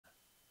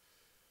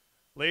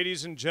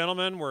Ladies and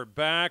gentlemen, we're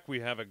back.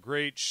 We have a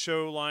great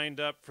show lined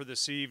up for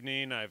this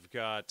evening. I've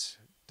got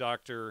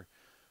Dr.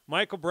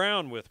 Michael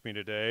Brown with me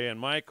today. And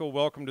Michael,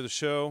 welcome to the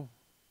show.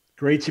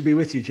 Great to be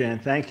with you, Jan.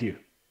 Thank you.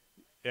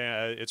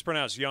 It's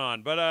pronounced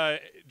Jan,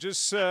 but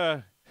just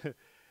you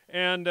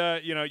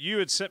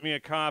had sent me a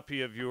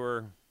copy of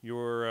your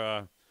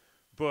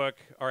book,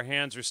 Our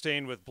Hands Are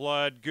Stained with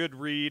Blood. Good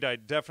read. I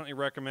definitely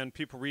recommend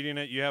people reading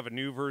it. You have a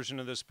new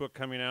version of this book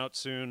coming out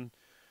soon.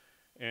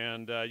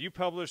 And you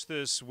published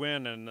this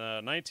when in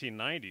the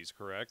 1990s,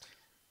 correct?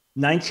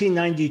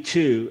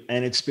 1992,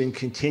 and it's been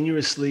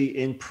continuously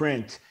in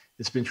print.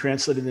 It's been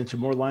translated into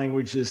more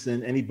languages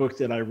than any book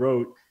that I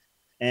wrote.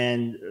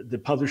 And the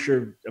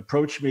publisher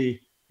approached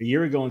me a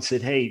year ago and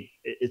said, "Hey,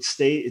 it's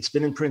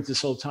been in print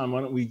this whole time.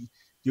 Why don't we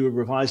do a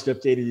revised,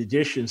 updated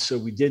edition?" So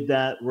we did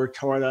that, worked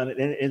hard on it,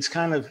 and it's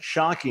kind of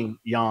shocking,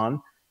 Jan,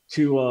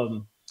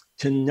 to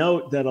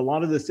note that a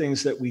lot of the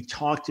things that we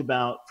talked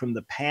about from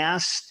the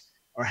past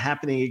are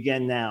happening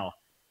again now.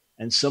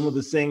 And some of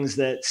the things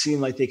that seem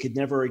like they could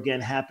never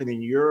again happen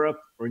in Europe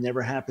or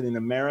never happen in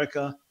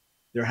America,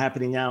 they're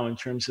happening now in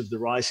terms of the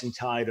rising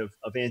tide of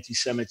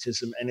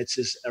anti-Semitism. And it's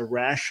as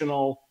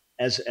irrational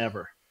as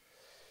ever.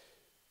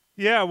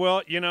 Yeah,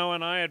 well,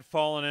 and I had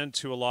fallen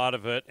into a lot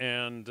of it.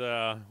 And,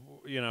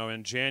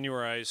 in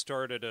January, I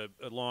started a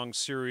long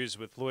series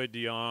with Lloyd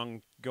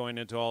DeYoung going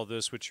into all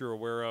this, which you're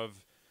aware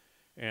of.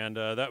 And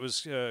that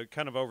was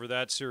kind of over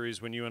that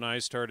series when you and I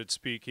started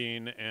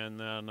speaking. And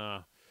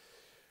then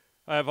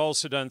I've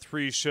also done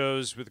 3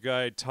 shows with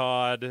Guy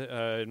Todd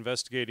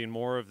investigating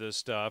more of this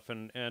stuff.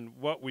 And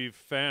what we've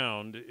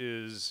found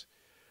is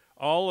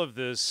all of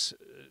this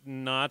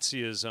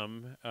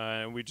Nazism,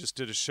 and we just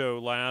did a show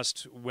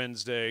last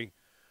Wednesday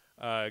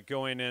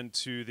going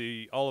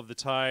into all of the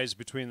ties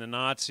between the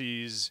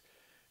Nazis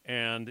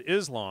and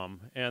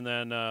Islam. And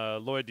then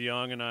Lloyd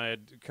DeYoung and I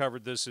had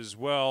covered this as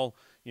well.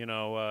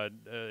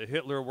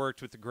 Hitler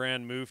worked with the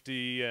Grand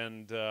Mufti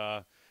and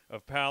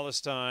of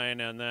Palestine,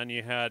 and then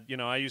you had,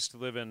 I used to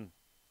live in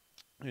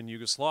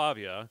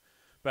Yugoslavia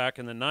back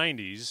in the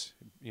 90s,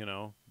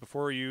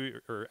 before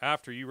you or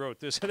after you wrote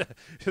this,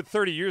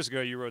 30 years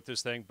ago you wrote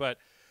this thing, but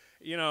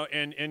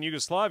in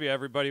Yugoslavia,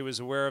 everybody was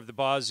aware of the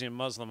Bosnian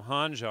Muslim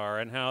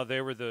Handjar and how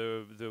they were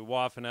the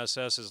Waffen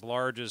SS's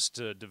largest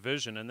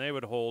division, and they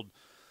would hold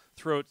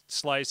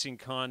throat-slicing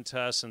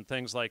contests and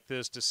things like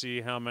this to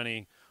see how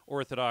many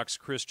Orthodox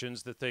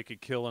Christians that they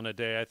could kill in a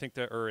day. I think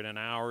or in an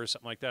hour or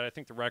something like that. I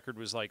think the record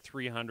was like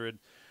 300.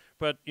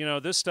 But,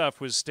 this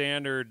stuff was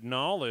standard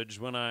knowledge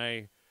when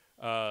I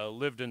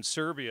lived in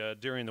Serbia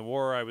during the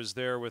war. I was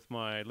there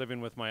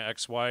living with my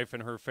ex-wife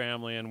and her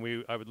family,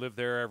 and I would live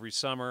there every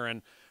summer.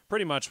 And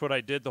pretty much what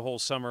I did the whole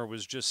summer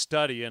was just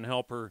study and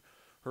help her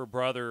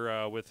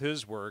brother with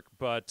his work.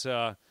 But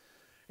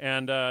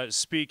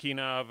speaking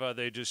of,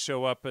 they just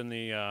show up in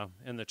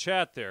the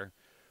chat there.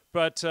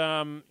 But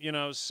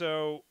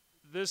so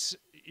this,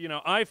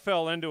 I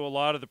fell into a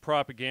lot of the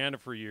propaganda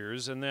for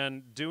years, and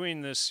then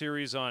doing this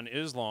series on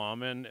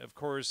Islam, and of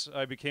course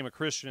I became a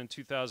Christian in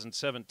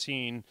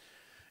 2017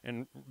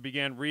 and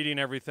began reading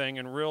everything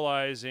and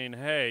realizing,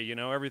 hey,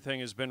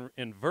 everything has been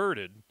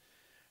inverted,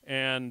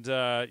 and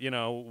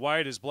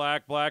white is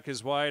black, black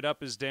is white,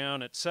 up is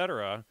down,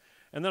 etc.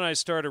 And then I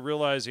started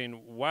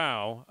realizing,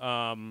 wow,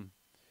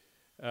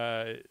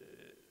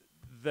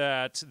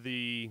 that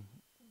the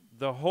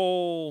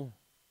whole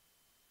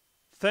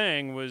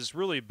thing was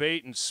really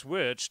bait and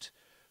switched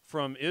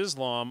from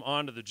Islam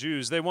onto the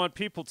Jews. They want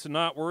people to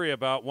not worry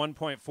about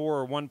 1.4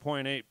 or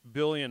 1.8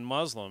 billion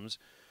Muslims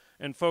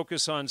and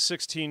focus on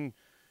 16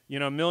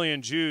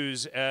 million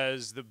Jews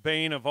as the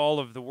bane of all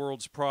of the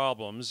world's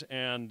problems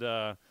and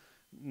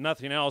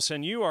nothing else.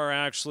 And you are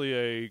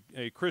actually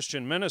a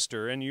Christian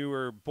minister, and you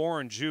were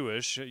born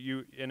Jewish.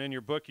 And in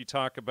your book you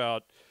talk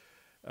about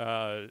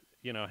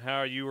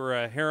how you were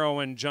a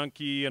heroin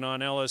junkie and on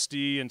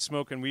LSD and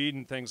smoking weed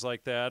and things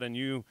like that, and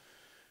you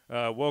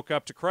woke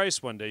up to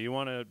Christ one day. You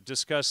want to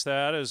discuss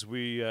that as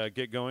we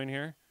get going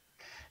here?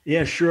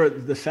 Yeah, sure.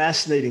 The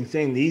fascinating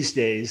thing these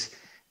days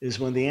is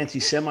when the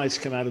anti-Semites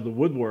come out of the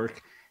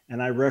woodwork,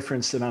 and I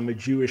reference that I'm a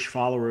Jewish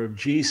follower of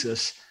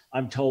Jesus,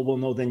 I'm told, well,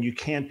 no, then you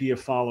can't be a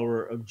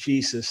follower of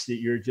Jesus, that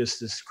you're just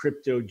this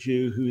crypto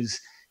Jew who's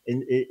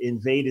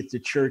invaded the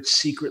church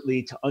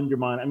secretly to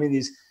undermine. I mean,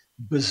 these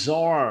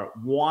bizarre,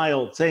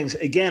 wild things.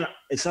 Again,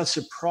 it's not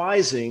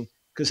surprising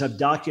because I've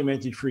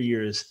documented for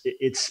years.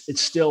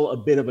 It's still a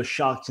bit of a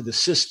shock to the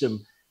system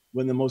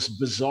when the most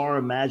bizarre,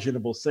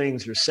 imaginable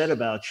things are said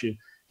about you.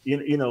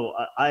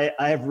 I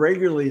have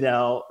regularly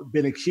now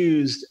been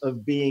accused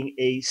of being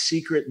a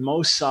secret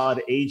Mossad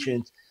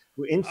agent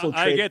who I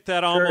infiltrated get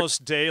that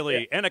almost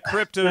daily, and a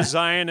crypto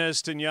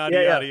Zionist and yada,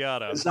 yeah, yada,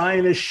 yada.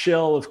 Zionist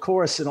shell, of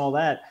course, and all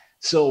that.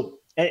 So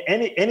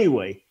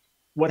anyway,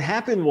 what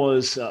happened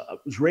was I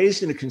was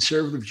raised in a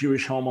conservative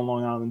Jewish home on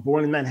Long Island,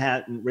 born in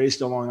Manhattan,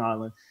 raised on Long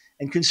Island.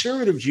 And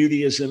conservative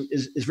Judaism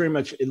is very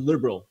much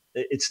liberal.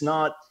 It's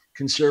not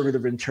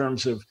conservative in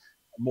terms of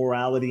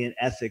morality and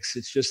ethics.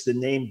 It's just the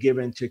name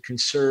given to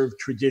conserve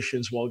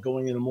traditions while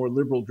going in a more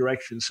liberal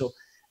direction. So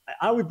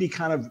I would be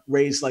kind of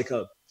raised like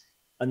a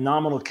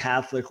nominal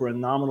Catholic or a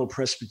nominal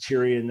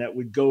Presbyterian that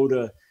would go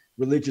to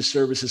religious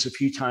services a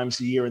few times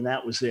a year, and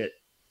that was it.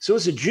 So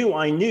as a Jew,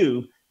 I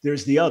knew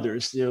there's the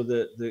others, you know,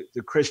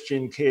 the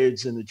Christian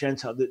kids and the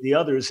Gentile, the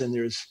others, and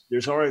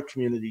there's our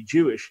community,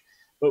 Jewish,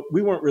 but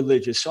we weren't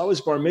religious. So I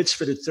was bar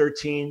mitzvahed at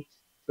 13,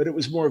 but it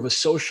was more of a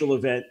social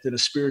event than a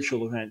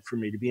spiritual event for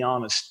me, to be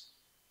honest.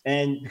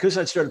 And because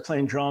I started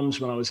playing drums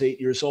when I was 8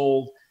 years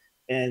old,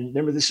 and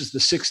remember, this is the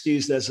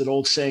 60s. There's an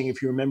old saying,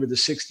 if you remember the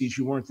 60s,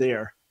 you weren't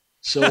there.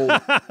 So,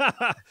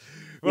 well,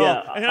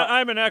 yeah.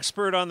 I'm an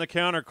expert on the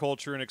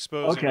counterculture and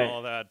exposing Okay. all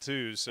of that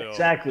too. So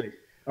Exactly.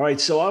 All right.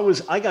 So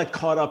I got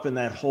caught up in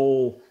that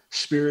whole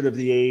spirit of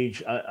the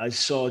age. I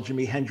saw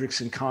Jimi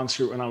Hendrix in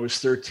concert when I was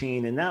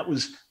 13, and that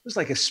was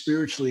like a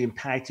spiritually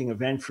impacting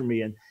event for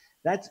me. And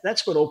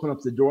that's what opened up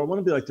the door. I want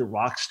to be like the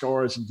rock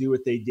stars and do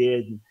what they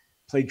did and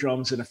play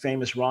drums in a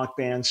famous rock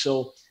band.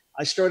 So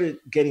I started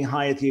getting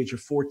high at the age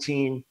of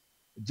 14,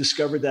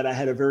 discovered that I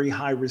had a very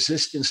high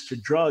resistance to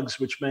drugs,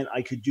 which meant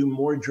I could do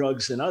more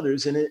drugs than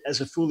others. And as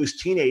a foolish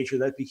teenager,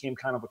 that became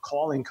kind of a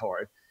calling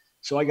card.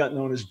 So I got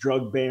known as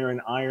Drug Baron,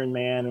 Iron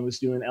Man, and was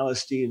doing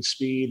LSD and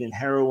speed and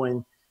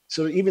heroin.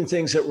 So even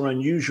things that were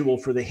unusual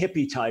for the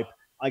hippie type,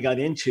 I got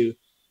into.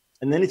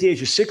 And then at the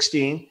age of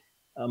 16,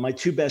 my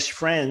two best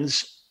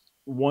friends,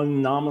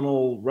 one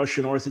nominal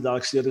Russian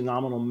Orthodox, the other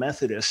nominal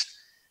Methodist,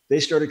 they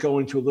started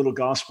going to a little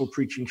gospel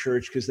preaching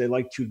church because they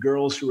liked two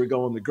girls who were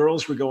going. The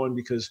girls were going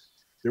because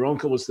their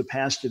uncle was the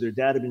pastor. Their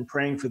dad had been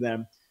praying for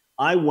them.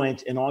 I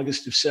went in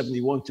August of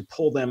 71 to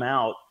pull them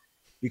out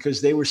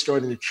because they were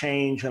starting to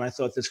change. And I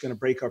thought that's going to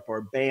break up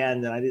our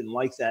band. And I didn't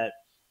like that.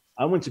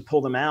 I went to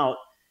pull them out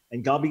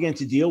and God began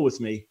to deal with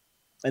me.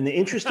 And the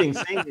interesting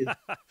thing is,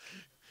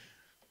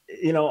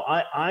 you know,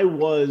 I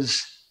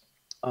was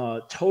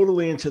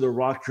totally into the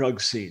rock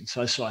drug scene.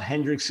 So I saw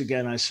Hendrix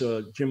again. I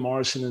saw Jim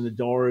Morrison and the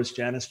Doors,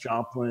 Janis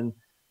Joplin,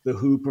 The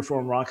Who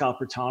perform Rock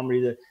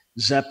Operatomry, the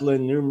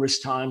Zeppelin numerous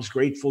times,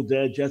 Grateful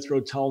Dead, Jethro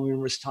Tull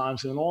numerous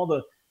times, and all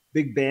the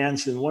big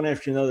bands. And one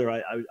after another,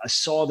 I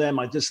saw them.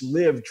 I just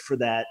lived for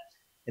that.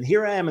 And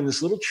here I am in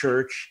this little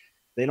church.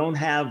 They don't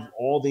have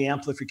all the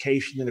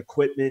amplification and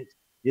equipment,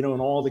 you know,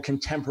 and all the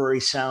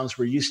contemporary sounds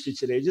we're used to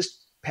today.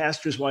 Just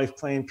pastor's wife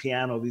playing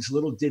piano, these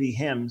little ditty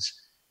hymns.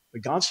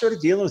 But God started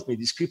dealing with me.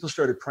 These people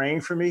started praying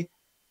for me.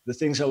 The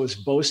things I was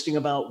boasting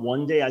about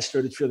one day, I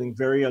started feeling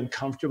very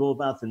uncomfortable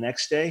about the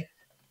next day.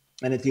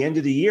 And at the end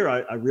of the year,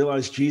 I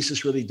realized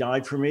Jesus really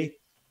died for me.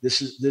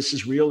 This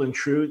is real and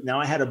true. Now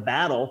I had a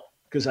battle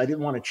because I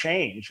didn't want to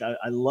change.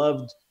 I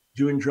loved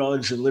doing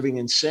drugs and living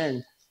in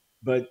sin,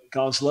 but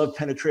God's love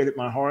penetrated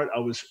my heart. I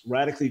was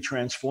radically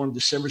transformed.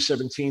 December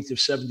 17th of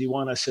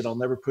 71, I said, I'll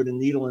never put a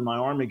needle in my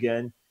arm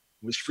again.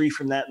 I was free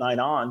from that night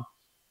on.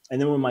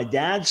 And then when my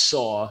dad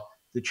saw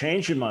the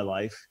change in my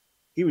life,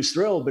 he was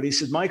thrilled, but he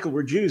said, Michael,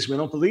 we're Jews. We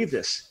don't believe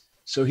this.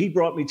 So he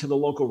brought me to the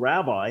local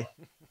rabbi.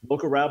 The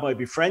local rabbi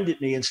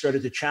befriended me and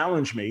started to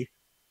challenge me,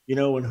 you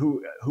know, and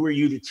who are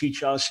you to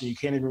teach us? And you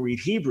can't even read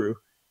Hebrew.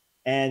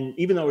 And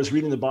even though I was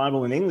reading the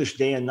Bible in English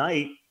day and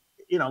night,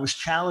 you know, I was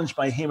challenged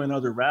by him and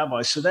other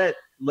rabbis. So that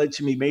led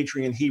to me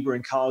majoring in Hebrew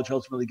in college,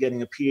 ultimately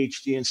getting a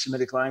PhD in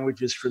Semitic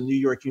languages from New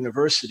York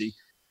University.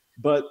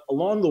 But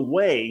along the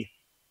way,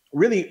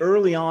 really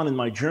early on in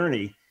my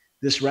journey,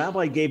 this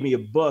rabbi gave me a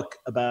book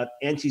about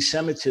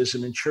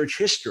anti-Semitism in church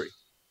history.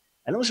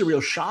 And it was a real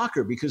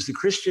shocker because the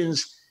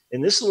Christians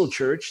in this little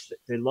church,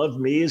 they loved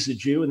me as a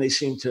Jew and they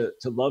seemed to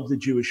love the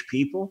Jewish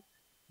people.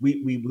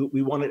 We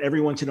wanted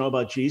everyone to know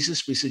about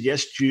Jesus. We said,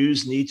 yes,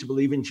 Jews need to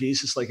believe in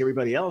Jesus like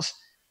everybody else,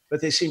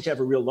 but they seem to have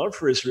a real love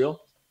for Israel.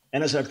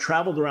 And as I've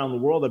traveled around the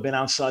world, I've been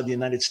outside the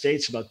United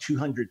States about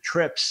 200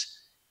 trips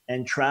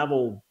and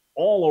traveled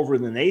all over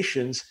the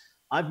nations.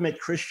 I've met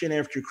Christian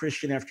after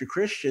Christian after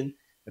Christian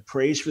that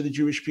prays for the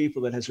Jewish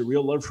people, that has a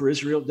real love for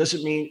Israel.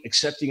 Doesn't mean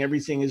accepting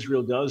everything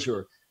Israel does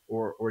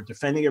or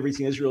defending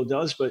everything Israel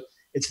does, but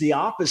it's the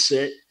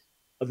opposite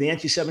of the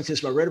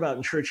anti-Semitism I read about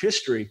in church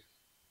history.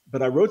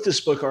 But I wrote this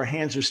book, Our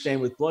Hands Are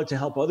Stained with Blood, to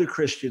help other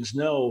Christians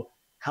know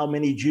how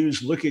many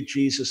Jews look at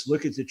Jesus,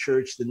 look at the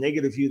church, the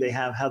negative view they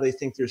have, how they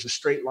think there's a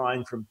straight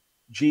line from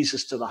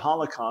Jesus to the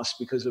Holocaust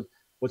because of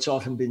what's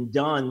often been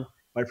done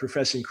by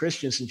professing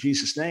Christians in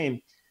Jesus' name.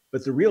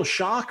 But the real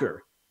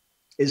shocker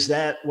is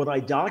that what I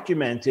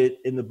documented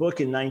in the book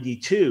in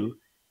 92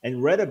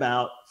 and read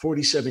about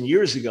 47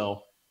 years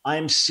ago,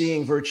 I'm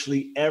seeing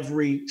virtually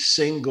every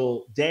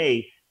single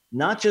day,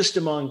 not just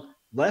among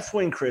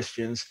left-wing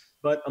Christians,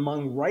 but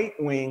among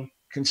right-wing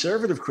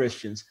conservative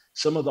Christians,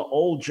 some of the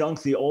old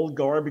junk, the old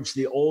garbage,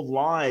 the old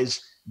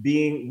lies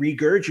being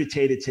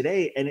regurgitated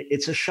today. And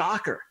it's a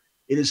shocker.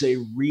 It is a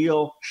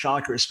real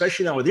shocker,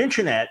 especially now with the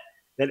internet,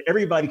 that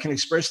everybody can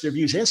express their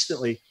views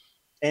instantly.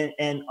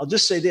 And I'll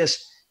just say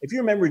this. If you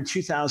remember in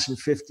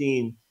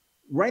 2015,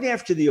 right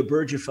after the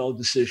Obergefell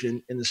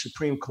decision in the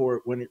Supreme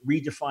Court, when it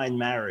redefined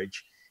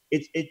marriage,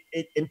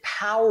 it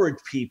empowered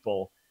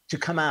people to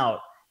come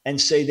out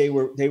and say they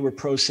were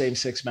pro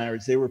same-sex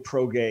marriage, they were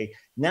pro-gay.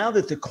 Now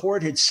that the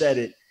court had said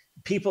it,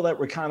 people that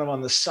were kind of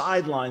on the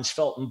sidelines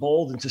felt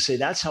emboldened to say,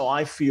 that's how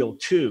I feel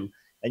too.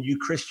 And you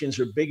Christians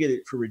are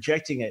bigoted for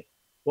rejecting it.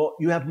 Well,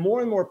 you have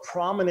more and more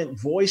prominent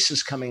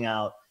voices coming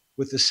out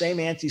with the same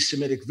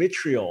anti-Semitic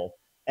vitriol.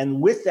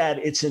 And with that,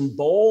 it's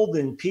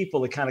emboldened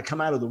people to kind of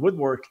come out of the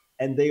woodwork,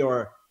 and they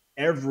are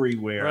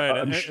everywhere. Right,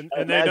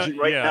 I imagine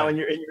right now in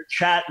your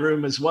chat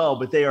room as well,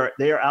 but they are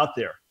out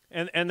there.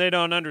 And they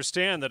don't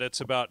understand that it's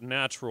about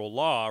natural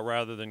law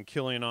rather than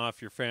killing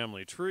off your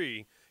family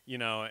tree, you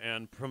know,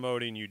 and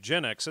promoting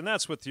eugenics. And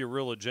that's what the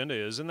real agenda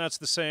is. And that's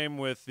the same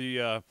with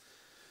the,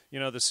 you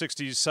know, the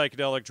 60s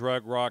psychedelic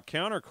drug rock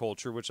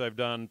counterculture, which I've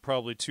done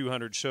probably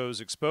 200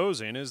 shows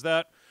exposing, is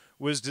that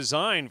was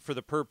designed for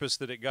the purpose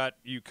that it got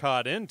you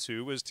caught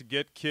into, was to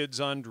get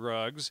kids on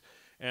drugs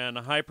and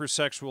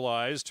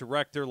hypersexualized to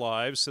wreck their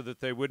lives so that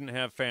they wouldn't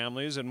have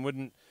families and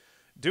wouldn't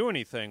do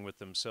anything with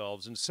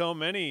themselves. And so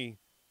many,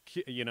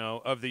 you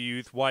know, of the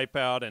youth wipe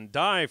out and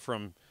die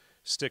from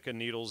sticking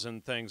needles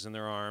and things in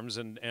their arms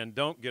and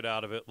don't get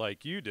out of it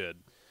like you did.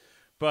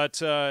 But,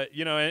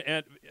 you know,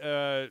 and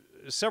a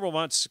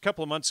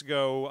couple of months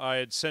ago, I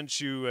had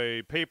sent you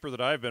a paper that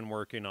I've been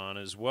working on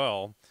as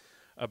well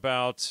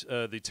about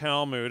the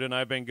Talmud, and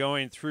I've been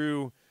going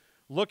through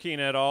looking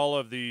at all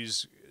of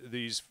these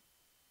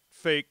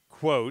fake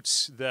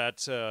quotes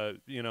that,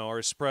 you know,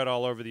 are spread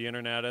all over the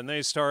internet. And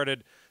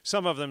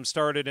some of them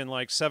started in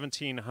like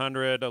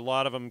 1700. A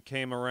lot of them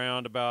came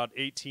around about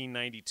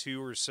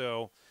 1892 or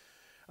so.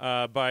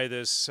 By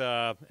this,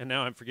 and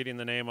now I'm forgetting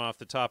the name off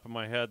the top of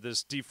my head,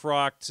 this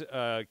defrocked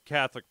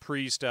Catholic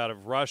priest out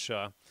of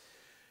Russia.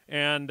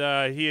 And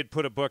he had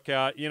put a book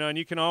out, you know, and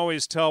you can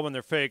always tell when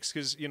they're fakes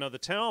because, you know, the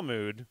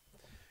Talmud,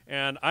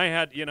 and I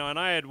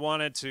had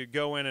wanted to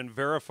go in and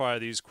verify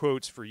these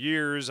quotes for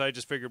years. I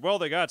just figured, well,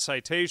 they got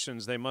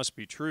citations, they must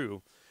be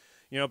true.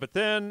 You know, but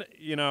then,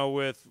 you know,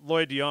 with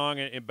Lloyd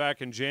DeYoung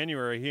back in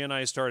January, he and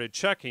I started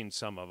checking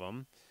some of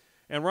them.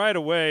 And right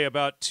away,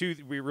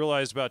 we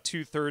realized about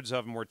 2/3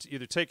 of them were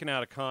either taken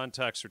out of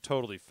context or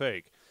totally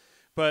fake.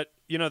 But,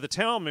 you know, the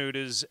Talmud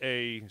is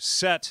a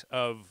set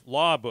of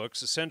law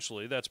books,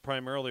 essentially. That's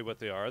primarily what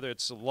they are.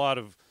 It's a lot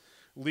of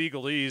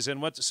legalese.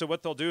 And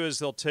what they'll do is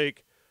they'll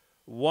take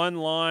one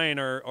line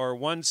or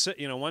one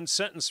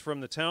sentence from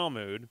the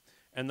Talmud,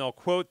 and they'll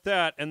quote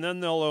that, and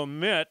then they'll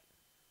omit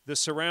the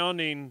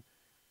surrounding,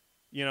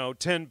 you know,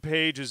 10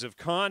 pages of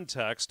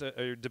context,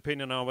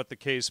 depending on what the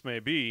case may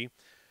be,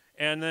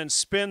 and then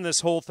spin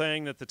this whole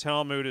thing that the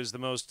Talmud is the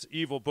most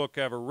evil book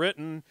ever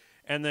written,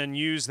 and then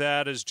use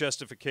that as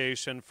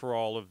justification for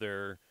all of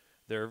their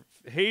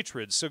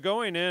hatred. So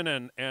going in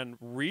and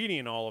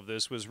reading all of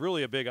this was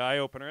really a big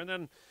eye-opener. And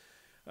then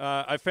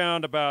I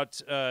found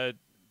about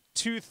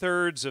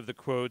 2/3 of the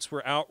quotes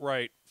were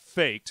outright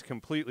faked,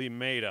 completely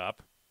made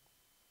up.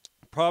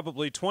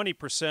 Probably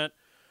 20%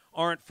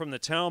 aren't from the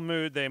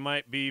Talmud. They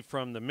might be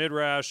from the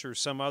Midrash or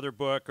some other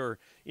book, or,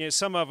 you know,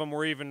 some of them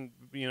were even,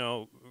 you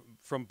know,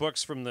 from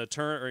books from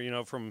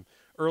from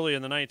early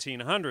in the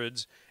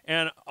 1900s.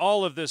 And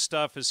all of this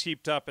stuff is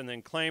heaped up and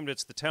then claimed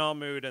it's the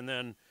Talmud, and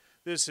then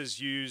this is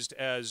used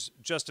as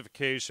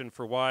justification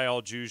for why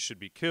all Jews should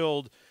be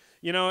killed.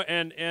 You know,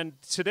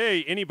 and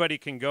today anybody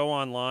can go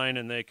online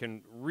and they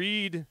can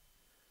read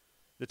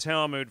the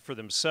Talmud for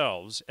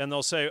themselves, and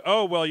they'll say,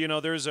 oh, well, you know,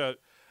 there's a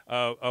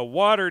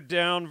watered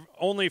down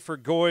only for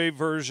Goy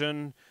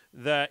version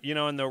that, you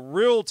know, and the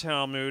real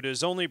Talmud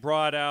is only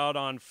brought out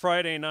on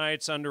Friday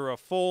nights under a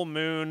full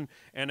moon,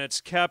 and it's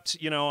kept,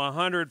 you know,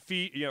 100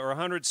 feet, you know, or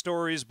 100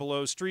 stories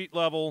below street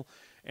level,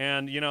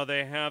 and, you know,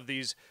 they have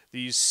these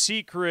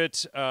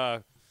secret,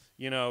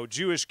 you know,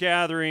 Jewish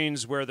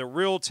gatherings where the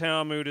real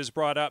Talmud is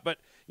brought out. But,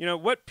 you know,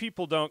 what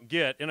people don't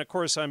get, and of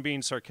course I'm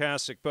being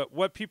sarcastic, but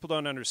what people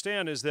don't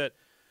understand is that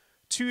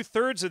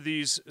 2/3 of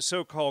these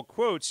so-called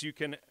quotes you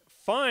can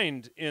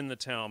find in the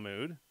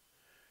Talmud,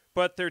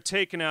 but they're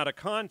taken out of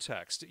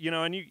context. You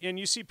know, and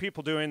you see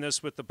people doing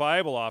this with the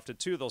Bible often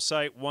too. They'll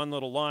cite one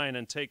little line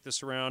and take the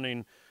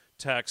surrounding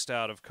text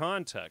out of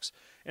context.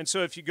 And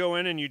so if you go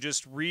in and you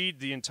just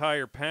read the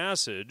entire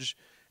passage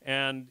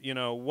and, you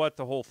know, what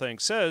the whole thing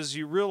says,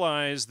 you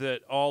realize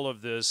that all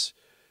of this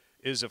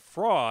is a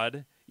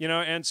fraud, you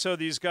know. And so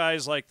these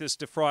guys like this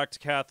defrocked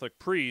Catholic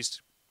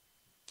priest,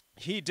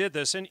 he did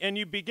this, and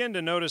you begin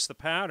to notice the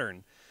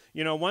pattern.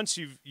 You know, once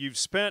you've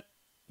spent,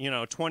 you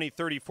know, 20,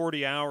 30,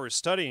 40 hours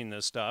studying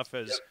this stuff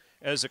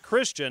as a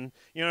Christian,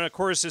 you know, and of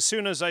course, as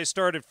soon as I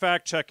started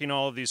fact-checking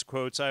all of these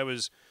quotes, I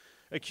was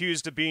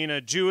accused of being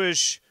a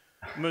Jewish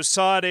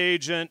Mossad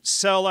agent,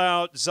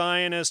 sellout,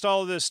 Zionist,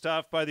 all of this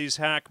stuff by these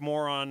hack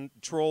moron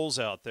trolls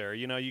out there.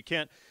 You know, you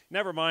can't,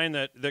 never mind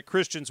that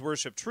Christians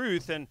worship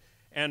truth, and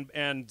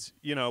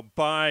you know,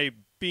 by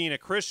being a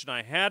Christian,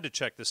 I had to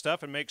check this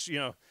stuff and make sure, you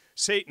know,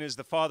 Satan is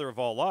the father of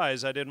all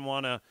lies. I didn't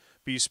want to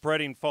be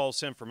spreading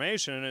false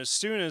information. And as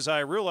soon as I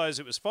realized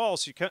it was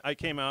false, I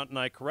came out and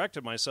I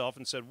corrected myself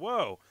and said,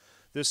 whoa,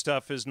 this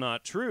stuff is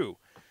not true.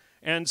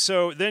 And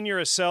so then you're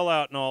a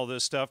sellout and all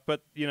this stuff.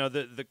 But, you know,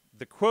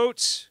 the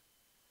quotes,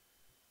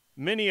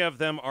 many of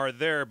them are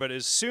there. But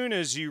as soon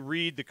as you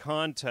read the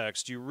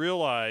context, you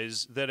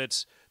realize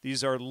that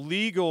These are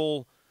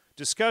legal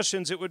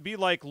discussions. It would be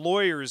like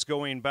lawyers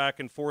going back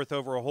and forth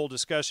over a whole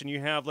discussion. You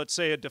have, let's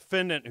say, a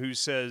defendant who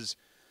says,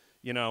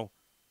 we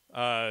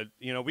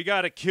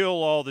got to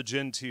kill all the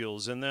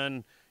Gentiles. And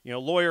then,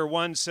 lawyer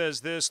 1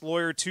 says this,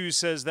 lawyer 2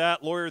 says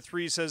that, lawyer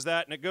 3 says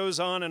that, and it goes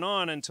on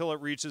until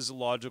it reaches a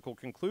logical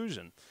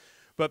conclusion.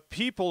 But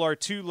people are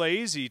too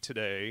lazy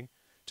today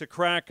to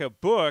crack a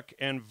book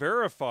and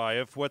verify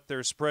if what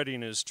they're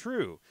spreading is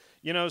true.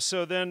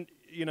 So then,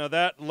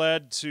 that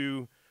led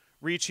to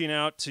reaching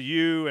out to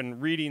you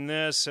and reading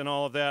this and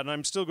all of that. And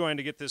I'm still going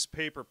to get this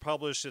paper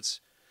published. It's,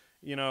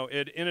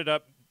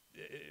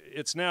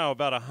 it's now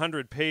about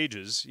 100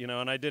 pages,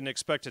 and I didn't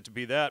expect it to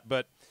be that.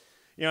 But,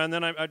 and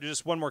then I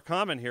just one more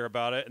comment here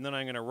about it, and then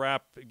I'm going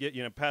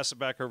to pass it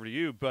back over to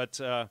you. But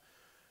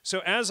so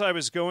as I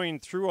was going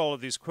through all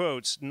of these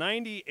quotes,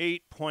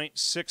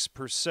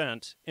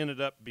 98.6% ended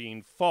up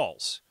being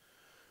false,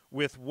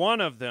 with one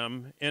of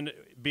them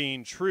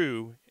being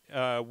true,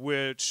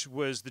 which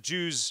was the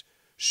Jews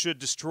should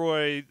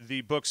destroy the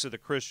books of the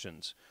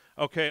Christians.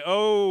 Okay,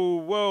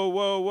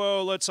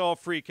 whoa, let's all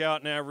freak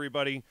out now,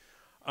 everybody.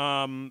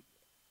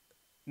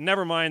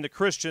 Never mind, the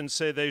Christians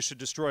say they should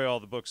destroy all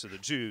the books of the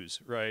Jews,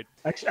 right?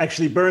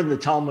 Actually burn the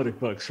Talmudic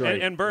books,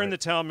 right? And burn the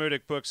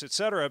Talmudic books,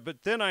 etc.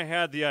 But then I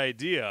had the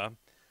idea,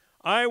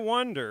 I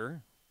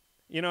wonder,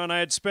 and I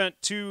had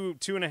spent two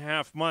and a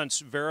half months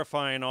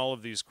verifying all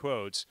of these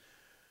quotes.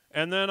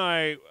 And then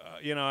I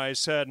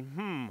said,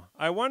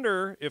 I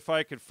wonder if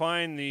I could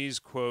find these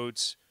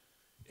quotes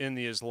in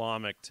the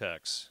Islamic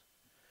texts.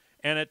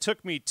 And it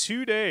took me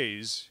 2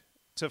 days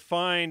to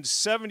find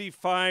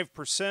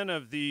 75%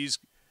 of these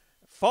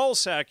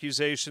false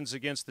accusations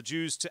against the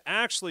Jews, to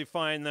actually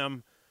find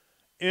them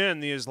in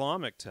the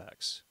Islamic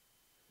texts.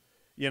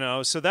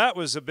 So that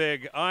was a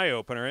big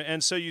eye-opener.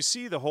 And so you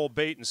see the whole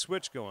bait and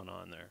switch going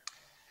on there.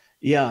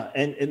 Yeah,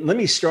 and let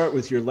me start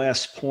with your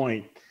last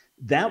point.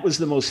 That was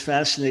the most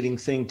fascinating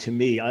thing to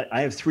me. I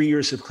have 3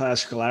 years of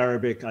classical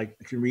Arabic. I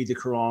can read the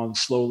Quran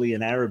slowly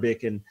in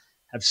Arabic and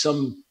have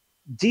some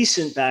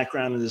decent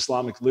background in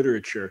Islamic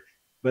literature,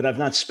 but I've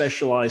not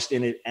specialized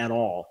in it at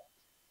all.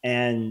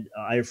 And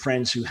I have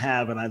friends who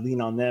have, and I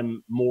lean on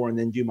them more and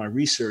then do my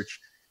research.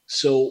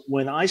 So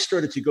when I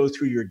started to go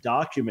through your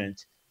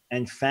document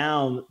and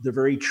found the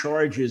very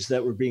charges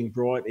that were being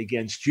brought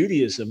against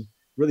Judaism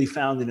really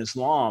found in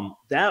Islam,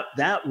 that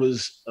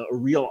was a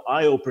real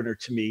eye-opener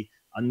to me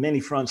on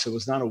many fronts. I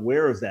was not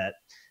aware of that.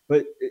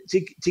 But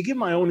to give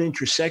my own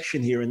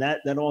intersection here, and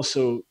that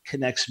also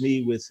connects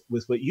me with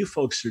what you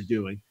folks are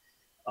doing,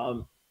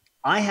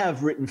 I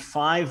have written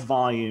 5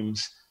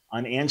 volumes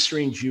on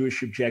answering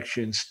Jewish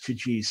objections to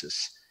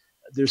Jesus.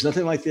 There's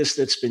nothing like this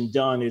that's been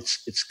done.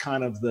 It's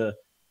kind of the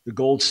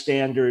gold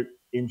standard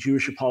in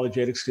Jewish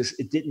apologetics because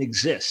it didn't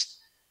exist.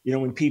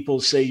 When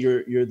people say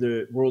you're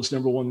the world's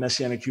 #1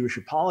 Messianic Jewish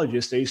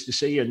apologist, I used to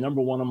say you're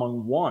 #1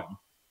 among one.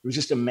 It was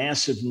just a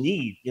massive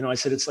need. I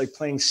said it's like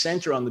playing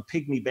center on the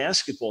pygmy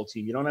basketball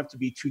team. You don't have to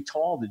be too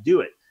tall to do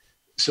it.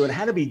 So it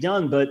had to be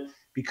done. But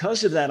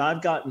because of that,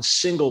 I've gotten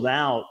singled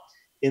out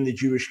in the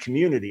Jewish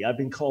community. I've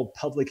been called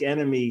public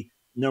enemy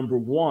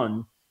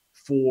 #1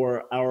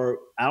 for our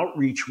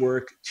outreach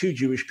work to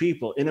Jewish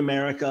people in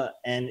America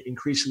and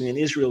increasingly in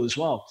Israel as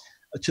well,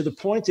 to the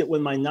point that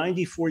when my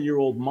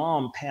 94-year-old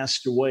mom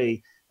passed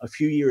away a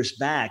few years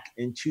back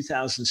in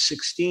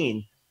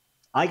 2016,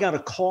 I got a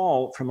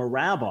call from a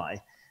rabbi.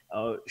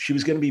 She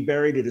was going to be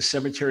buried at a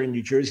cemetery in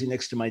New Jersey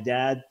next to my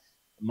dad.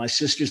 My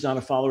sister's not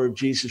a follower of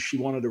Jesus. She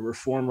wanted a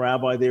Reform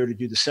rabbi there to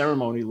do the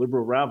ceremony,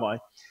 liberal rabbi.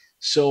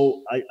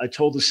 So I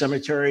told the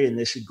cemetery, and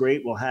they said,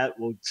 great, we'll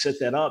set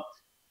that up.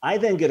 I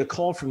then get a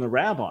call from the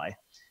rabbi,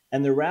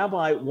 and the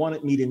rabbi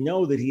wanted me to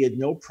know that he had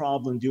no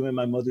problem doing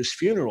my mother's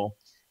funeral,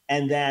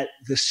 and that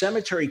the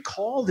cemetery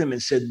called him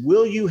and said,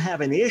 will you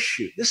have an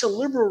issue? This is a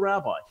liberal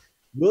rabbi.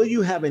 Will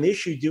you have an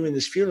issue doing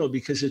this funeral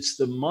because it's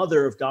the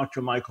mother of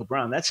Dr. Michael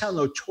Brown? That's how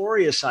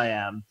notorious I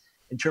am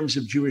in terms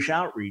of Jewish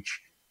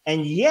outreach.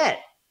 And yet,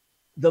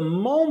 the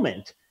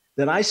moment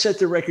that I set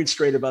the record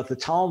straight about the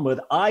Talmud,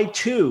 I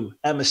too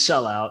am a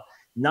sellout,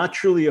 not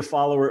truly a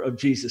follower of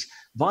Jesus.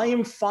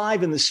 Volume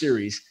 5 in the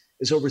series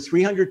is over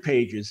 300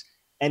 pages,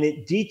 and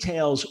it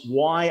details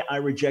why I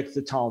reject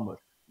the Talmud,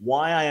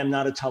 why I am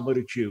not a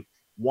Talmudic Jew,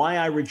 why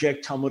I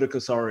reject Talmudic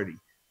authority,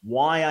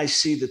 why I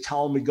see the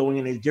Talmud going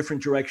in a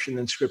different direction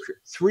than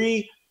Scripture.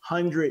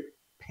 300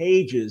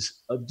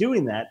 pages of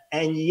doing that.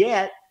 And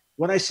yet,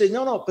 when I say,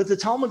 no, but the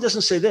Talmud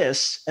doesn't say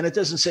this, and it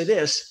doesn't say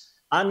this,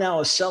 I'm now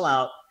a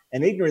sellout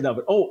and ignorant of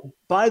it. Oh,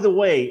 by the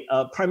way,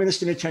 Prime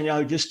Minister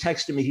Netanyahu just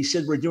texted me. He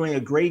said, we're doing a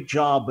great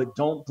job, but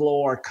don't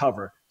blow our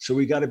cover. So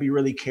we got to be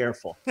really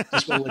careful.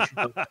 Just want to let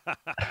you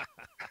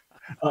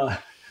know.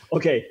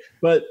 Okay,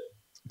 but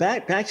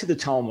back to the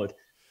Talmud.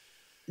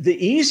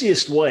 The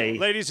easiest way...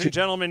 Ladies and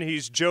gentlemen,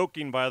 he's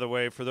joking, by the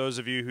way, for those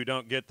of you who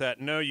don't get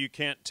that. No, you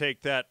can't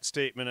take that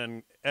statement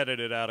and edit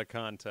it out of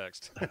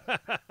context.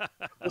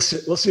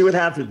 We'll see what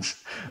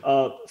happens.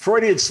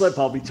 Freudian slip,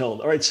 I'll be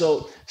told. All right,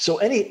 so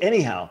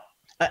anyhow,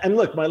 and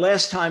look, my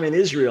last time in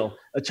Israel,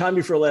 a time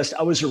before last,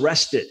 I was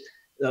arrested.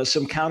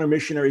 some counter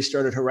missionaries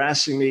started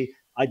harassing me.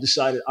 I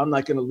decided I'm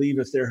not going to leave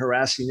if they're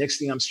harassing. Next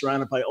thing, I'm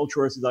surrounded by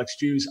ultra-Orthodox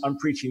Jews. I'm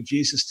preaching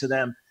Jesus to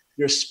them.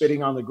 They're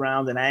spitting on the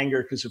ground in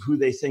anger because of who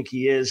they think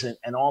he is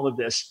and all of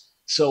this.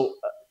 So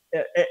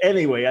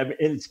anyway, I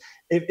mean,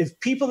 if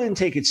people didn't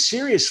take it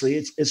seriously,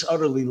 it's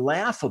utterly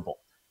laughable.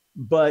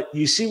 But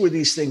you see where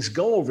these things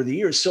go over the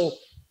years. So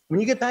when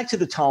you get back to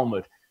the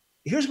Talmud,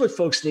 here's what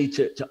folks need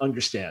to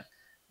understand.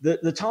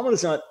 The Talmud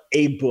is not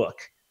a book.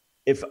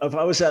 If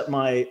I was at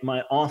my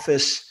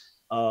office,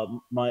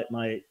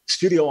 my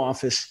studio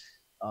office,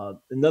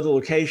 another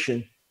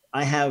location,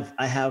 I have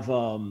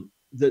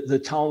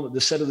the Talmud,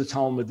 the set of the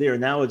Talmud there.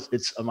 Now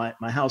it's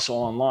my house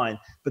all online,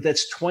 but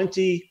that's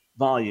 20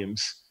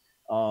 volumes,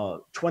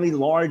 20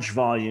 large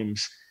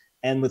volumes,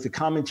 and with the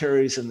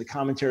commentaries and the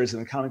commentaries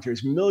and the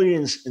commentaries,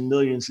 millions and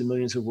millions and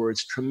millions of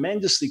words,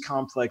 tremendously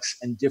complex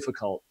and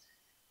difficult.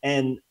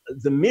 And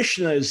the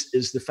Mishnah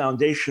is the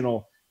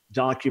foundational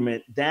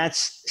document.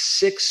 That's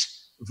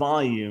 6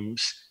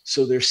 volumes.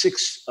 So there's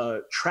 6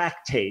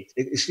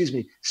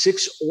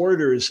 6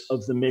 orders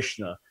of the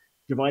Mishnah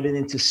divided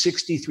into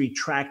 63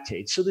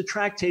 tractates. So the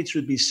tractates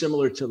would be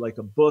similar to like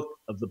a book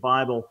of the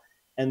Bible,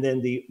 and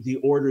then the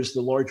orders,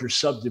 the larger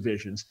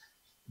subdivisions.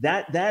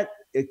 That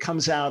it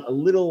comes out a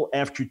little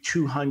after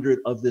 200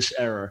 of this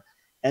era.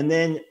 And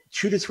then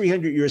 200 to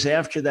 300 years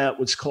after that,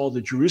 what's called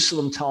the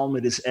Jerusalem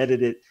Talmud is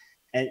edited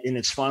in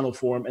its final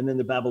form. And then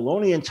the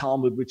Babylonian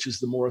Talmud, which is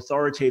the more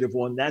authoritative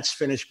one, that's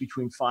finished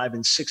between 500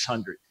 and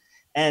 600.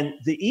 And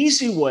the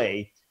easy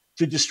way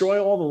to destroy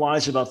all the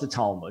lies about the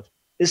Talmud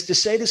is to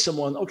say to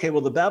someone, okay,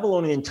 well, the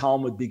Babylonian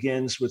Talmud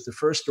begins with the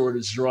first order,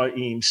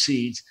 Zera'im,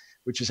 seeds,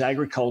 which is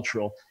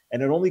agricultural,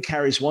 and it only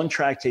carries one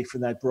tractate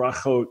from that,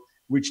 Brachot,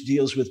 which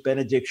deals with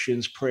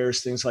benedictions,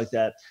 prayers, things like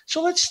that.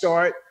 So let's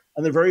start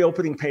on the very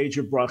opening page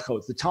of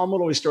Brachot. The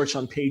Talmud always starts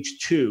on page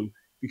 2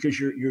 because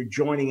you're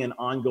joining an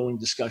ongoing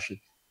discussion.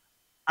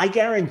 I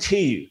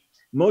guarantee you,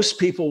 most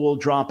people will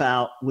drop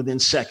out within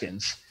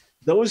seconds.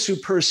 Those who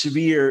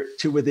persevere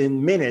to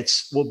within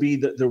minutes will be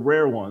the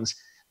rare ones.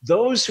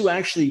 Those who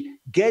actually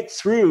get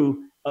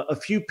through a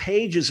few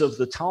pages of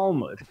the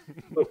Talmud,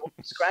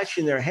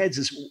 scratching their heads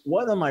is,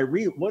 what am I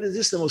reading? What is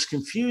this? The most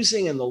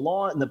confusing, and the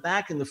law and the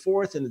back and the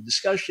forth and the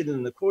discussion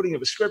and the quoting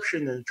of a scripture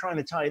and trying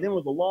to tie it in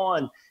with the law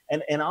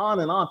and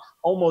on,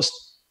 almost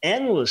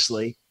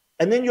endlessly.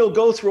 And then you'll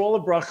go through all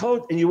of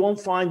Brachot and you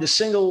won't find a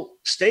single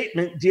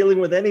statement dealing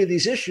with any of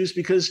these issues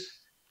because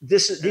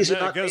these are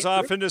not. It goes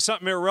off into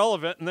something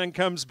irrelevant and then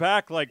comes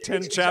back like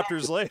 10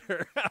 chapters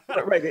later.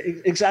 Right,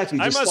 exactly.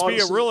 I must be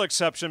a real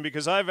exception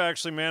because I've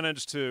actually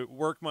managed to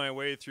work my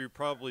way through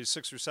probably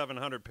 600 or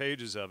 700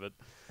 pages of it.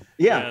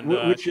 Yeah, and,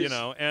 which is,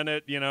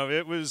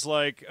 it was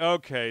like,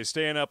 okay,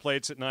 staying up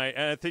late at night.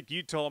 And I think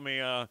you told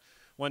me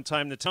one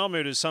time the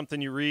Talmud is something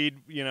you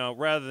read,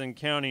 rather than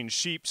counting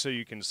sheep so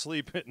you can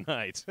sleep at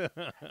night.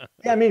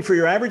 Yeah, I mean, for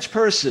your average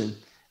person,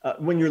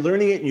 when you're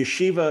learning it in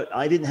yeshiva,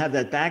 I didn't have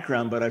that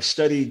background, but I've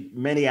studied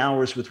many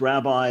hours with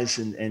rabbis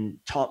and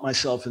taught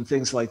myself and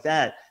things like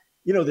that.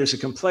 There's a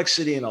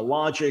complexity and a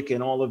logic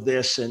and all of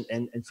this, and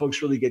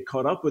folks really get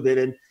caught up with it.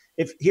 And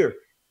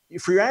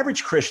for your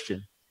average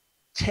Christian,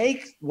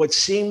 take what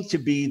seem to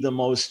be the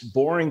most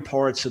boring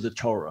parts of the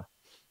Torah,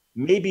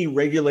 maybe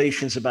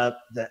regulations about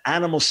the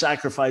animal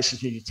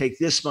sacrifices, and you take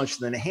this much,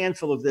 and then a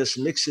handful of this,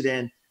 and mix it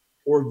in,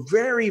 or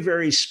very,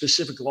 very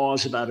specific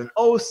laws about an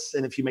oath.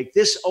 And if you make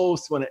this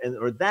oath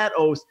or that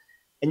oath,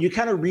 and you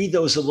kind of read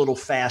those a little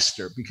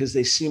faster because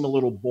they seem a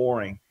little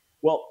boring.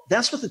 Well,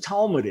 that's what the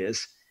Talmud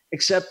is,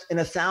 except in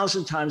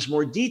 1,000 times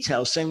more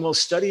detail, saying, well,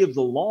 study of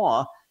the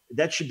law,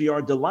 that should be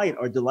our delight.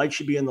 Our delight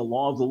should be in the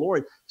law of the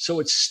Lord. So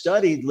it's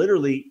studied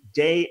literally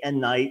day and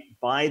night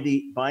by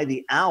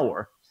the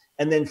hour.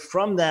 And then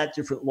from that,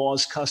 different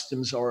laws,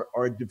 customs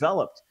are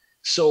developed.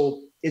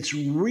 So it's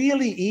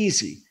really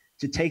easy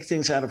to take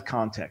things out of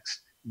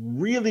context.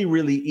 Really,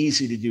 really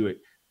easy to do it.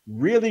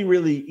 Really,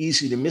 really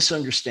easy to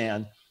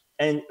misunderstand.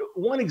 And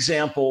one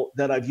example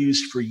that I've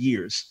used for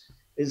years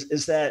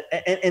is that,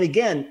 and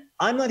again,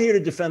 I'm not here to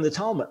defend the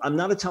Talmud. I'm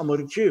not a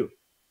Talmudic Jew.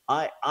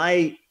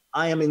 I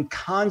am in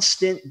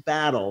constant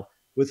battle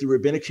with the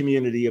rabbinic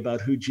community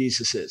about who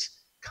Jesus is.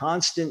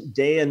 Constant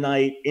day and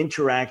night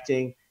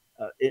interacting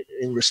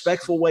in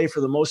respectful way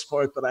for the most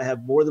part, but I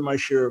have more than my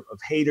share of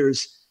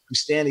haters who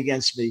stand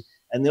against me.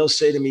 And they'll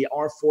say to me,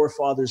 our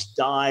forefathers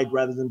died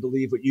rather than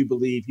believe what you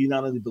believe. You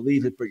not only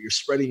believe it, but you're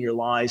spreading your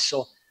lies.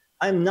 So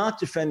I'm not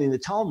defending the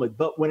Talmud,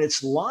 but when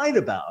it's lied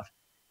about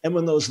and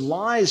when those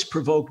lies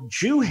provoke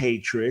Jew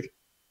hatred,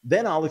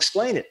 then I'll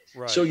explain it.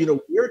 Right. So,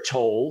 we're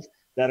told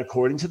that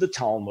according to the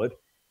Talmud,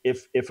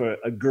 if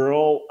a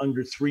girl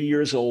under 3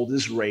 years old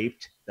is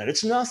raped, that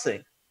it's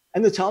nothing.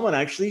 And the Talmud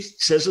actually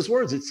says those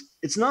words,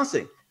 it's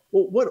nothing.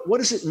 Well, what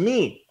does it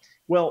mean?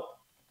 Well,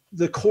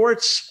 the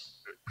courts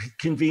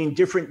convene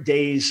different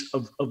days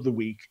of the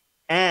week.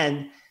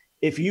 And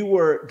if you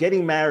were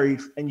getting married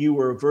and you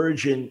were a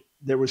virgin,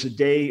 there was a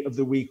day of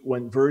the week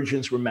when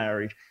virgins were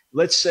married.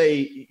 Let's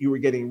say you were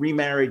getting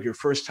remarried, your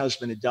first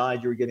husband had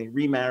died, you were getting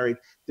remarried.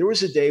 There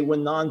was a day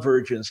when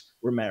non-virgins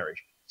were married.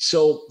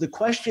 So the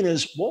question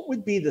is, what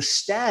would be the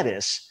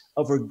status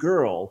of a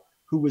girl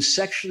who was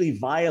sexually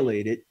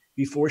violated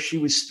before she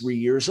was 3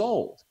 years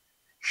old?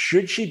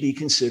 Should she be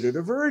considered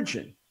a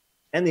virgin?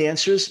 And the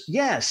answer is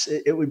yes.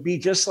 It would be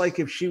just like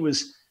if she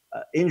was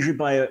injured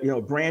by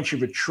a branch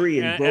of a tree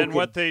and broken. And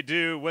what they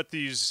do, what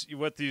these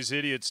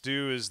idiots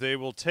do, is they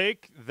will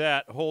take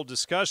that whole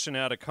discussion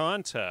out of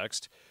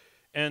context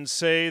and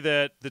say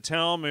that the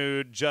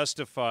Talmud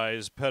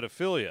justifies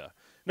pedophilia.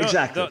 No,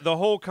 exactly. The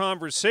whole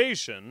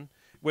conversation,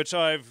 which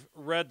I've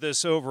read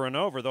this over and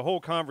over, the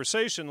whole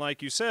conversation,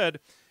 like you said,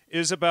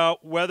 is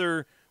about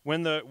whether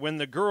when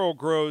the girl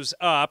grows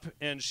up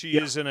and she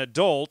is an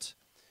adult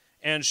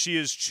and she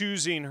is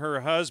choosing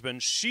her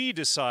husband, she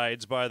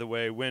decides, by the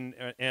way, when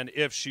and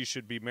if she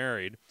should be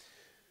married,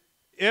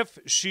 if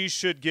she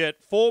should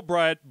get full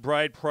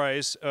bride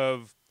price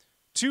of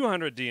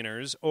 200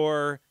 dinars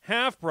or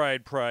half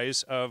bride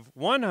price of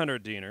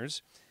 100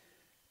 dinars.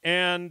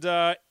 And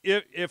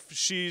if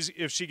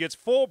she gets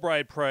full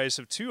bride price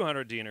of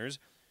 200 dinars,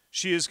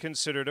 she is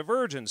considered a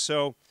virgin.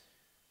 So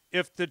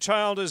if the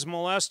child is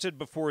molested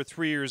before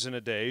 3 years and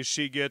a day,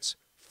 she gets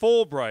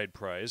full bride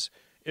price.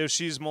 If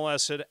she's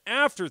molested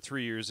after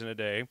 3 years and a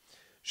day,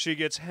 she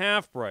gets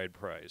half bride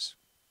price.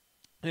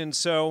 And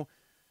so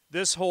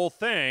this whole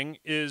thing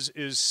is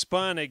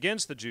spun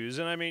against the Jews.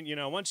 And I mean,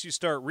 once you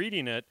start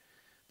reading it,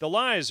 the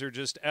lies are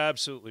just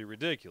absolutely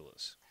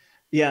ridiculous.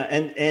 Yeah,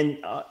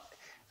 and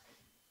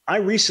I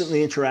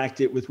recently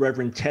interacted with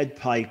Reverend Ted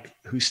Pike,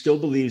 who still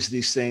believes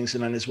these things.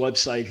 And on his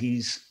website,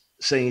 he's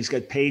saying he's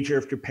got page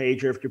after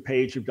page after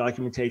page of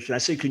documentation. I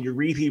say, can you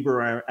read Hebrew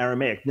or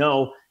Aramaic?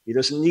 No, he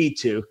doesn't need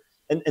to.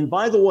 And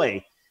by the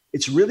way,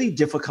 it's really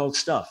difficult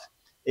stuff.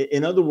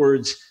 In other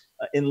words,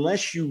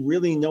 unless you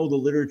really know the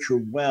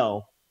literature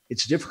well,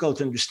 it's difficult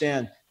to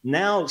understand.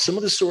 Now, some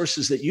of the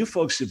sources that you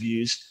folks have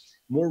used,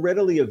 more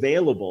readily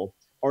available,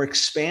 are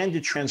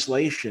expanded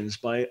translations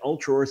by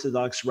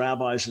ultra-Orthodox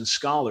rabbis and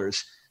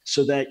scholars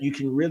so that you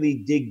can really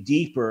dig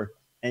deeper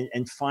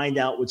and find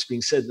out what's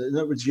being said. In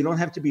other words, you don't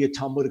have to be a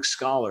Talmudic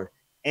scholar.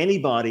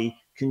 Anybody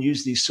can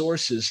use these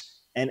sources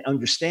and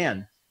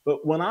understand.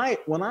 But when I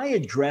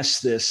address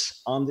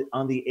this on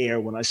the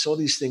air, when I saw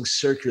these things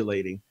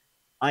circulating,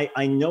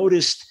 I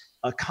noticed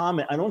a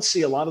comment. I don't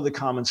see a lot of the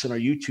comments on our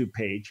YouTube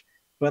page,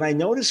 but I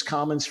noticed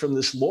comments from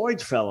this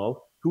Lloyd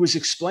fellow who was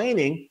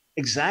explaining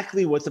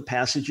exactly what the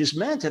passages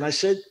meant. And I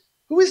said,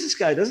 who is this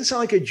guy? Doesn't sound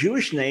like a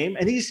Jewish name.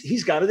 And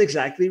he's got it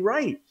exactly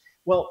right.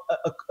 Well,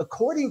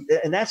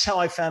 and that's how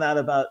I found out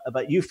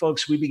about you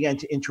folks. We began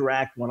to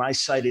interact when I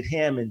cited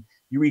him and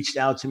you reached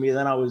out to me. And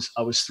then I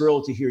was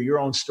thrilled to hear your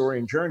own story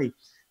and journey.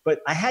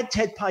 But I had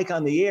Ted Pike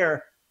on the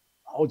air,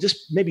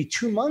 just maybe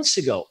 2 months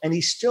ago, and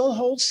he still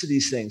holds to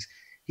these things.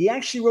 He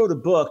actually wrote a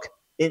book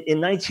in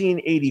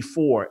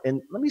 1984.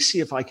 And let me see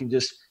if I can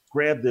just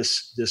grab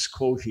this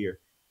quote here.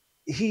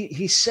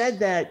 He said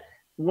that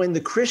when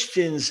the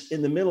Christians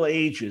in the Middle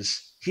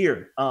Ages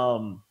here,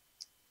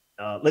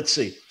 let's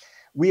see,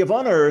 we have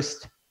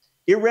unearthed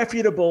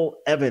irrefutable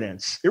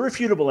evidence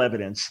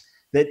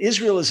that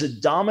Israel is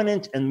a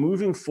dominant and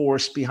moving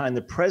force behind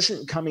the present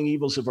and coming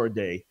evils of our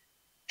day.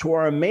 To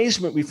our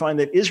amazement, we find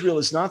that Israel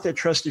is not that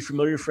trusted,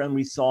 familiar friend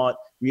we thought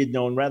we had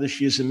known. Rather,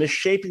 she is a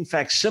misshapen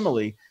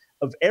facsimile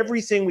of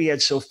everything we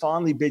had so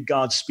fondly bid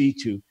God speak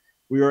to.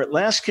 We are at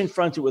last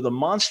confronted with a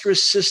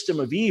monstrous system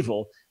of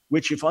evil,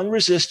 which, if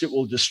unresisted,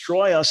 will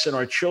destroy us and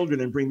our children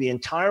and bring the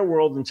entire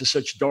world into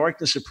such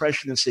darkness,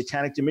 oppression, and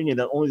satanic dominion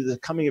that only the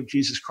coming of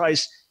Jesus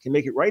Christ can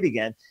make it right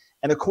again.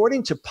 And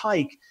according to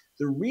Pike,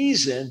 the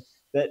reason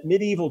that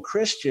medieval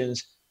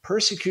Christians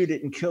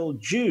persecuted and killed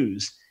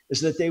Jews is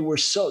that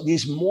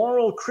these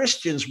moral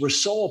Christians were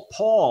so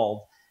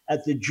appalled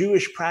at the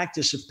Jewish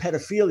practice of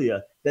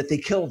pedophilia that they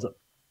killed them.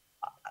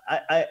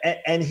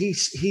 And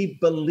he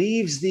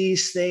believes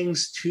these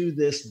things to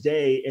this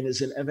day and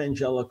is an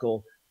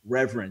evangelical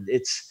reverend.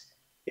 It's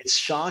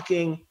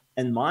shocking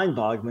and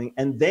mind-boggling.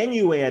 And then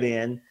you add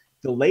in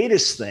the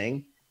latest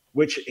thing,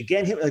 which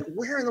again,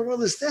 where in the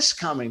world is this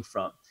coming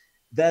from?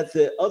 That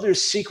the other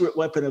secret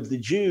weapon of the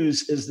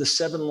Jews is the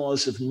 7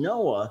 laws of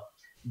Noah,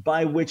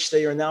 by which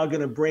they are now going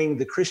to bring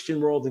the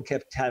Christian world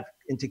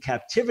into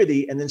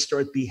captivity and then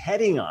start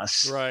beheading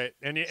us. Right,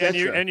 and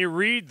you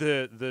read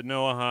the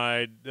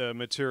Noahide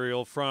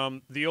material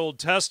from the Old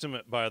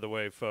Testament, by the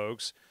way,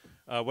 folks.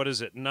 What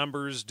is it?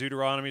 Numbers,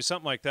 Deuteronomy,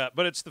 something like that.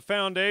 But it's the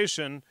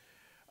foundation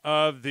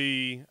of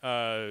the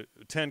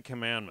 10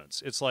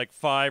 Commandments. It's like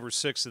 5 or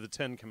 6 of the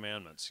 10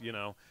 Commandments,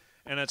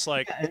 And it's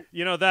like,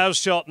 thou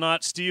shalt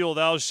not steal,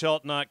 thou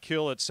shalt not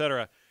kill,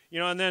 etc.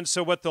 And then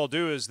so what they'll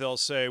do is they'll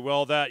say,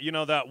 well, that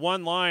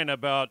one line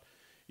about,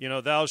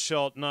 thou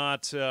shalt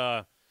not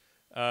have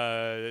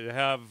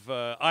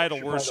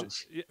idol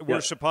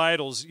worship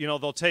idols,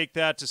 they'll take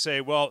that to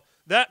say, well,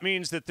 that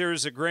means that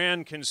there's a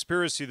grand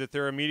conspiracy that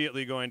they're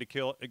immediately going to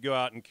go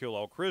out and kill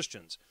all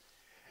Christians.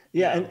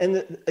 Yeah,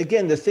 and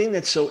again, the thing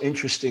that's so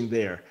interesting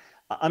there,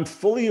 I'm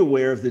fully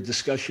aware of the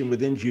discussion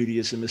within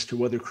Judaism as to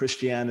whether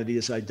Christianity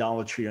is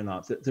idolatry or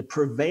not. The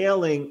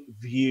prevailing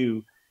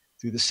view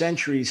through the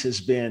centuries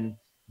has been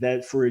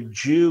that for a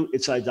Jew,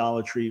 it's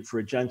idolatry. For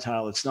a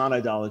Gentile, it's not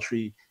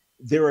idolatry.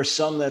 There are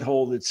some that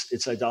hold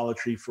it's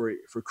idolatry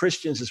for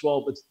Christians as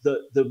well. But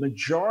the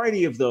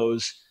majority of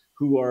those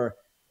who are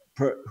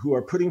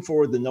putting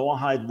forward the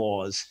Noahide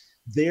laws,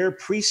 their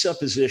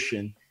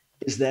presupposition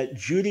is that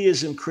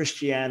Judaism,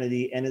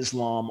 Christianity, and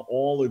Islam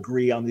all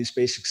agree on these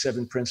basic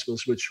 7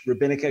 principles, which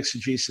rabbinic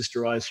exegesis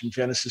derives from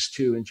Genesis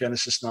 2 and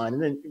Genesis 9,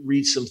 and then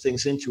reads some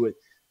things into it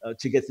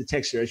to get the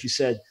text there. As you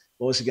said,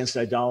 laws against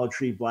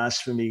idolatry,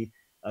 blasphemy,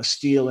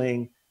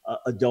 stealing,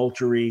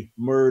 adultery,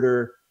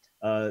 murder,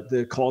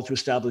 the call to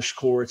establish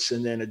courts,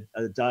 and then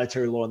a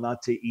dietary law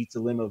not to eat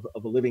the limb of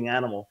a living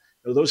animal.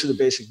 Those are the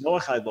basic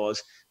Noahide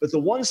laws. But the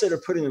ones that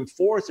are putting them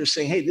forth are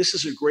saying, hey, this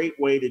is a great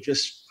way to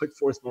just put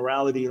forth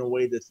morality in a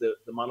way that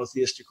the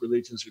monotheistic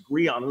religions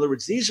agree on. In other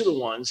words, these are the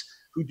ones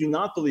who do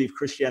not believe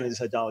Christianity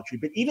is idolatry.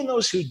 But even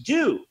those who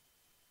do,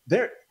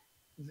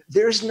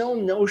 there's no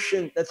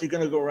notion that they're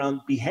going to go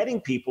around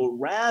beheading people.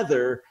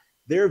 Rather,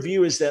 their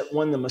view is that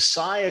when the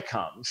Messiah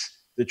comes,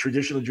 the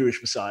traditional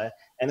Jewish Messiah,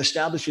 and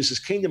establishes his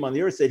kingdom on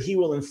the earth, that he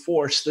will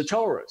enforce the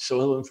Torah. So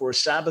he'll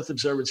enforce Sabbath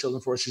observance, he'll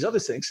enforce these other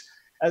things.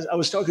 As I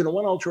was talking to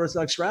one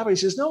ultra-Orthodox rabbi, he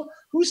says, no,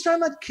 who's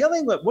talking about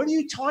killing them? What are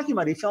you talking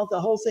about? He felt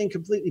the whole thing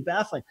completely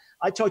baffling.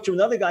 I talked to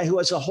another guy who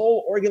has a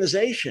whole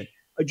organization,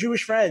 a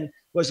Jewish friend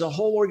who has a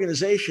whole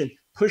organization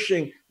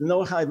pushing the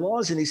Noahide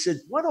laws. And he said,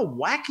 what a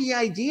wacky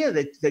idea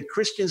that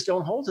Christians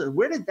don't hold to.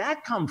 Where did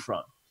that come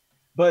from?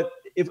 But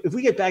if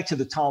we get back to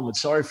the Talmud,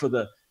 sorry for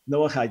the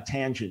Noahide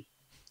tangent,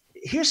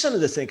 here's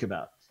something to think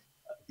about.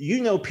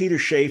 You know Peter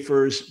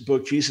Schaeffer's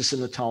book, Jesus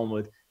in the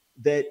Talmud,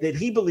 that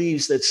he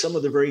believes that some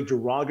of the very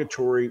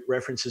derogatory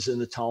references in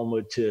the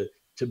Talmud to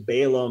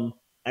Balaam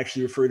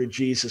actually refer to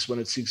Jesus when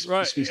it speaks.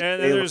 Right, speaks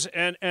and Balaam. there's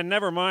and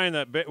never mind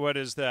that. What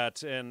is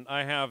that? And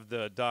I have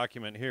the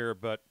document here,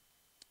 but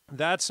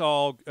that's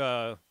all.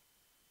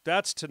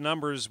 That's to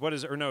Numbers. What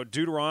is it? Or no,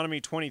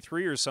 Deuteronomy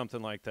 23 or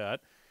something like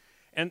that.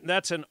 And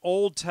that's an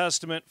Old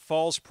Testament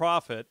false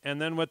prophet.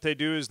 And then what they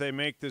do is they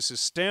make this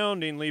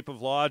astounding leap of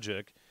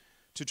logic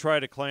to try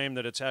to claim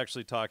that it's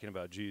actually talking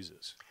about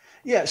Jesus.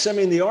 Yes, I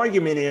mean, the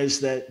argument is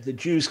that the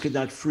Jews could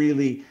not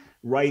freely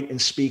write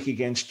and speak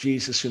against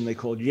Jesus, whom they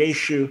called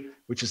Yeshu,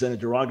 which is then a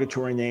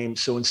derogatory name.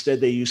 So instead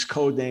they use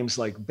code names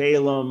like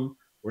Balaam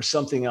or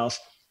something else.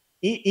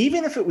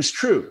 Even if it was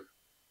true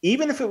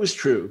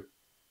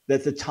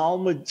that the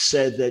Talmud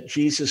said that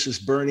Jesus is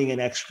burning an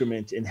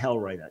excrement in hell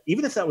right now,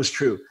 even if that was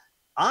true,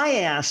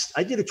 I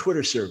did a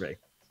Twitter survey,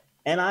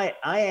 and I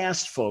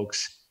asked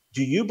folks,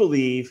 do you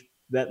believe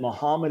that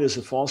Muhammad is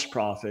a false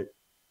prophet?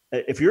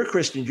 If you're a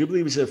Christian, do you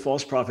believe he's a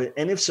false prophet?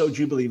 And if so,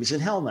 do you believe he's in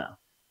hell now?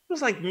 It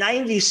was like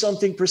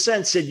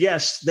 90-something% said,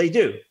 yes, they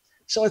do.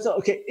 So I thought,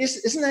 okay,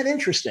 isn't that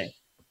interesting?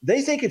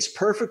 They think it's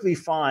perfectly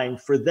fine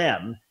for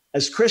them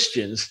as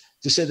Christians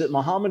to say that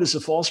Muhammad is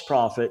a false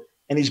prophet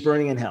and he's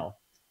burning in hell.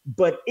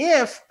 But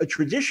if a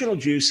traditional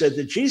Jew said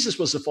that Jesus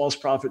was a false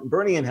prophet and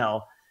burning in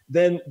hell,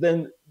 then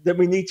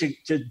we need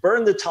to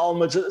burn the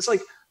Talmud. It's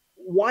like,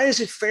 why is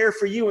it fair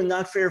for you and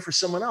not fair for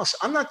someone else?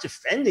 I'm not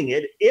defending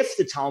it. If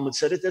the Talmud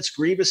said it, that's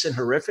grievous and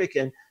horrific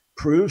and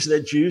proves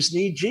that Jews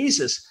need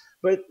Jesus.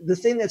 But the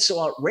thing that's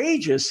so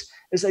outrageous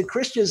is that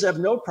Christians have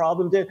no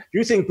problem. Do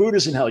you think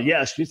Buddha's in hell?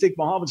 Yes. Do you think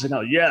Muhammad's in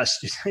hell? Yes.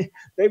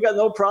 They've got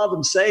no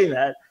problem saying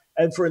that.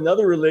 And for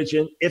another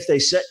religion, if they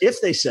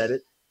said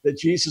it, that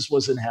Jesus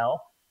was in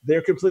hell,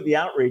 they're completely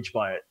outraged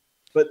by it.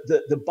 But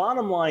the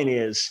bottom line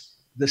is,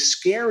 the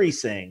scary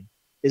thing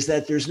is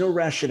that there's no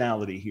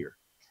rationality here.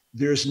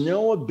 There's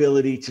no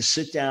ability to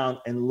sit down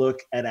and look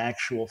at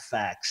actual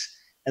facts.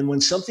 And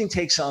when something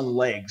takes on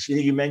legs,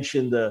 you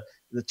mentioned the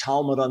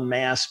Talmud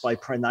Unmasked by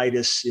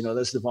Pranitis,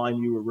 that's the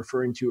volume you were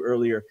referring to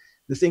earlier.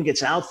 The thing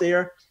gets out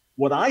there.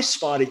 What I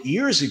spotted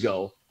years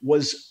ago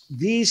was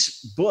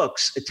these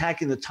books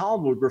attacking the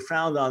Talmud were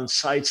found on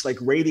sites like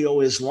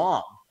Radio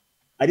Islam.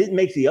 I didn't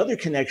make the other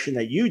connection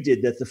that you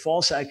did, that the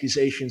false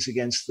accusations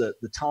against the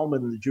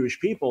Talmud and the Jewish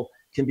people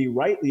can be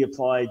rightly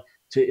applied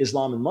to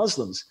Islam and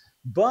Muslims.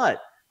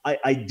 But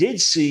I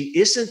did see,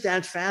 isn't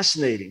that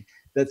fascinating,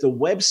 that the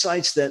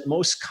websites that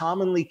most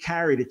commonly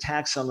carried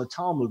attacks on the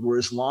Talmud were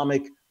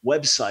Islamic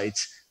websites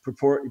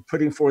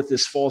putting forth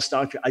this false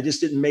doctrine. I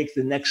just didn't make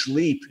the next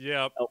leap.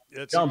 Yeah,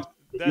 that's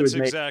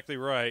exactly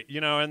right.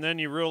 And then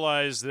you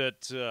realize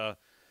that,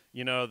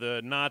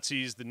 the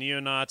Nazis, the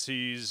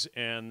neo-Nazis,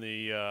 and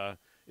the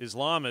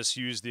Islamists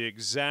use the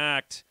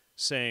exact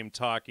same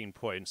talking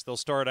points. They'll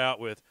start out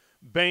with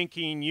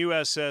banking,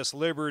 USS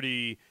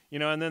Liberty,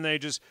 and then they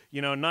just,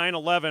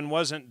 9/11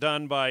 wasn't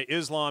done by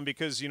Islam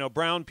because,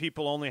 brown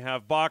people only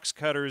have box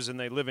cutters and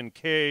they live in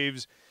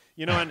caves,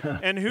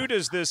 and who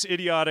does this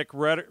idiotic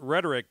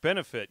rhetoric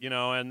benefit,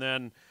 and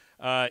then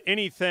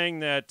anything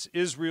that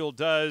Israel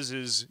does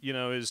is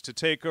to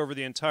take over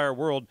the entire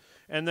world.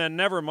 And then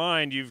never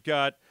mind, you've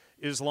got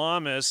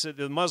Islamists.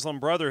 The Muslim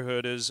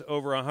Brotherhood is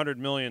over 100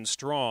 million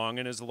strong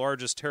and is the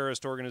largest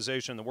terrorist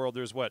organization in the world.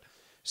 There's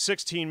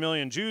 16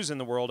 million Jews in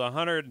the world.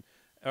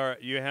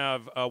 You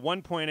have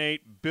 1.8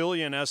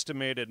 billion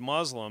estimated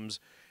Muslims,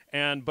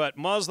 But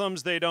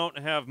Muslims, they don't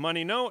have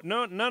money. No,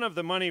 none of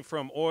the money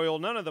from oil,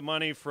 none of the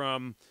money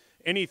from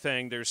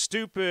anything. They're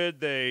stupid.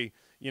 They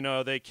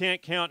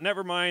can't count.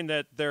 Never mind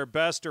that their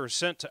best are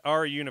sent to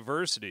our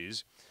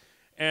universities.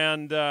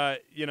 And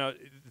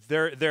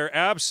they're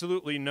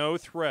absolutely no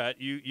threat.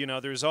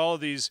 There's all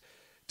of these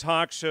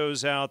talk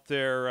shows out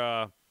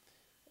there,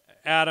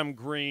 Adam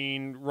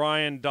Green,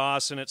 Ryan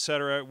Dawson, et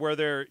cetera, where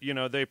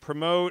they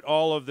promote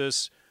all of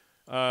this.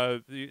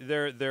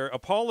 They're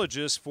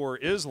apologists for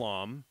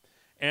Islam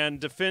and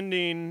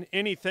defending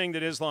anything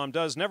that Islam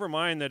does. Never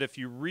mind that if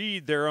you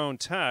read their own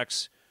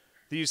texts,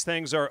 these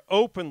things are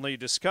openly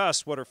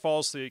discussed, what are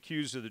falsely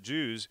accused of the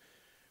Jews.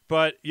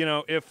 But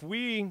if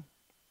we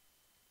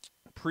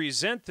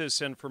present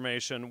this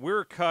information,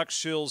 we're cucks,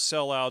 shills,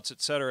 sellouts, et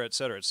cetera, et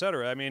cetera, et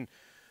cetera. I mean,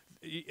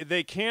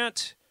 they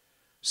can't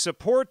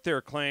support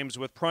their claims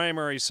with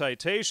primary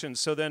citations.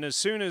 So then as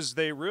soon as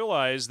they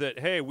realize that,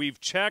 hey, we've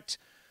checked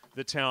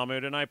the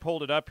Talmud, and I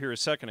pulled it up here a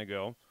second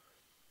ago,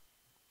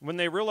 when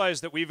they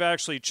realize that we've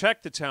actually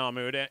checked the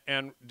Talmud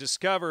and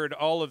discovered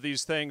all of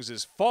these things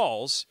as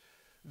false,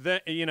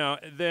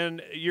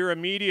 then you're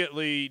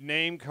immediately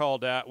name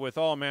called at with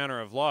all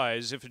manner of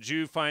lies. If a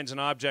Jew finds an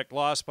object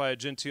lost by a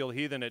Gentile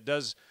heathen, it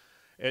does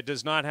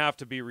not have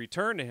to be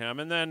returned to him.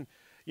 And then,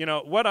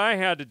 what I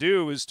had to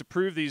do was to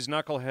prove these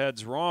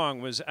knuckleheads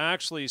wrong was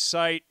actually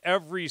cite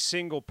every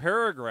single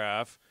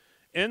paragraph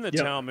in the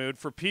Talmud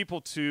for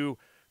people to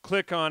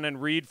click on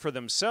and read for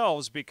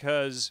themselves,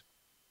 because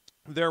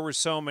there were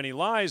so many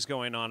lies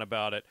going on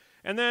about it.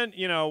 And then,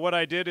 what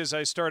I did is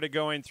I started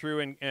going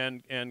through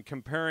and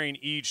comparing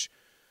each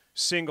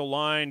single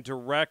line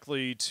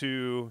directly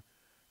to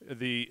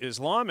the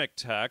Islamic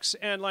text.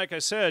 And like I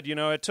said,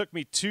 it took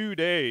me 2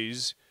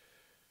 days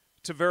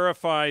to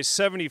verify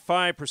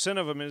 75%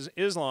 of them is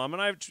Islam.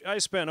 And I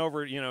spent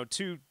over,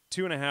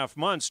 2.5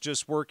 months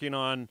just working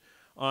on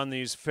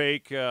these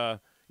fake,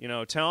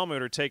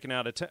 Talmud, or taken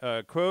out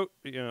a quote,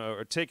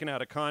 or taken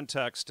out of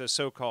context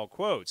so-called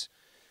quotes.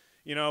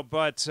 It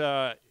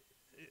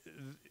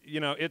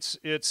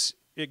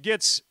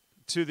gets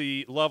to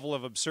the level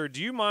of absurd.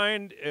 Do you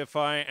mind if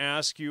I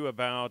ask you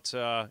about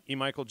E.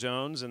 Michael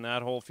Jones and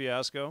that whole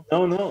fiasco?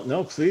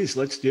 No, please,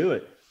 let's do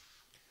it.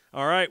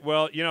 All right.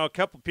 Well, a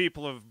couple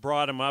people have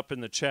brought him up in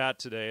the chat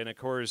today, and of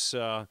course,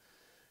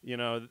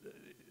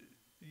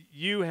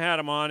 you had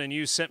him on and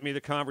you sent me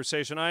the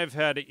conversation. I've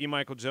had E.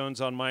 Michael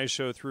Jones on my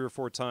show 3 or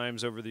 4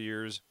 times over the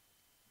years,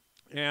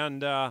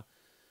 and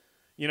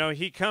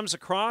he comes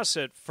across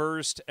at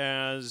first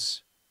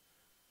as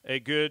a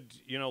good,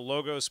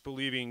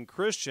 Logos-believing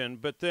Christian,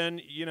 but then,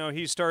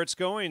 he starts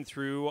going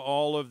through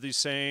all of the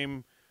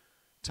same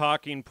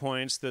talking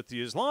points that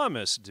the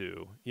Islamists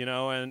do,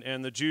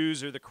 and the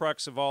Jews are the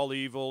crux of all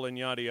evil and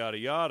yada, yada,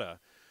 yada.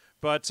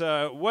 But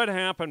what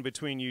happened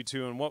between you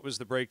two, and what was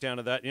the breakdown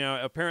of that?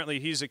 Apparently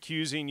he's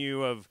accusing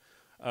you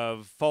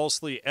of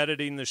falsely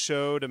editing the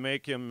show to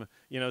make him,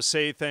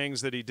 say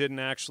things that he didn't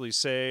actually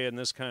say and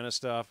this kind of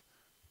stuff.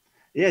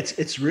 Yeah,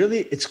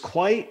 it's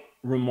quite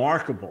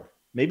remarkable,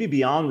 maybe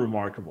beyond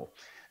remarkable.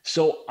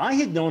 So I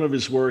had known of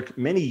his work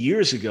many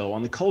years ago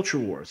on the culture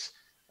wars,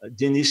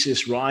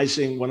 Dionysius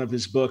Rising, one of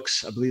his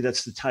books, I believe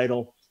that's the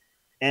title.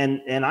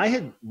 And I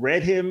had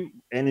read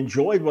him and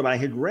enjoyed what I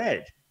had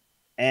read,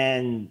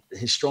 and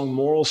his strong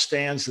moral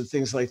stance and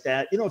things like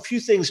that. A few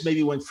things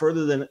maybe went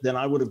further than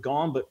I would have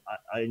gone, but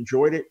I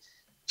enjoyed it.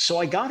 So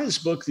I got his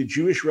book, The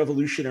Jewish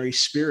Revolutionary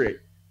Spirit,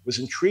 was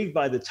intrigued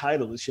by the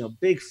title. It's,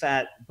 big,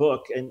 fat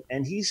book.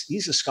 And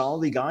he's a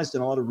scholarly guy. He's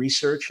done a lot of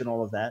research and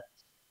all of that.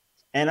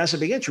 And as I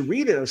began to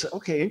read it, I was like,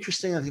 okay,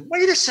 interesting. I think,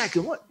 wait a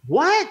second,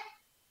 what?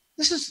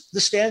 This is the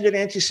standard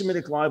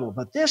anti-Semitic libel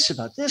about this.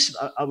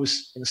 I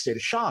was in a state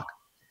of shock.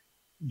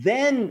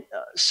 Then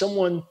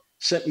someone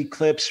sent me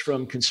clips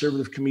from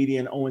conservative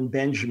comedian Owen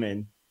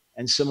Benjamin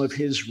and some of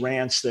his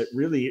rants that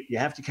really you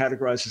have to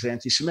categorize as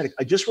anti-Semitic.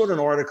 I just wrote an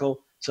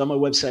article. It's on my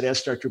website,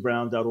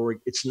 askdrbrown.org.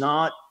 It's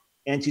not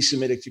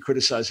anti-Semitic to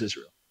criticize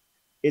Israel.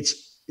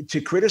 It's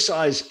to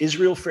criticize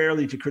Israel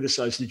fairly, to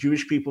criticize the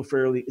Jewish people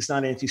fairly. It's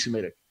not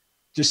anti-Semitic.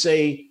 To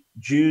say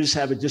Jews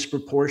have a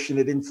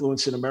disproportionate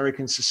influence in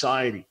American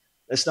society,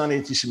 that's not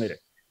anti-Semitic.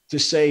 To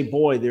say,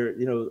 boy,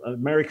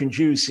 American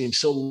Jews seem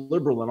so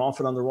liberal and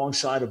often on the wrong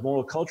side of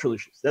moral cultural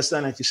issues, that's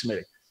not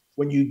anti-Semitic.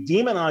 When you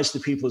demonize the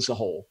people as a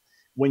whole,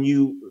 when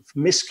you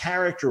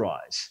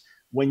mischaracterize,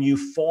 when you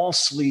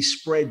falsely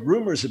spread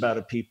rumors about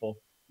a people,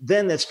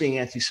 then that's being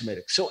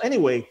anti-Semitic. So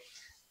anyway,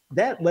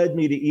 that led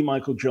me to E.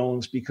 Michael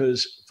Jones,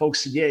 because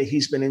folks said, yeah,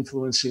 he's been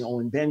influencing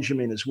Owen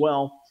Benjamin as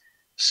well.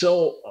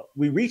 So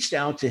we reached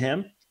out to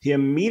him. He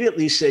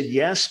immediately said,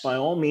 yes, by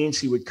all means,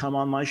 he would come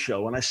on my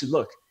show. And I said,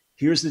 look,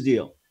 here's the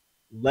deal.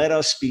 Let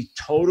us be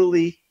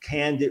totally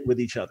candid with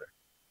each other.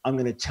 I'm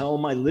going to tell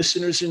my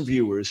listeners and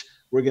viewers,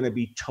 we're going to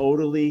be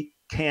totally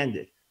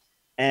candid.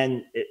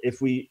 And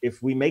if we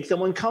make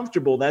them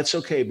uncomfortable, that's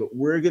okay. But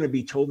we're going to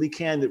be totally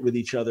candid with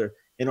each other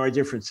in our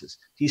differences.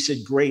 He said,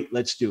 great,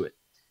 let's do it.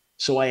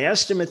 So I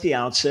asked him at the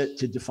outset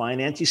to define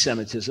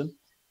anti-Semitism.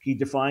 He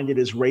defined it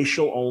as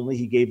racial only.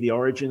 He gave the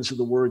origins of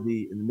the word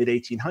in the mid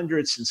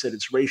 1800s and said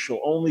it's racial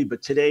only.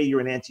 But today you're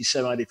an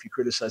anti-Semite if you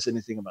criticize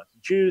anything about the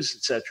Jews,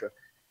 etc.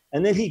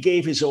 And then he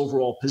gave his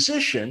overall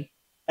position.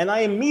 And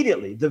I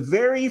immediately, the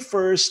very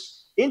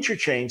first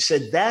interchange,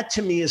 said that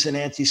to me is an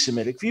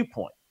anti-Semitic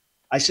viewpoint.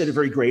 I said it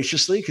very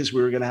graciously because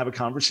we were going to have a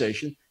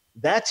conversation.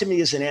 That to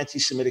me is an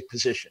anti-Semitic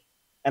position.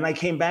 And I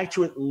came back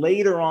to it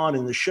later on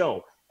in the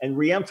show and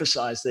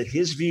reemphasized that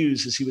his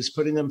views, as he was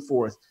putting them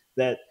forth,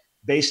 that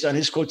based on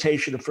his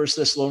quotation of 1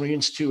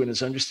 Thessalonians 2 and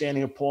his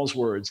understanding of Paul's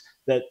words,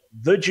 that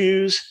the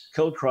Jews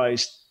killed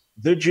Christ,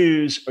 the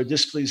Jews are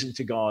displeasing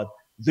to God,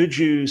 the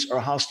Jews are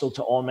hostile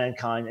to all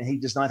mankind, and he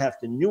does not have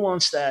to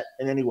nuance that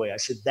in any way. I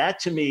said that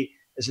to me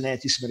is an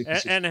anti-Semitic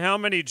position. And how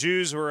many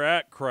Jews were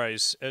at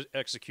Christ's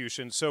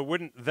execution? So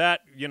wouldn't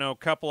that,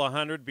 couple of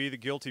hundred be the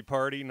guilty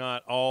party,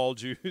 not all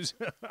Jews?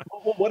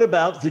 Well, what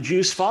about the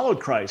Jews followed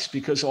Christ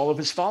because all of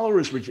his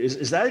followers were Jews?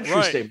 Is that a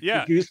true statement?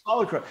 Yeah. The Jews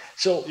followed Christ.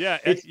 So yeah,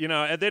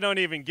 and they don't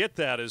even get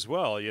that as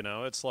well.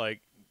 It's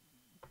like.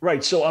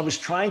 Right. So I was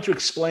trying to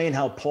explain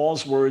how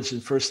Paul's words in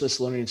 1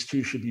 Thessalonians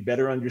 2 should be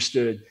better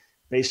understood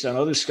based on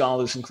other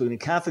scholars, including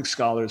Catholic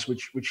scholars,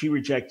 which he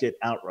rejected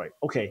outright.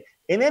 Okay.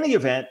 In any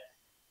event,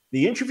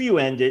 the interview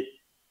ended.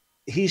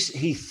 He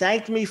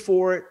thanked me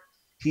for it.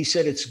 He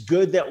said, it's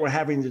good that we're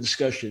having the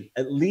discussion.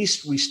 At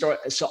least we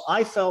start. So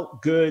I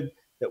felt good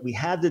that we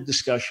had the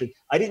discussion.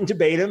 I didn't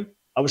debate him.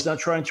 I was not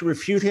trying to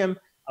refute him.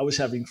 I was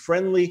having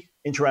friendly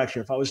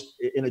interaction. If I was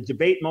in a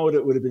debate mode,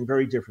 it would have been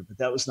very different, but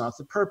that was not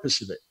the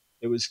purpose of it.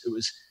 It was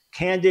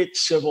candid,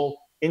 civil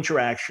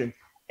interaction.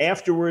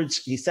 Afterwards,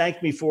 he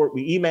thanked me for it.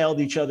 We emailed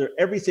each other.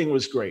 Everything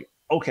was great.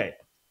 Okay.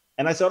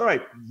 And I thought, all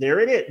right, there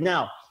it is.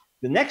 Now,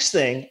 the next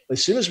thing,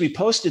 as soon as we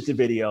posted the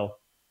video,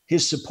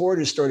 his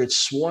supporters started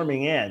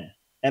swarming in.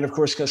 And of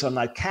course, because I'm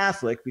not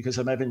Catholic, because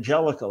I'm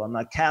evangelical, I'm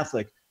not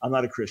Catholic, I'm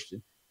not a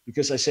Christian.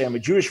 Because I say I'm a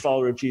Jewish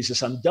follower of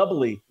Jesus, I'm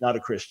doubly not a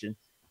Christian.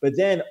 But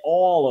then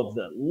all of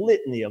the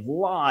litany of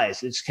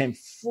lies, it just came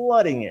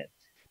flooding in.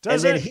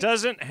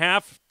 Doesn't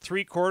half,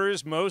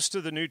 three-quarters, most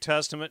of the New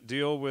Testament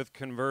deal with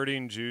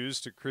converting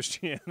Jews to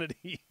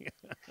Christianity?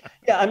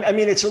 Yeah, I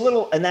mean, it's a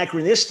little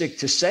anachronistic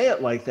to say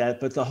it like that,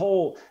 but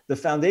the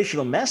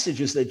foundational message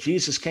is that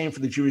Jesus came for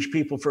the Jewish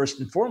people first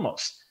and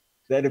foremost.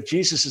 That if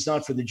Jesus is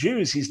not for the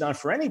Jews, he's not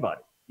for anybody.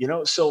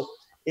 So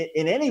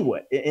in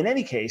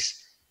any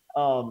case,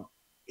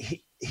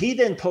 he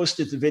then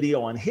posted the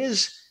video on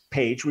his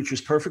page, which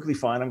was perfectly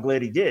fine. I'm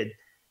glad he did,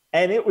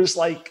 and it was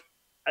like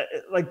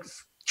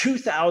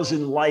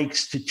 2,000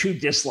 likes to 2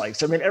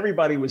 dislikes. I mean,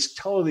 everybody was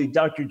totally,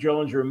 Dr.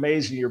 Jones, you're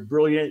amazing, you're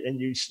brilliant, and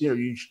you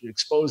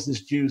expose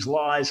this Jew's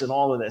lies and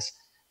all of this.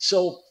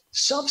 So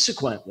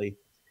subsequently,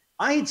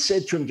 I had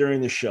said to him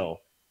during the show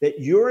that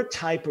your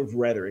type of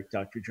rhetoric,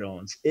 Dr.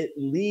 Jones, it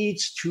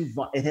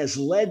has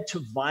led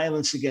to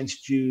violence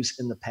against Jews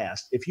in the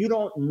past. If you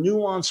don't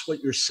nuance what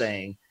you're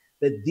saying,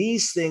 that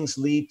these things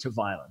lead to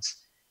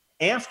violence.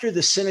 After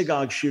the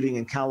synagogue shooting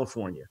in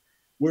California,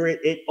 where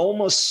it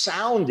almost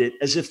sounded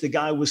as if the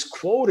guy was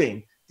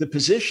quoting the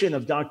position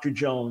of Dr.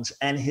 Jones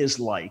and his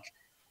like,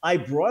 I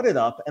brought it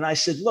up and I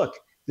said, look,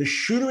 the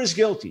shooter is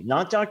guilty,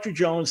 not Dr.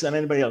 Jones, not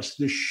anybody else.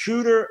 The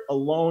shooter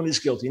alone is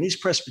guilty. And he's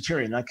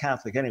Presbyterian, not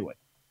Catholic anyway.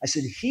 I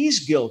said,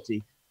 he's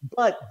guilty,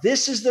 but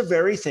this is the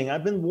very thing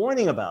I've been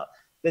warning about,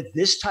 that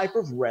this type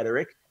of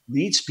rhetoric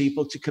leads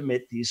people to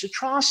commit these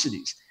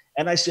atrocities.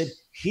 And I said,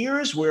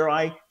 here's where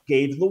I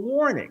gave the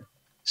warning.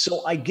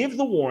 So I give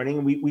the warning,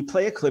 and we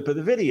play a clip of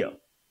the video.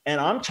 And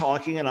I'm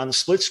talking, and on the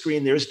split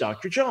screen, there's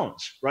Dr.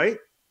 Jones, right?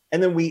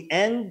 And then we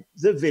end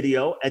the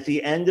video at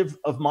the end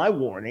of my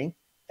warning.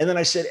 And then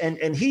I said,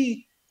 and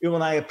he,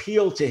 when I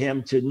appealed to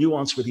him to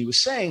nuance what he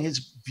was saying,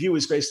 his view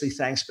is basically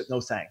thanks, but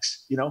no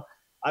thanks.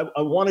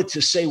 I wanted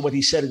to say what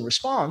he said in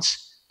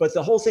response, but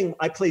the whole thing,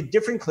 I played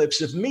different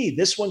clips of me.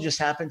 This one just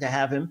happened to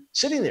have him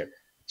sitting there.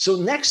 So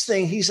next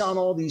thing, he's on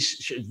all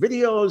these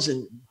videos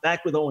and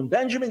back with Owen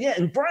Benjamin. Yeah,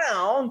 and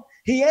Brown,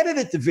 he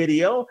edited the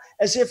video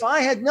as if I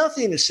had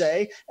nothing to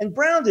say. And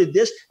Brown did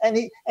this, and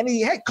he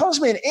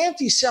calls me an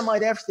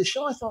anti-Semite after the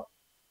show. I thought,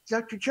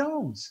 Dr.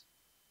 Jones,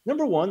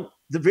 number one,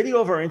 the video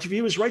of our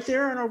interview is right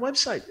there on our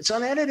website. It's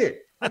unedited.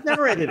 I've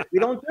never edited it. We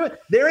don't do it.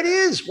 There it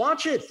is.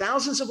 Watch it.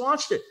 Thousands have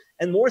watched it,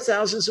 and more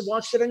thousands have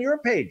watched it on your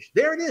page.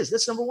 There it is.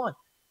 That's number one.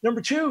 Number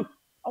two,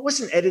 I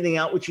wasn't editing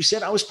out what you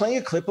said. I was playing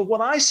a clip of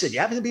what I said. You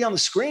happen to be on the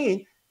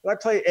screen, but I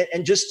play,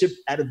 and just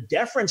out of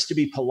deference, to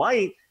be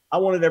polite, I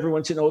wanted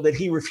everyone to know that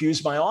he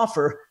refused my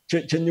offer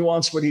to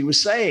nuance what he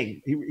was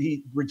saying.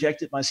 He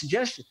rejected my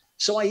suggestion.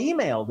 So I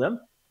emailed him,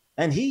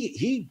 and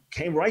he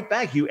came right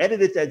back. You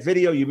edited that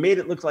video. You made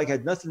it look like I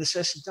had nothing to say.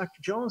 I said, Dr.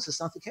 Jones,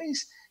 that's not the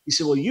case. He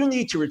said, well, you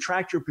need to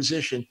retract your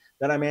position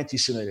that I'm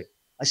anti-Semitic.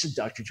 I said,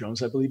 Dr.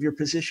 Jones, I believe your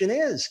position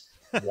is.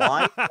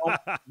 Why don't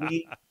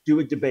we do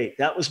a debate?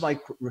 That was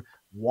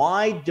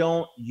why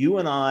don't you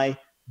and I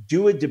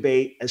do a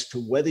debate as to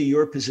whether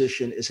your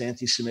position is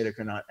anti-Semitic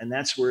or not? And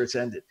that's where it's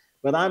ended.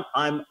 But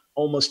I'm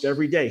almost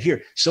every day.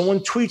 Here, someone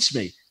tweets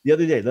me the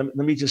other day. Let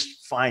me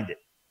just find it.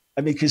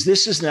 I mean, because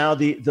this is now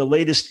the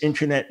latest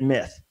internet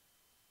myth.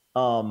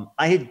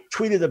 I had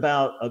tweeted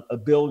about a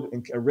bill,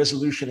 a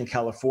resolution in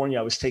California.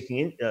 I was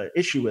taking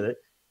issue with it.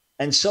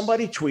 And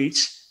somebody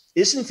tweets,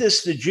 isn't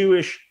this the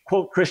Jewish,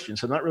 quote, Christian,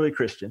 so not really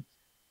Christian,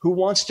 who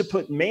wants to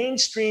put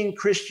mainstream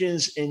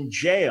Christians in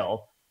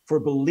jail for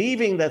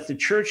believing that the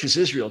church is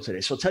Israel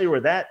today? So I'll tell you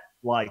where that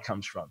lie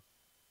comes from.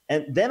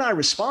 And then I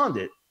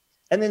responded.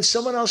 And then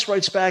someone else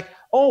writes back,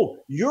 oh,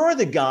 you're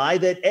the guy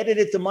that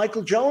edited the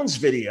Michael Jones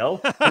video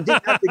and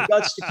didn't have the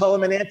guts to call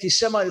him an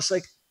anti-Semite. It's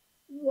like,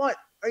 what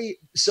are you?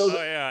 So,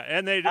 oh, yeah.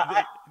 And they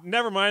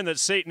never mind that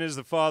Satan is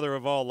the father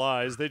of all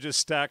lies. They just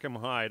stack him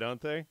high,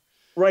 don't they?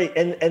 Right.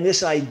 And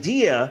this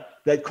idea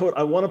that, quote,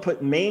 I want to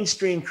put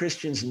mainstream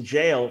Christians in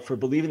jail for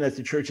believing that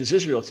the church is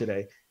Israel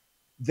today.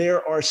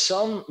 There are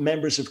some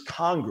members of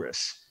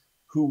Congress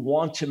who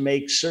want to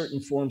make certain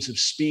forms of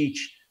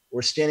speech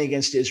or standing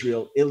against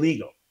Israel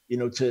illegal,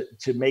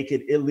 to make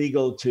it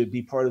illegal to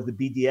be part of the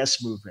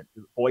BDS movement,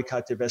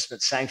 boycott,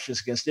 divestment,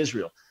 sanctions against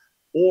Israel,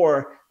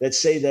 or that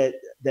say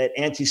that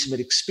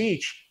anti-Semitic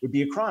speech would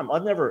be a crime.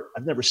 I've never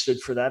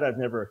stood for that. I've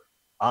never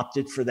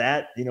opted for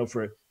that,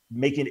 for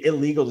making it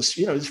illegal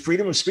to, there's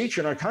freedom of speech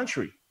in our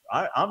country.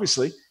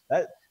 Obviously,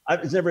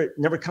 I've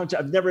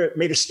never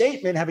made a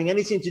statement having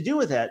anything to do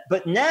with that.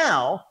 But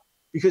now,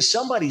 because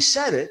somebody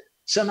said it,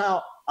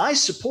 somehow I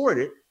support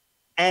it.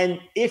 And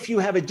if you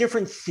have a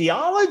different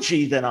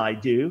theology than I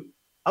do,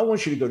 I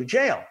want you to go to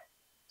jail.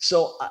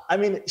 So, I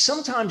mean,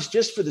 sometimes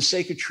just for the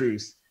sake of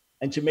truth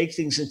and to make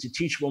things into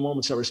teachable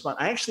moments, I respond.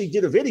 I actually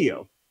did a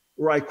video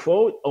where I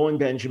quote Owen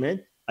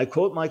Benjamin, I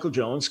quote Michael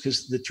Jones,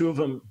 because the two of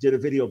them did a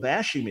video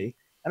bashing me.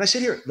 And I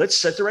said, here, let's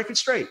set the record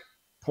straight,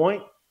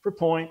 point for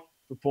point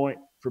for point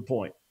for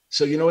point.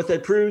 So you know what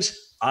that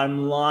proves?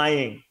 I'm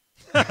lying.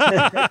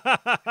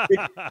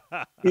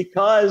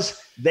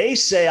 Because they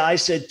say I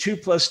said 2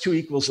 +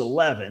 2 =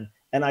 11,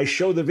 and I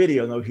show the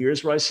video. No,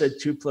 here's where I said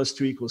 2 +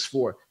 2 =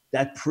 4.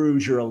 That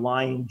proves you're a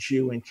lying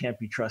Jew and can't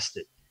be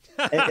trusted.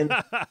 And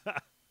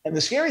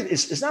the scary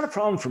it's not a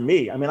problem for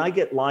me. I mean, I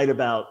get lied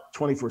about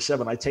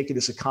 24/7. I take it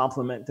as a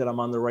compliment that I'm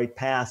on the right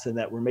path and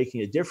that we're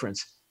making a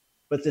difference.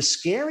 But the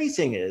scary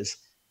thing is,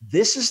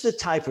 this is the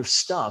type of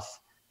stuff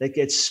that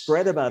gets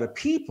spread about a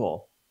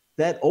people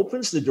that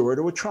opens the door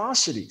to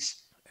atrocities.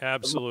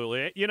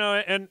 Absolutely.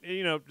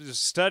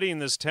 Studying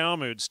this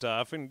Talmud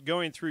stuff and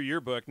going through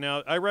your book.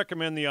 Now, I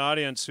recommend the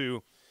audience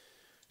who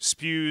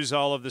spews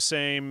all of the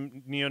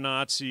same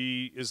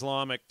neo-Nazi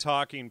Islamic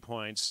talking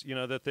points,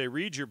 that they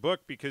read your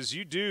book, because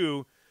you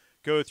do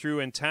go through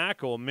and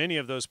tackle many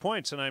of those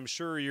points. And I'm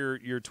sure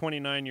your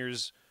 29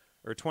 years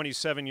or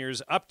 27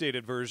 years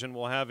updated version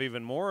will have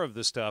even more of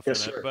the stuff in it.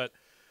 Sir. But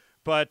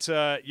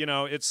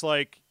it's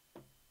like,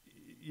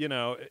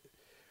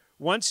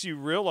 once you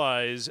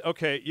realize,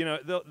 okay,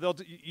 they'll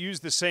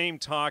use the same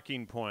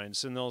talking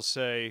points and they'll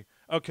say,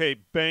 okay,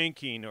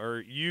 banking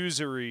or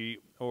usury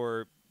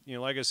or,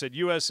 like I said,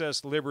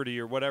 USS Liberty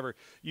or whatever.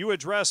 You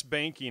address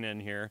banking in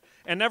here.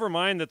 And never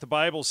mind that the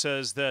Bible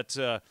says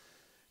that,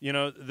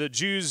 the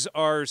Jews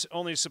are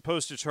only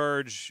supposed to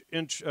charge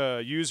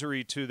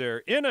usury to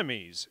their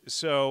enemies.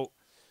 So,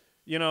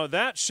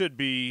 that should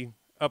be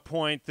a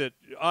point that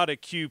ought to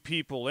cue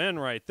people in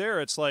right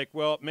there. It's like,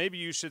 well, maybe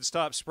you should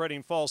stop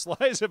spreading false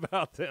lies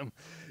about them,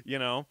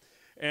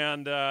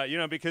 and,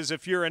 because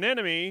if you're an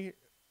enemy,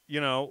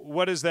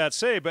 what does that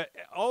say? But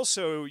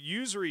also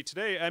usury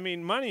today, I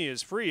mean, money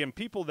is free and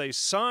people, they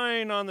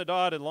sign on the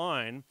dotted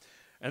line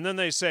and then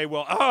they say,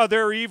 well,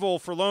 they're evil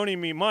for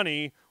loaning me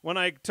money when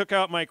I took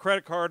out my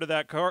credit card to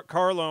that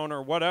car loan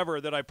or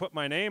whatever that I put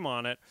my name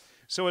on it.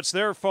 So it's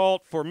their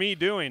fault for me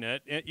doing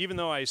it, even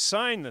though I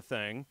signed the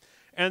thing.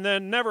 And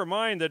then never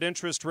mind that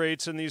interest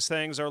rates in these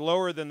things are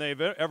lower than they've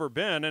ever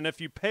been. And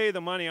if you pay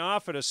the money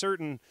off at a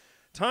certain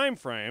time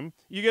frame,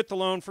 you get the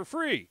loan for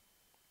free.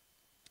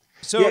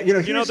 So,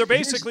 they're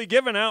basically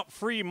giving out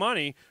free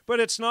money, but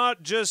it's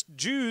not just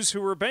Jews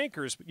who are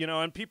bankers,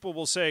 and people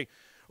will say,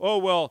 oh,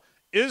 well,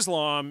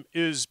 Islam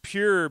is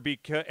pure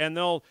because, and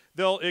they'll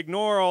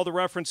ignore all the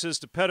references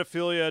to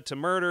pedophilia, to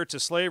murder, to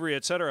slavery,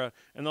 etc.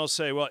 And they'll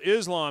say, well,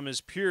 Islam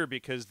is pure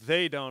because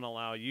they don't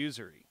allow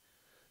usury,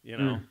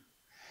 Well,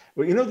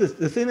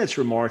 the thing that's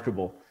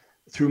remarkable,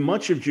 through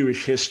much of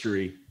Jewish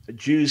history,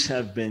 Jews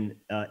have been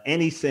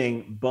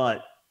anything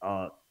but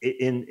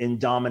in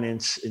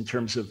dominance in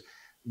terms of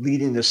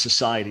leading the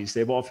societies.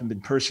 They've often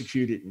been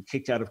persecuted and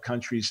kicked out of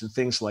countries and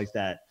things like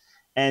that.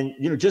 And,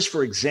 just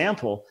for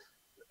example,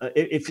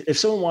 if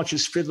someone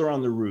watches Fiddler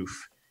on the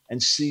Roof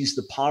and sees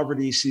the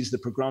poverty, sees the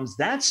pogroms,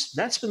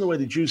 that's been the way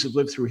the Jews have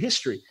lived through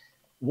history.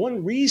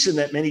 One reason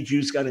that many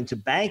Jews got into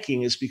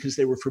banking is because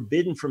they were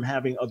forbidden from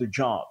having other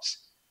jobs.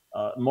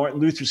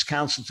 Martin Luther's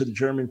counsel to the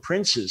German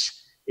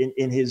princes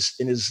in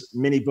his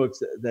mini book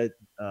that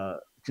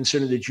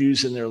concerning the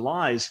Jews and their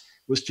lies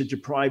was to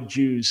deprive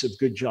Jews of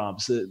good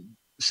jobs. The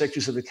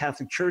sectors of the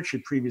Catholic Church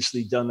had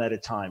previously done that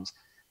at times.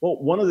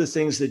 Well, one of the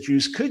things that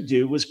Jews could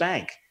do was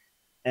bank,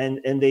 and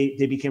they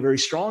became very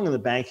strong in the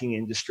banking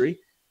industry.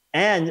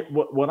 And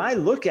what I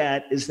look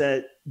at is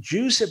that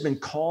Jews have been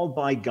called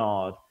by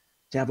God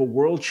to have a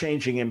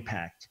world-changing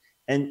impact.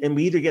 and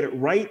we either get it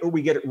right or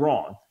we get it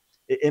wrong.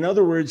 In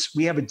other words,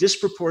 we have a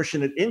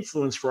disproportionate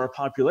influence for our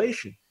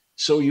population.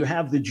 So you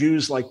have the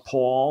Jews like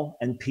Paul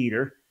and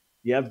Peter.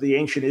 You have the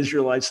ancient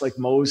Israelites like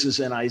Moses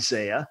and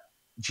Isaiah.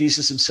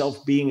 Jesus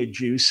himself being a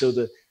Jew. So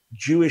the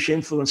Jewish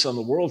influence on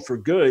the world for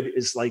good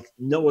is like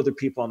no other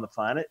people on the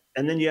planet.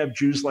 And then you have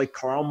Jews like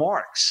Karl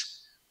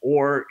Marx,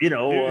 or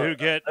who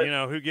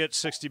get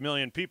 60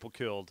 million people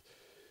killed.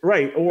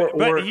 Right.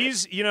 But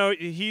he's,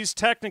 he's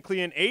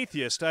technically an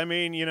atheist. I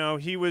mean,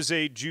 he was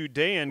a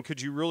Judean.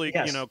 Could you really,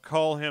 yes.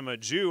 Call him a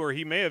Jew? Or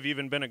he may have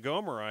even been a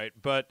Gomerite.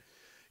 But,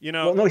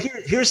 Well, no,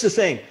 here's the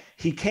thing.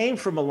 He came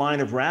from a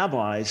line of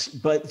rabbis,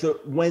 but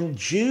when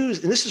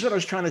Jews, and this is what I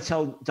was trying to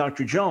tell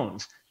Dr.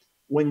 Jones,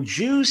 when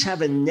Jews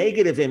have a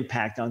negative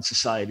impact on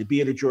society,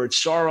 be it a George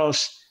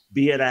Soros,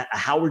 be it a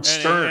Howard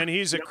Stern. And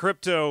he's a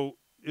crypto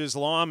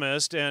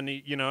Islamist,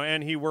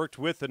 and he worked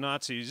with the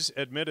Nazis,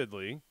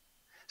 admittedly.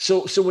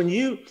 So when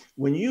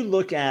you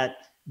look at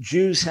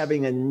Jews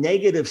having a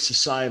negative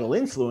societal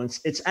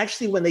influence, it's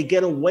actually when they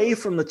get away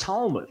from the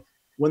Talmud,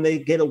 when they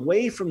get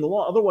away from the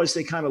law. Otherwise,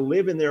 they kind of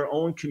live in their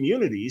own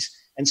communities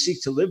and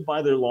seek to live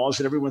by their laws,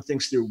 and everyone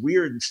thinks they're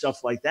weird and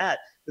stuff like that.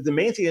 But the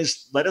main thing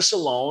is, let us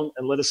alone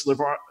and let us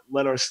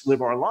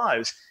live our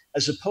lives,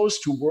 as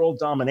opposed to world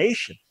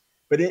domination.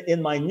 But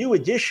in my new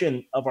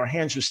edition of Our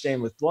Hands Are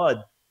Stained with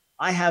Blood,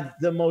 I have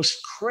the most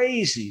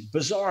crazy,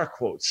 bizarre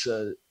quotes.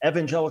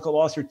 Evangelical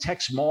author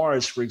Tex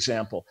Mars, for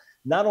example,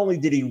 not only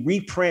did he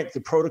reprint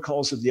the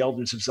Protocols of the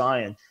Elders of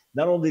Zion,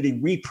 not only did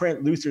he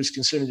reprint Luther's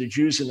Concerning the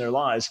Jews in Their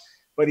Lives,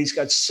 but he's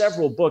got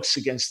several books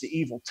against the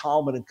evil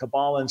Talmud and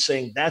Kabbalah, and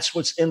saying that's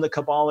what's in the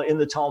Kabbalah, in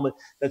the Talmud,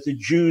 that the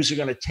Jews are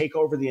going to take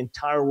over the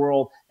entire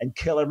world and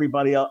kill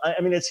everybody else. I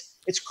mean,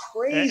 it's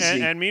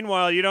crazy. And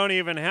meanwhile, you don't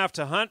even have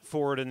to hunt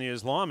for it in the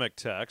Islamic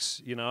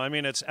texts. I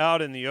mean, it's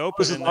out in the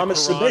open in the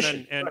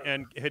Quran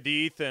and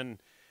Hadith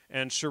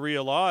and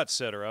Sharia law,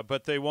 etc.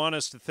 But they want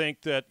us to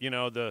think that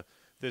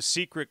the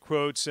secret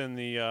quotes in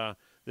the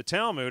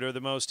Talmud are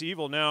the most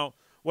evil. Now,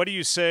 what do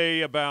you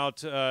say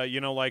about,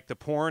 like the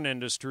porn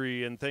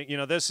industry and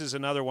this is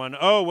another one.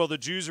 Oh, well, the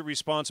Jews are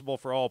responsible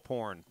for all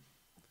porn.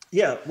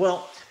 Yeah,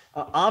 well,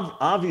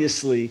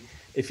 obviously,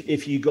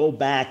 if you go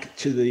back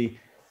to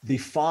the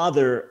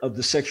father of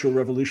the sexual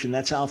revolution,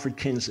 that's Alfred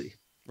Kinsey.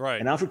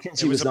 Right. And Alfred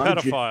Kinsey was a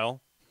pedophile.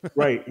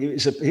 Right.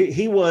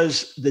 He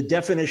was the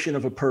definition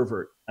of a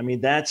pervert. I mean,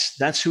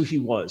 that's who he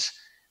was.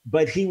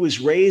 But he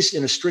was raised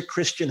in a strict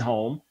Christian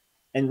home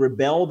and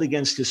rebelled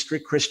against his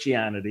strict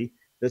Christianity.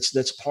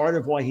 That's part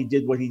of why he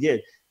did what he did.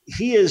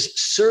 He is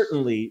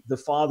certainly the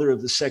father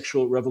of the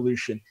sexual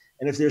revolution.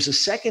 And if there's a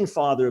second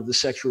father of the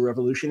sexual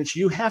revolution, it's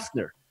Hugh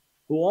Hefner,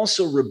 who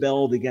also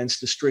rebelled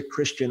against the strict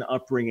Christian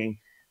upbringing.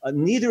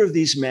 Neither of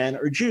these men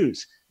are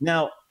Jews.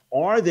 Now,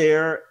 are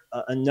there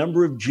a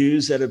number of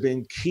Jews that have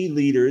been key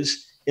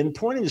leaders in the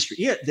porn industry?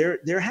 Yeah,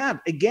 there have.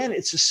 Again,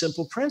 it's a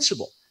simple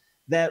principle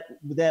that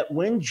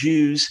when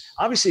Jews,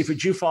 obviously, if a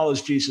Jew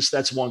follows Jesus,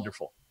 that's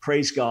wonderful.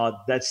 Praise God.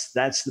 That's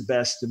the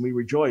best, and we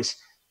rejoice.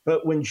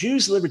 But when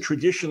Jews live a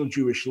traditional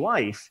Jewish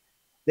life,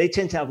 they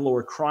tend to have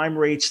lower crime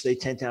rates. They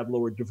tend to have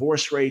lower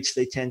divorce rates.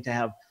 They tend to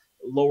have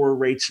lower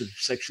rates of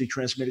sexually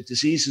transmitted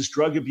diseases,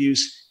 drug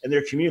abuse in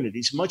their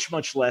communities, much,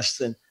 much less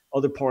than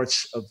other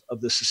parts of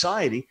the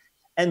society.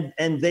 And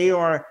they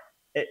are,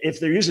 if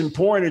they're using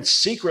porn, it's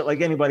secret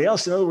like anybody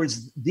else. In other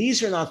words,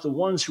 these are not the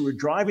ones who are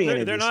driving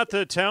it. They're not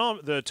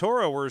the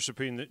Torah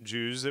worshiping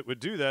Jews that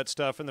would do that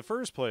stuff in the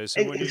first place.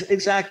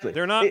 Exactly.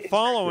 They're not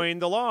following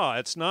the law.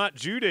 It's not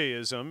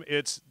Judaism.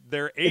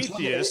 They're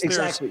atheists.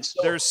 Exactly.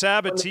 They're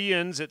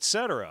Sabbateans,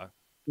 etc.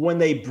 When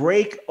they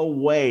break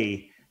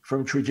away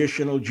from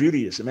traditional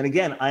Judaism, and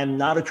again, I am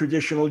not a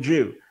traditional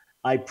Jew.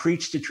 I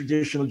preach to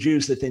traditional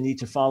Jews that they need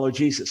to follow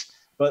Jesus.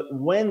 But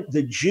when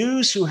the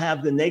Jews who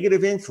have the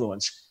negative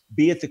influence,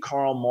 be it the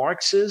Karl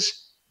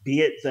Marxes, be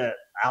it the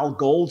Al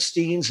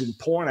Goldsteins in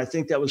porn, I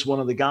think that was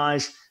one of the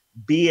guys,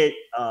 be it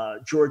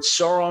George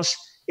Soros,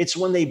 it's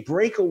when they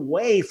break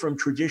away from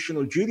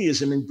traditional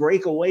Judaism and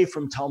break away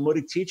from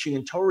Talmudic teaching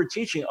and Torah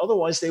teaching.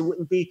 Otherwise, they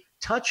wouldn't be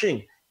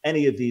touching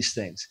any of these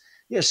things.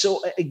 Yeah.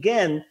 So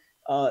again,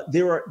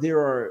 there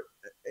are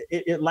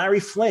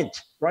Larry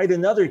Flint, right?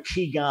 Another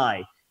key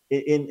guy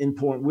in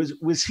porn.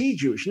 Was he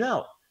Jewish?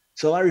 No.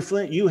 So Larry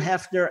Flint, Hugh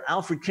Hefner,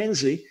 Alfred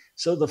Kinsey.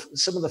 So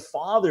some of the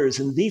fathers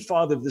and the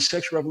father of the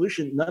sexual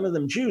revolution, none of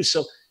them Jews.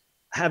 So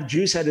have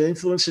Jews had an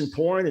influence in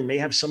porn and may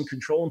have some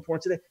control in porn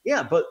today?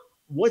 Yeah, but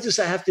what does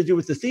that have to do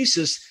with the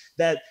thesis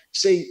that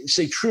say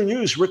True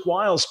News, Rick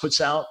Wiles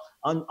puts out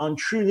on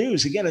True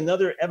News, again,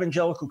 another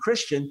evangelical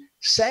Christian,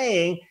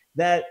 saying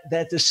that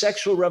the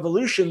sexual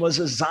revolution was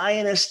a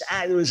Zionist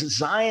act. It was a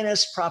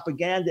Zionist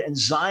propaganda and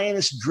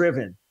Zionist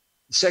driven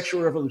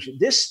sexual revolution.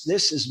 This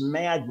is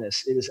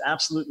madness. It is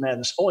absolute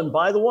madness. Oh, and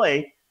by the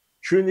way,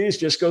 True News,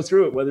 just go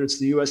through it, whether it's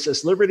the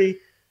USS Liberty,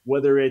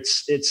 whether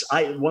it's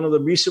one of the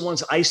recent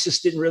ones,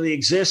 ISIS didn't really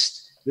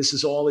exist. This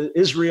is all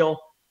Israel.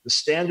 The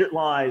standard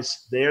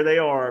lies, there they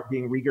are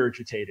being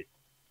regurgitated.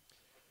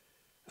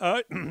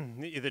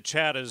 The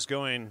chat is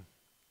going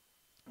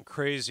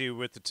crazy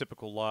with the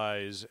typical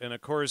lies. And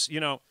of course,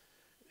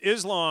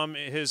 Islam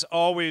has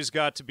always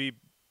got to be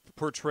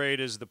portrayed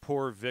as the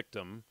poor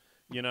victim.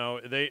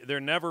 They're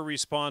never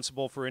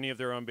responsible for any of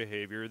their own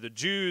behavior. The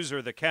Jews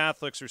or the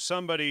Catholics or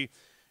somebody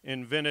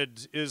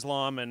invented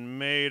Islam and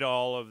made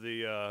all of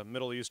the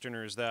Middle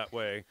Easterners that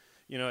way.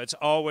 It's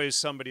always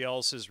somebody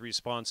else's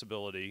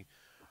responsibility.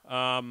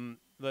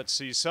 Let's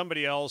see.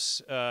 Somebody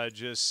else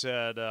just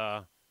said,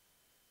 what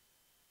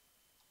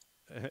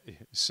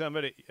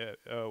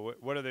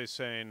are they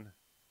saying?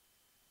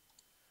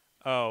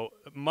 Oh,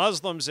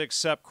 Muslims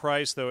accept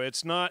Christ, though.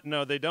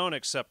 No, they don't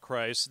accept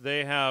Christ.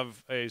 They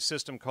have a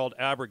system called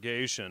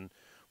abrogation,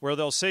 where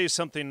they'll say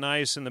something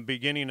nice in the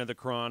beginning of the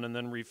Quran and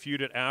then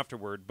refute it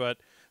afterward. But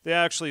they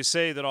actually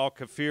say that all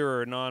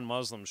kafir or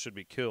non-Muslims should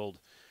be killed.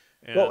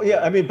 And, well,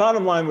 yeah,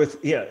 bottom line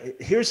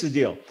here's the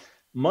deal.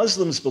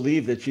 Muslims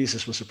believe that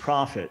Jesus was a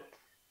prophet,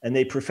 and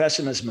they profess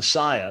him as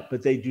Messiah,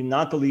 but they do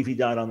not believe he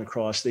died on the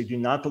cross. They do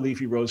not believe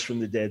he rose from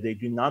the dead. They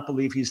do not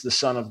believe he's the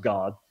Son of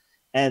God.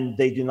 And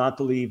they do not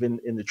believe in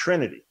the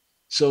Trinity.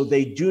 So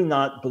they do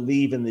not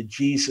believe in the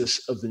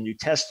Jesus of the New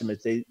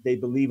Testament. They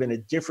believe in a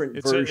different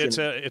version.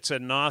 It's a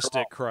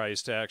Gnostic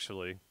Christ,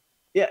 actually.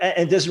 Yeah,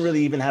 and doesn't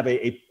really even have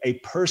a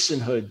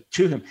personhood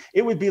to him.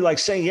 It would be like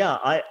saying, yeah,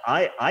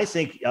 I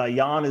think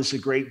Jan is a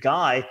great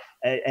guy,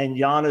 and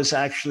Jan is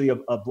actually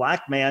a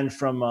black man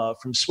from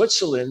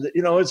Switzerland.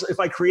 If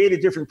I create a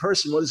different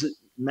person, what does it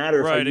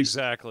matter? Right,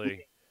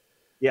 exactly.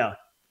 Yeah.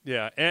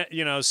 Yeah,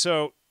 and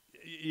so.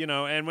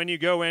 And when you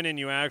go in and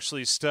you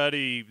actually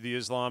study the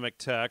Islamic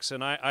texts,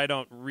 and I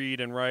don't read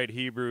and write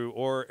Hebrew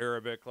or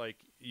Arabic like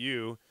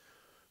you,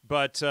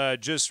 but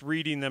just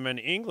reading them in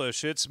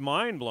English, it's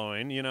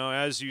mind-blowing.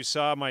 As you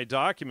saw my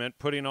document,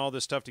 putting all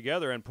this stuff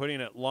together and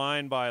putting it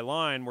line by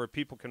line where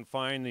people can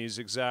find these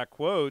exact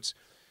quotes,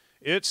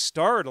 it's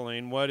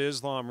startling what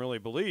Islam really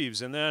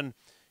believes. And then,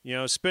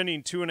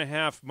 spending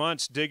 2.5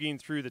 months digging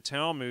through the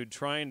Talmud,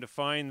 trying to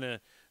find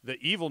the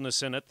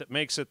evilness in it that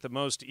makes it the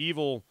most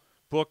evil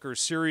book or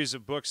series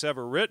of books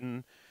ever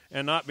written,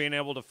 and not being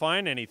able to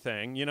find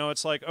anything.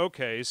 It's like,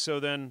 okay, so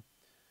then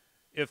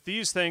if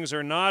these things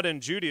are not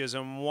in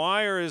Judaism,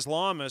 why are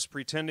Islamists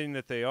pretending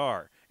that they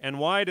are? And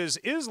why does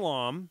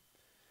Islam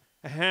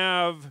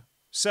have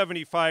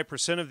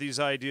 75% of these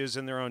ideas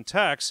in their own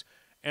texts?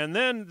 And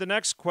then the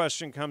next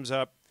question comes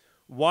up,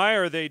 why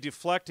are they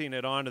deflecting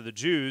it onto the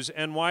Jews,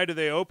 and why do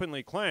they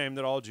openly claim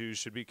that all Jews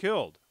should be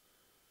killed?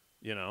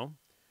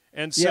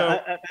 And so,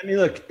 yeah,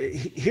 look,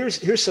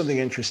 here's something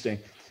interesting.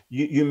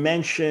 You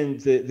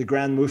mentioned the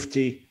Grand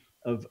Mufti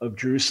of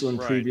Jerusalem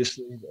right.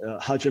 previously,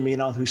 Hajj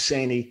Amin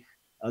al-Husseini,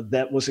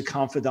 that was a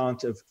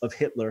confidant of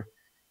Hitler,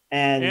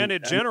 and a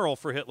general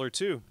for Hitler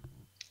too.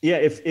 Yeah,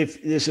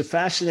 if there's a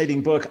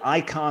fascinating book,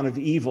 Icon of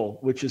Evil,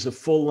 which is a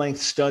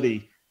full-length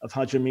study of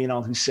Hajj Amin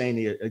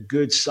al-Husseini, a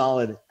good,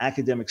 solid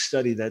academic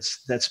study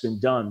that's been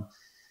done,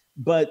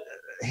 but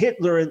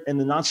Hitler and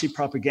the Nazi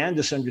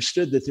propagandists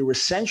understood that there were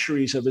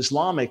centuries of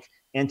Islamic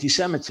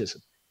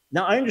anti-Semitism.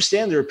 Now, I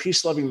understand there are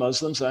peace-loving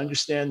Muslims. I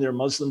understand there are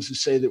Muslims who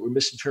say that we're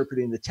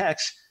misinterpreting the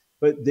text,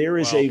 but there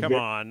is come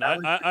on.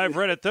 I've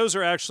read it. Those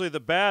are actually the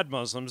bad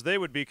Muslims. They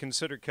would be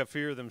considered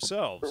kafir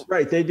themselves.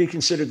 Right. They'd be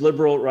considered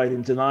liberal, right,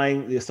 in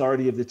denying the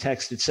authority of the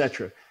text,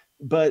 etc.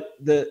 But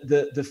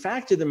the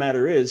fact of the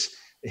matter is,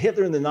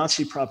 Hitler and the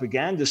Nazi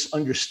propagandists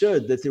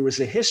understood that there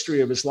was a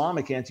history of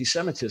Islamic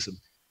anti-Semitism.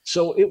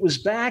 So it was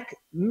back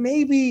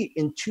maybe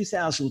in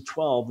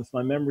 2012, if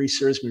my memory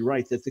serves me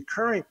right, that the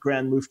current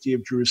Grand Mufti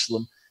of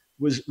Jerusalem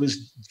was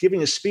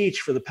giving a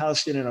speech for the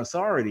Palestinian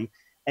Authority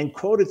and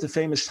quoted the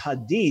famous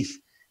hadith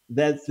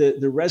that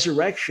the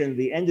resurrection,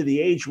 the end of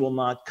the age, will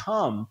not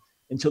come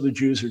until the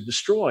Jews are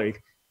destroyed.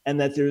 And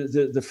that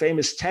the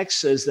famous text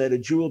says that a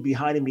Jew will be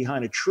hiding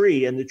behind a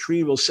tree, and the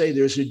tree will say,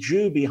 "There's a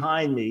Jew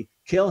behind me,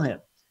 kill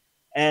him."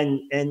 And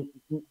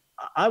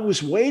I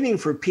was waiting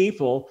for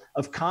people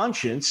of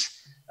conscience,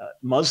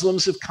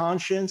 Muslims of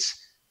conscience,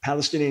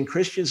 Palestinian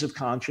Christians of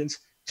conscience,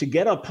 to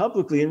get up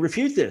publicly and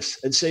refute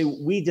this and say,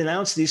 we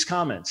denounce these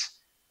comments,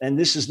 and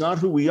this is not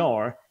who we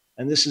are,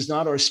 and this is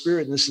not our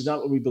spirit, and this is not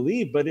what we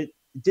believe. But it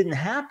didn't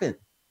happen.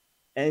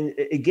 And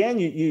again,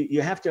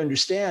 you have to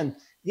understand,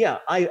 yeah,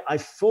 I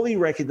fully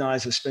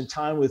recognize, I spent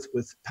time with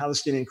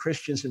Palestinian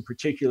Christians in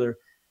particular,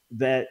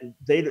 that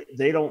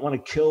they don't want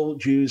to kill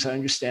Jews. I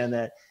understand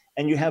that.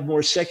 And you have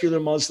more secular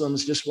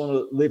Muslims just want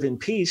to live in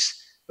peace.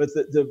 But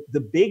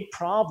the big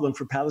problem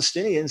for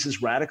Palestinians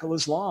is radical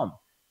Islam.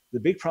 The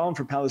big problem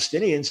for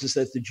Palestinians is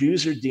that the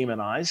Jews are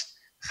demonized.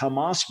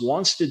 Hamas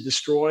wants to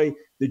destroy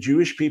the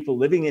Jewish people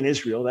living in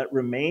Israel. That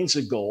remains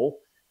a goal.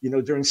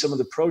 During some of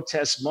the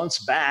protests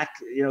months back,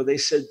 they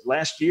said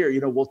last year,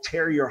 we'll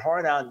tear your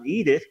heart out and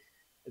eat it.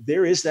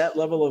 There is that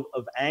level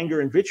of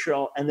anger and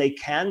vitriol, and they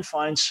can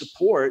find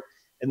support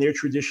in their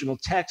traditional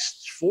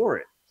texts for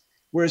it.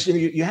 Whereas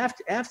you have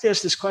to ask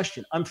this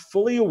question. I'm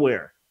fully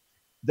aware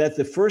that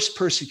the first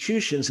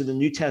persecutions in the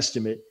New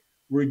Testament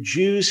were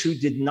Jews who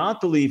did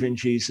not believe in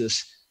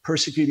Jesus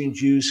persecuting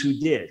Jews who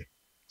did.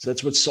 So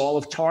that's what Saul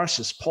of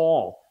Tarsus,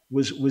 Paul,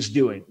 was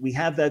doing. We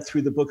have that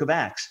through the book of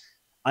Acts.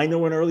 I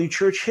know in early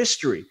church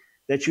history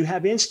that you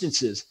have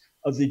instances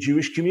of the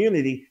Jewish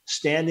community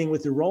standing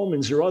with the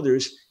Romans or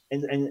others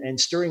and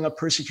stirring up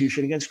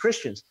persecution against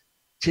Christians.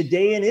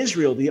 Today in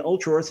Israel, the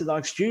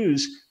ultra-Orthodox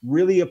Jews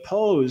really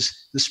oppose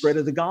the spread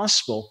of the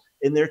gospel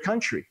in their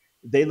country.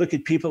 They look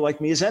at people like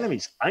me as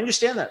enemies. I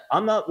understand that.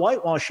 I'm not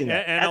whitewashing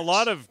that. And a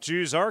lot of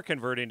Jews are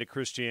converting to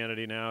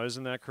Christianity now.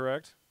 Isn't that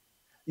correct?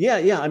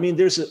 Yeah. I mean,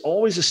 there's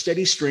always a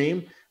steady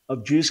stream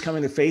of Jews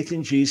coming to faith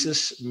in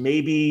Jesus,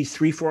 maybe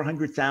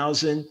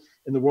 300,000-400,000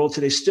 in the world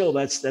today. Still,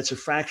 that's a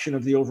fraction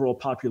of the overall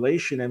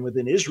population. And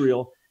within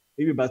Israel,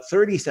 maybe about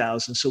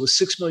 30,000. So with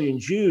 6 million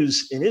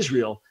Jews in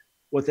Israel,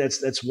 what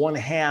that's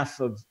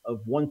 1/2 of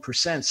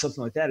 1%,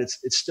 something like that.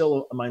 It's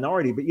still a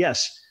minority. But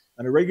yes,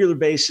 on a regular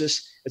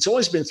basis, it's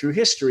always been through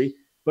history,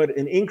 but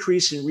an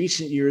increase in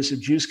recent years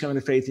of Jews coming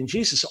to faith in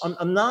Jesus. So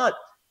I'm not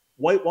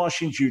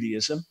whitewashing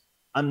Judaism.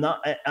 I'm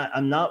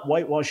not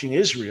whitewashing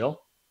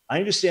Israel. I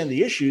understand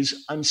the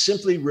issues. I'm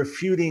simply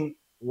refuting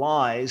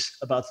lies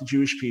about the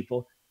Jewish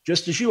people,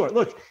 just as you are.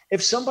 Look,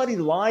 if somebody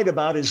lied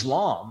about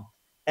Islam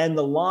and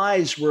the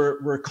lies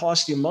were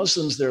costing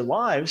Muslims their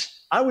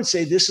lives, I would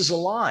say this is a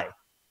lie.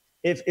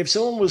 If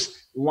someone was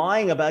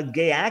lying about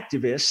gay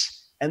activists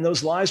and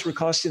those lies were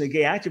costing the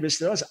gay activists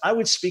their lives, I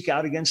would speak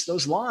out against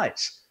those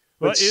lies.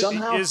 But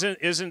somehow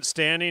isn't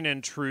standing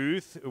in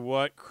truth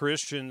what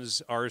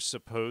Christians are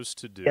supposed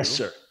to do?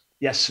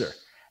 Yes, sir.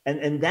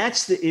 And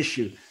that's the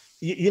issue.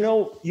 You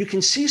know, you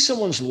can see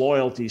someone's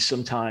loyalty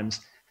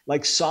sometimes.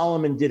 Like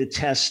Solomon did a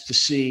test to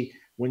see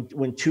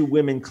when two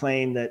women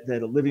claimed that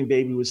a living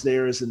baby was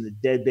theirs and the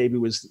dead baby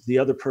was the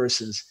other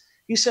person's.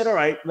 He said, all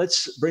right,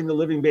 let's bring the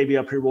living baby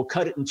up here. We'll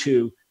cut it in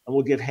two and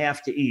we'll give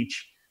half to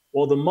each.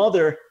 Well, the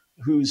mother,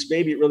 whose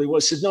baby it really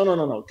was, said,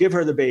 no, give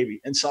her the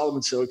baby. And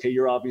Solomon said, okay,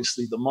 you're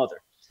obviously the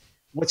mother.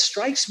 What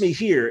strikes me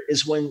here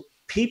is when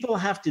people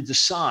have to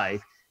decide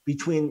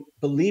between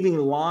believing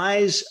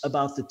lies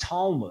about the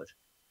Talmud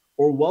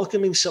or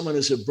welcoming someone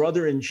as a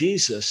brother in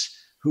Jesus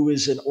who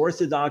is an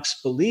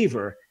Orthodox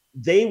believer,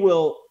 they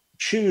will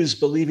choose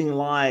believing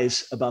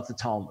lies about the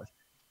Talmud.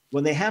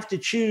 When they have to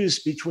choose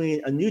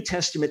between a New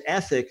Testament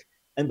ethic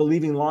and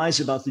believing lies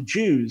about the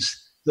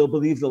Jews, they'll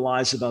believe the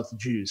lies about the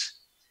Jews.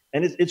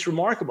 And it's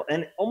remarkable.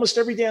 And almost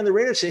every day on the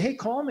radio, I say, hey,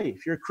 call me.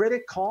 If you're a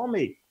critic, call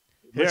me.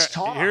 Let's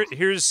talk.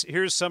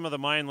 Here's some of the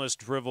mindless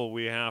drivel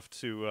we have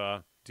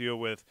to deal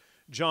with.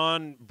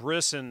 John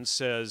Brisson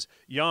says,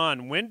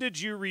 Jan, when did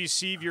you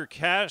receive your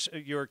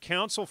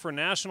Council for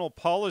National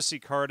Policy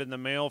card in the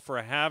mail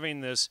for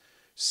having this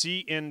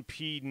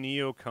CNP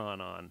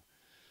neocon on?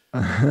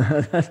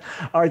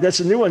 All right, that's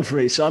a new one for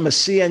me. So I'm a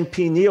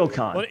CNP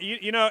neocon. Well,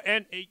 you know,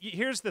 and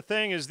here's the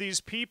thing is these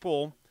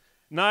people,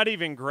 not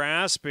even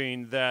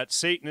grasping that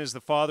Satan is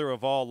the father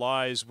of all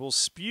lies, will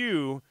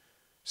spew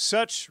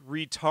such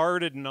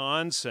retarded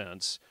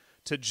nonsense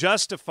to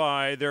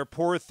justify their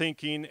poor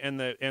thinking and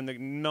the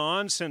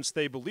nonsense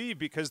they believe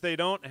because they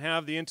don't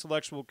have the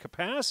intellectual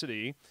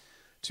capacity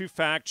to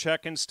fact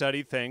check and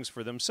study things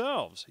for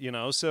themselves, you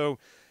know. So,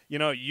 you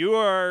know, you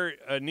are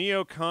a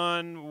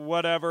neocon,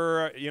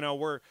 whatever,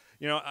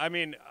 I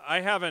mean, I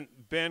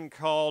haven't been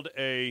called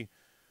a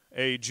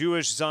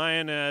Jewish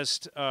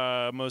Zionist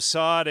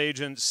Mossad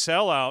agent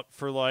sellout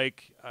for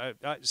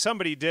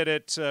somebody did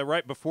it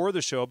right before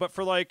the show, but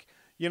for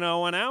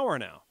an hour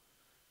now.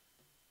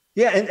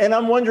 Yeah, and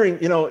I'm wondering,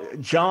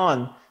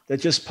 John that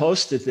just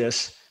posted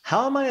this,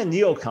 how am I a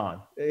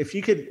neocon? If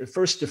you could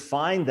first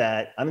define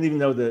that, I don't even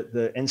know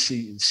the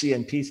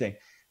CNP thing,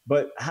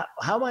 but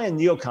how am I a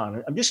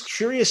neocon? I'm just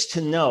curious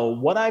to know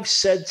what I've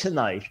said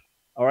tonight,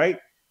 all right?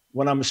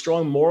 When I'm a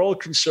strong moral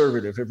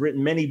conservative, I've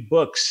written many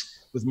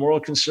books with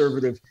moral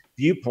conservative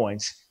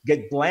viewpoints,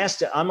 get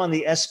blasted. I'm on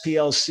the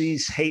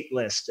SPLC's hate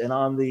list and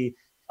on the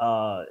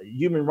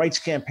Human Rights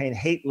Campaign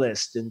hate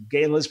list and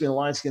Gay and Lesbian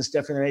Alliance Against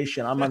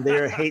Defamation. I'm on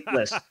their hate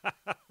list.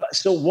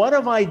 So what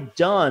have I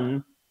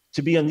done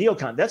to be a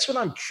neocon? That's what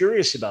I'm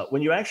curious about.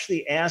 When you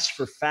actually ask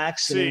for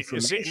facts and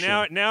information.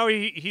 Now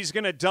he's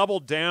going to double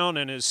down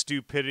in his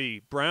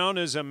stupidity. Brown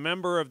is a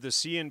member of the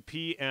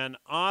CNP and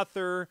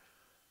author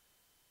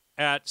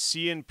at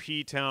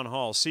CNP Town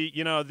Hall. See,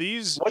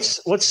 these.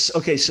 What's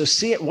okay? So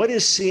what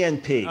is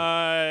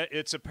CNP?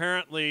 It's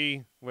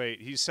apparently.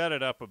 Wait, he set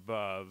it up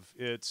above.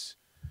 It's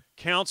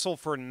Council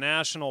for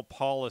National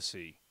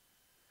Policy.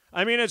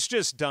 I mean, it's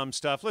just dumb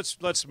stuff.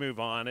 Let's move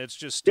on. It's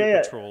just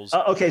stupid trolls.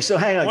 Okay, so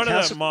hang on. One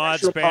of the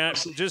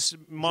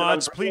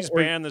mods, please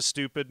ban the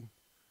stupid.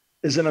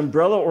 Is an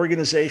umbrella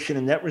organization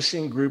and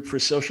networking group for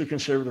social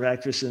conservative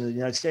activists in the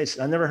United States.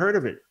 I never heard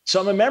of it. So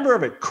I'm a member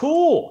of it.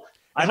 Cool.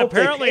 And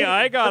apparently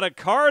I got a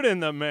card in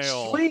the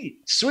mail.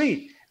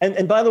 Sweet.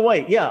 And by the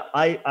way, yeah,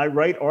 I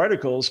write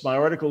articles. My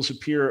articles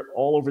appear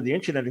all over the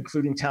internet,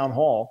 including Town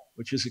Hall,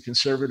 which is a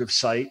conservative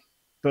site.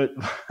 But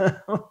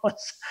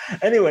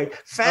anyway,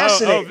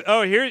 fascinating.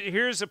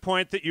 Here's a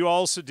point that you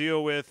also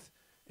deal with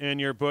in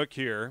your book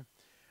here.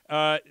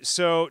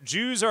 So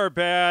Jews are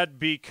bad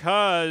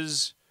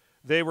because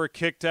they were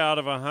kicked out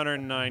of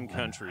 109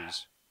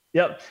 countries.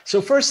 Yep.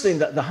 So first thing,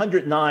 the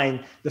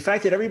 109, the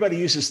fact that everybody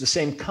uses the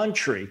same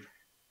country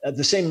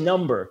the same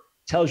number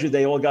tells you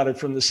they all got it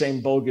from the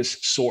same bogus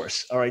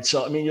source. All right.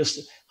 So, I mean, just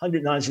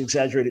 109 is an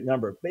exaggerated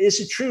number. But is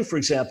it true, for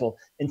example,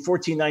 in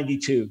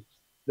 1492,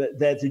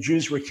 that the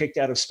Jews were kicked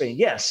out of Spain?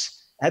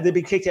 Yes. Had they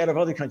been kicked out of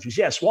other countries?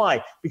 Yes.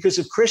 Why? Because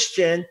of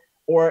Christian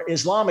or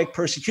Islamic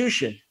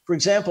persecution. For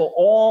example,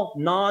 all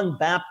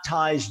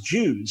non-baptized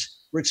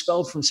Jews were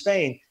expelled from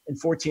Spain in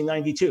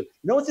 1492. You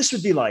know what this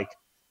would be like?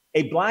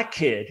 A black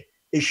kid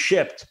is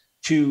shipped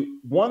to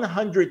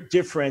 100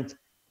 different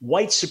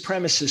white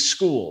supremacist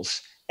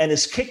schools and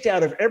is kicked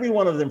out of every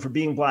one of them for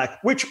being black,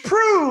 which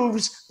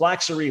proves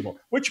blacks are evil,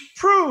 which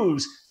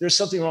proves there's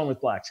something wrong with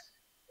blacks.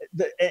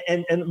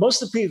 And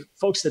most of the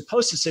folks that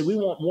posted say, we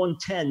want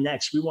 110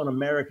 next. We want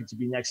America to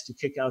be next to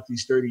kick out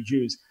these dirty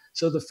Jews.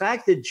 So the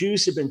fact that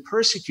Jews have been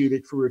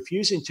persecuted for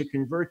refusing to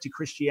convert to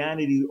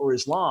Christianity or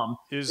Islam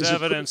is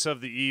evidence of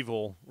the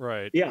evil,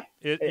 right? Yeah.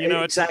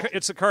 Exactly.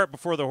 It's a cart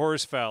before the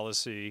horse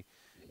fallacy.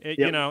 Yep.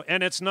 You know,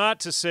 and it's not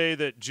to say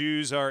that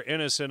Jews are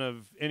innocent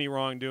of any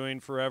wrongdoing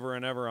forever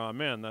and ever,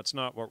 amen. That's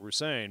not what we're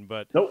saying.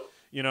 But, nope.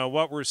 You know,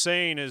 what we're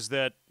saying is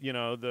that, you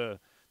know, the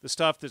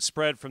stuff that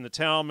spread from the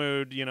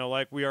Talmud, you know,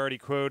 like we already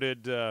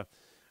quoted, you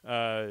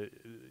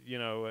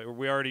know,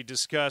 we already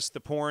discussed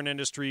the porn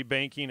industry,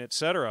 banking,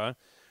 etc.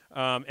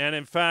 And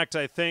in fact,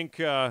 I think,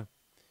 you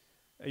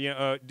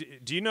know,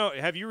 do you know,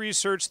 have you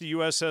researched the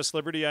USS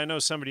Liberty? I know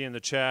somebody in the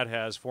chat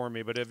has for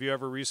me, but have you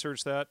ever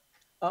researched that?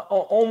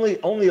 Only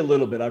a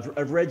little bit.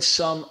 I've read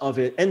some of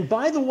it. And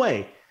by the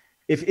way,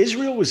 if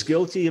Israel was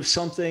guilty of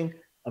something,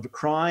 of a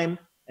crime,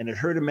 and it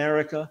hurt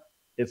America,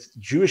 if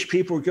Jewish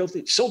people were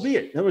guilty, so be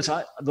it. In other words,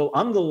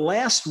 I'm the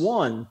last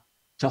one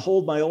to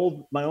hold my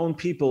own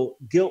people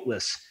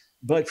guiltless.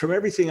 But from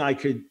everything I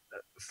could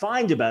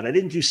find about it, I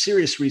didn't do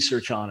serious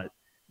research on it.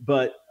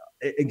 But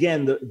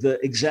again, the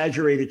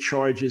exaggerated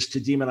charges to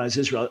demonize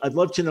Israel. I'd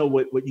love to know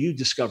what you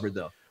discovered,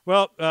 though.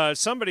 Well,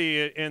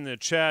 somebody in the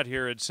chat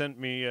here had sent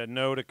me a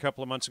note a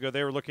couple of months ago.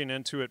 They were looking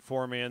into it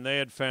for me, and they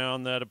had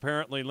found that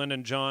apparently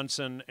Lyndon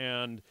Johnson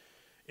and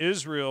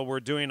Israel were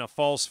doing a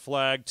false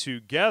flag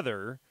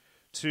together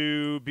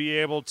to be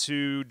able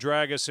to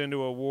drag us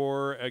into a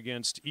war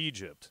against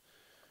Egypt.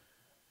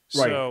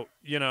 Right. So,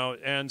 you know,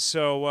 and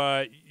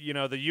so, you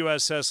know, the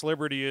USS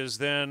Liberty is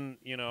then,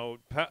 you know,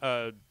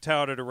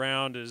 touted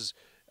around as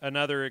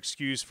another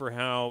excuse for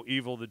how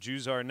evil the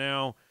Jews are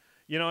now.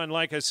 You know, and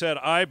like I said,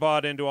 I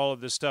bought into all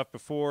of this stuff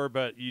before,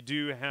 but you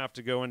do have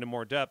to go into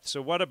more depth.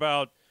 So what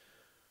about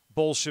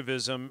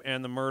Bolshevism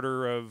and the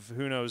murder of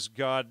who knows,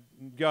 God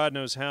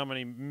knows how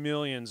many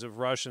millions of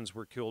Russians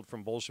were killed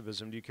from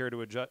Bolshevism? Do you care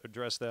to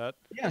address that?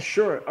 Yeah,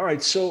 sure. All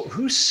right. So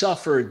who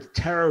suffered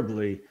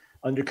terribly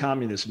under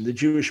communism? The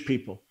Jewish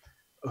people.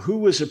 Who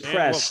was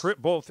oppressed? And,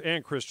 well, both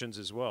and Christians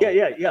as well.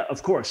 Yeah.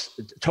 Of course.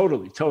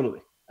 Totally.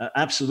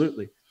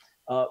 Absolutely.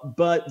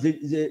 But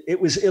it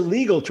was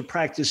illegal to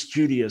practice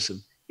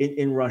Judaism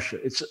in Russia.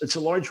 It's a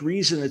large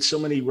reason that so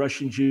many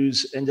Russian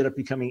Jews ended up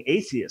becoming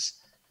atheists.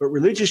 But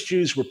religious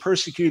Jews were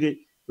persecuted.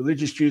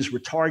 Religious Jews were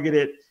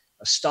targeted.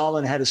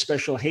 Stalin had a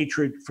special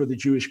hatred for the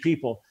Jewish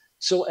people.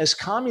 So as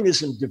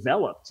communism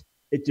developed,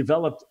 it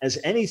developed as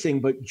anything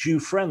but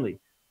Jew-friendly.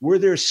 Were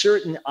there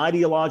certain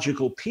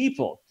ideological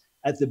people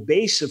at the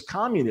base of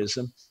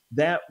communism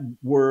that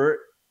were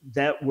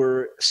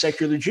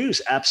secular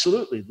Jews?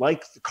 Absolutely,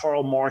 like the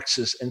Karl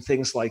Marxists and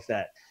things like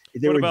that.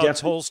 What about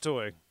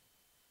Tolstoy?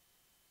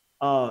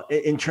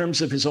 In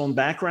terms of his own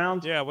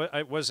background? Yeah,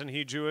 wasn't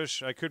he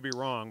Jewish? I could be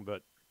wrong,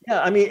 but... Yeah,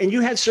 I mean, and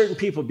you had certain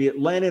people, be it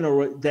Lenin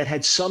or that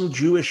had some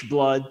Jewish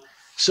blood.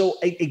 So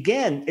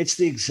again, it's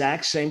the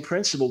exact same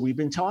principle we've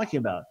been talking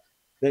about,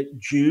 that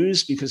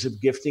Jews, because of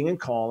gifting and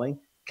calling,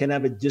 can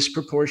have a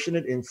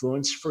disproportionate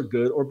influence for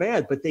good or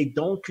bad, but they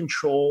don't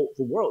control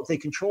the world. If they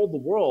controlled the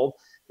world,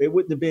 they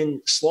wouldn't have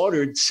been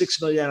slaughtered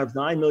 6 million out of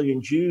 9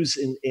 million Jews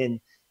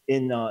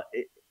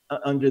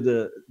under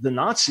the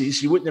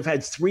Nazis. You wouldn't have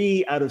had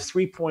 3 out of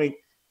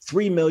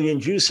 3.3 million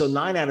Jews, so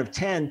 9 out of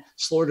 10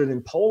 slaughtered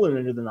in Poland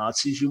under the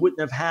Nazis. You wouldn't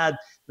have had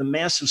the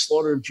massive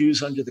slaughter of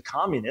Jews under the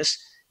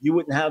communists. You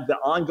wouldn't have the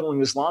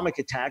ongoing Islamic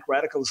attack,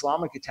 radical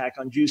Islamic attack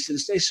on Jews to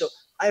this day. So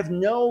I have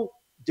no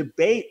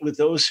debate with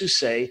those who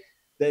say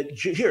that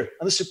here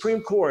on the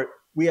Supreme Court,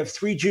 we have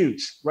 3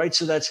 Jews, right?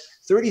 So that's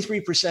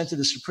 33% of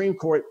the Supreme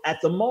Court at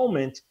the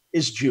moment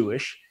is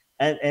Jewish.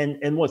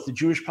 And what the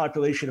Jewish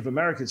population of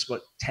America is,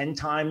 what, 10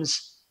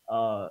 times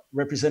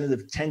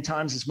representative, 10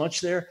 times as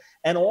much there.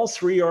 And all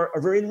 3 are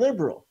very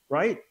liberal,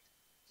 right?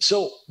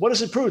 So what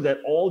does it prove? That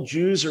all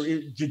Jews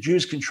do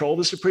Jews control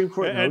the Supreme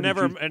Court? And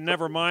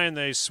never mind,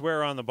 they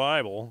swear on the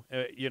Bible,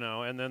 you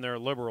know, and then they're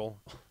liberal.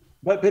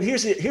 But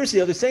here's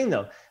the other thing,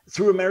 though.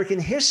 Through American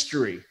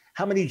history,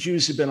 how many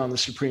Jews have been on the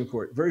Supreme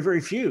Court? Very, very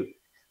few.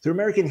 Through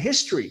American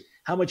history,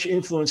 how much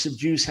influence have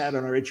Jews had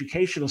on our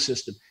educational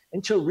system?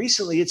 Until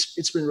recently,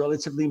 it's been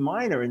relatively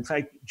minor. In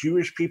fact,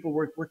 Jewish people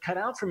were cut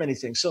out from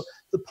anything. So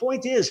the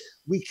point is,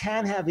 we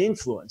can have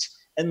influence.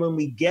 And when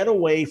we get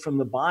away from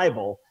the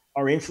Bible,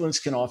 our influence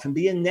can often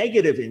be a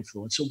negative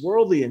influence, a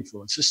worldly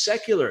influence, a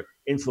secular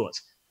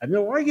influence. I have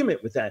no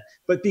argument with that.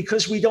 But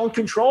because we don't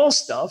control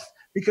stuff,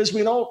 because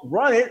we don't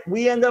run it,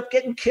 we end up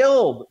getting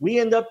killed. We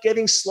end up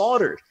getting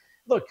slaughtered.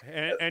 Look,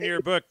 and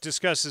your book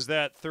discusses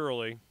that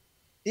thoroughly.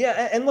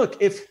 yeah, and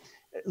look at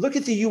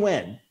the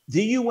UN.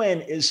 The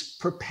UN is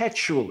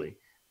perpetually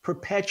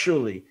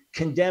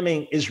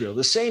condemning Israel.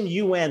 The same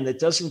UN that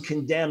doesn't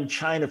condemn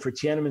China for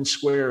Tiananmen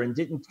Square and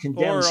didn't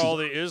condemn or all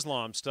the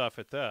Islam stuff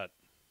at that.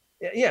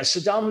 Yeah,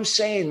 Saddam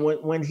Hussein,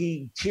 when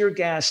he tear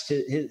gassed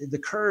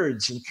the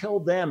Kurds and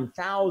killed them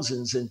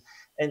thousands, and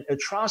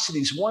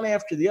atrocities one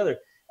after the other.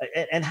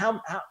 And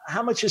how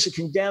much does it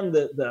condemn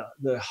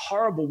the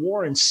horrible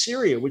war in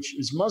Syria, which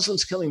is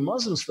Muslims killing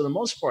Muslims for the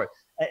most part,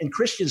 and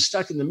Christians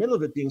stuck in the middle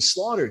of it being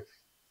slaughtered?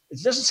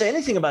 It doesn't say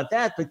anything about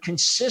that, but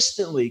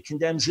consistently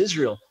condemns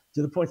Israel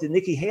to the point that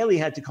Nikki Haley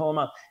had to call him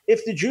out.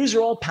 If the Jews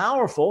are all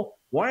powerful,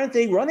 why aren't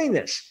they running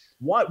this?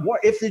 Why,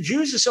 if the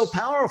Jews are so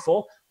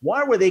powerful,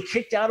 why were they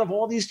kicked out of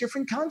all these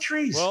different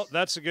countries? Well,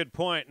 that's a good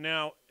point.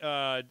 Now,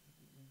 the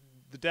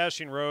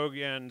Dashing Rogue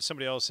and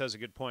somebody else has a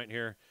good point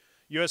here.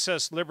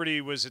 USS Liberty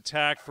was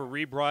attacked for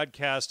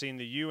rebroadcasting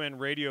the UN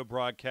radio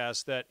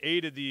broadcast that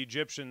aided the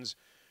Egyptians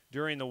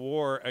during the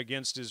war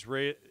against the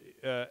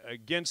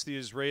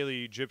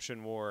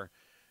Israeli-Egyptian war.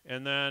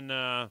 And then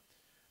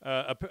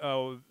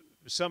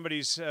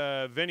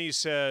Vinny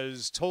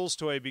says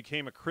Tolstoy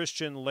became a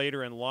Christian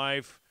later in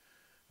life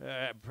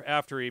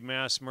after he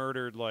mass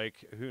murdered,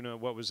 like,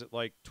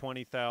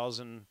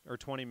 20,000 or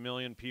 20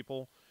 million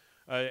people.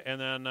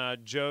 And then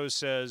Joe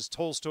says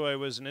Tolstoy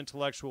was an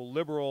intellectual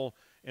liberal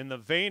in the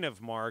vein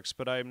of Marx,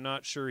 but I'm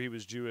not sure he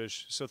was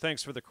Jewish. So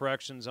thanks for the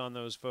corrections on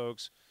those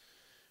folks.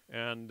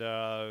 And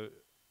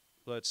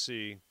let's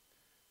see.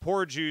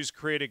 Poor Jews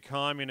created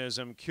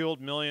communism,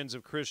 killed millions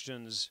of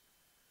Christians.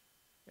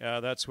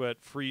 That's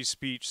what free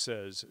speech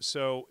says.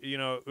 So,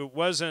 it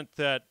wasn't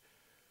that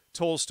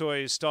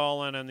Tolstoy,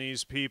 Stalin, and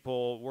these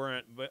people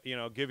weren't,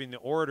 giving the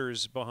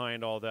orders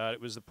behind all that.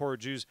 It was the poor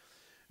Jews.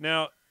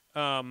 Now,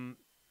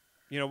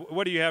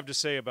 what do you have to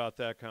say about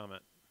that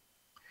comment?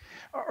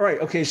 All right.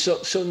 Okay.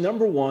 So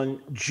number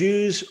one,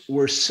 Jews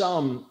were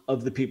some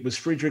of the people. Was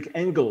Friedrich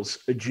Engels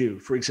a Jew,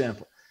 for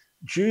example?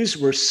 Jews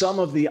were some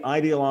of the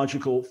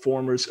ideological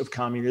formers of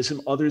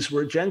communism. Others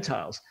were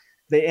Gentiles.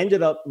 They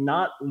ended up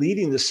not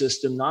leading the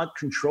system, not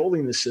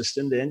controlling the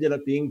system. They ended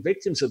up being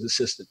victims of the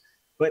system.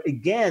 But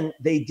again,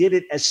 they did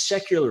it as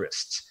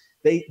secularists.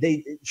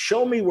 They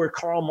show me where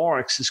Karl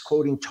Marx is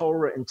quoting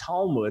Torah and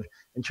Talmud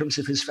in terms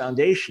of his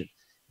foundation.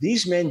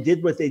 These men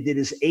did what they did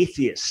as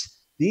atheists.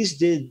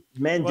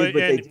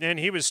 And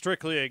he was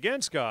strictly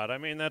against God. I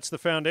mean, that's the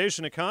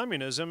foundation of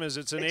communism, is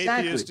it's an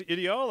atheist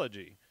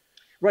ideology.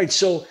 Right.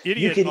 So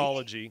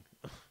ideology.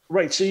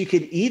 Right. So you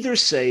could either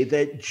say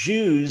that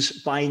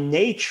Jews by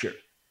nature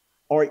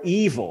are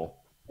evil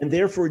and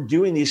therefore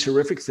doing these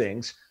horrific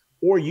things,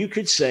 or you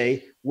could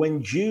say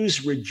when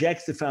Jews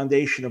reject the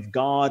foundation of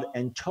God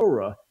and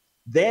Torah,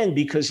 then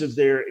because of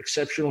their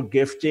exceptional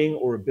gifting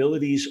or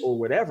abilities or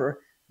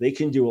whatever, they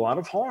can do a lot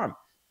of harm.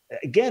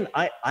 Again,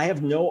 I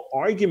have no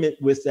argument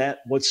with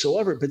that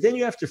whatsoever, but then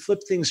you have to flip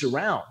things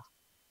around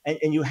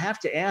and you have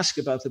to ask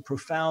about the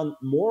profound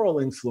moral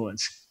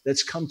influence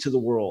that's come to the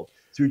world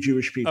through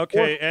Jewish people.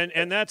 Okay,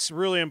 and that's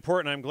really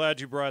important. I'm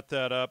glad you brought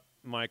that up,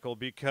 Michael,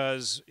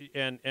 because,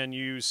 and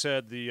you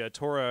said the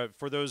Torah,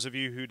 for those of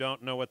you who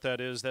don't know what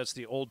that is, that's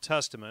the Old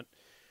Testament.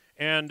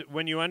 And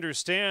when you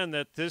understand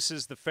that this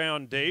is the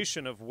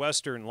foundation of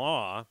Western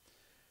law,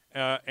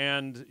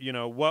 and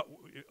what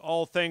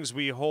all things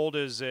we hold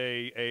as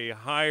a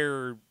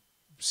higher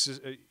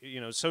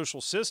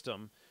social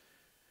system,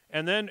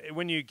 and then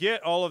when you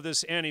get all of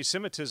this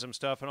anti-Semitism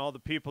stuff and all the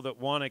people that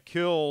want to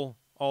kill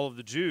all of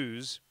the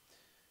Jews,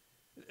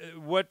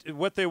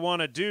 what they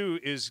want to do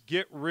is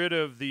get rid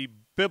of the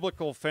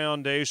biblical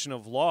foundation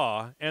of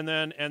law, and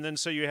then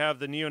so you have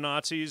the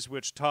neo-Nazis,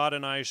 which Todd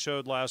and I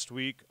showed last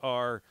week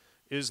are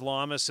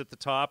Islamists at the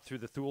top through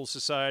the Thule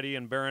Society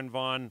and Baron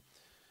von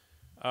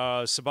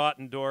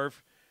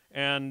Sabatendorf,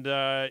 and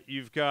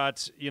you've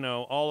got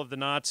all of the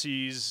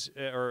Nazis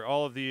or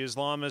all of the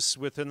Islamists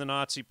within the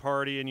Nazi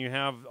Party, and you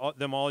have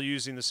them all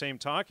using the same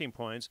talking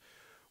points.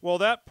 Well,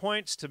 that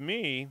points to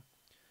me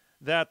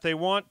that they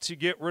want to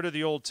get rid of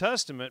the Old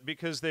Testament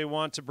because they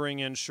want to bring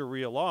in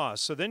Sharia law.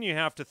 So then you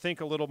have to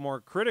think a little more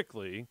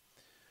critically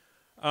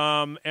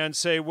and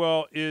say,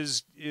 well,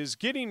 is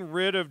getting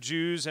rid of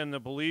Jews and the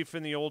belief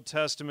in the Old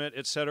Testament,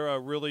 et cetera, a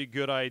really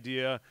good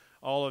idea?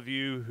 All of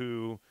you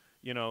who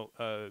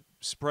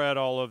spread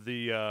all of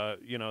the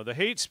the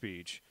hate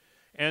speech,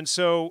 and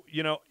so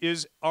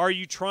are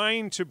you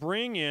trying to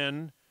bring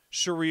in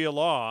Sharia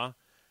law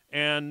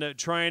and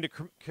trying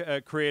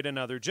to create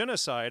another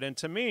genocide? And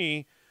to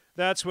me,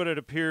 that's what it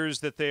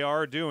appears that they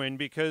are doing,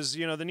 because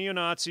the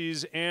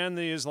neo-Nazis and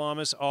the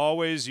Islamists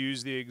always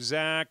use the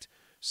exact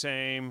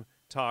same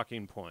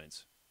talking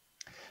points.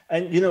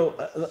 And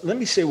let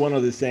me say one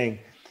other thing.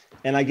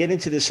 And I get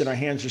into this in Our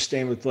Hands Are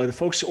Stained with Blood. If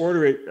folks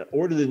order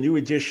the new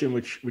edition,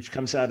 which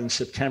comes out in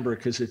September,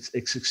 because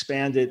it's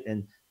expanded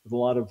and with a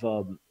lot of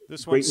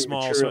this one's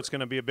small, material. So it's going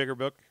to be a bigger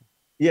book.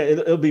 Yeah,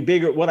 it'll be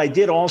bigger. What I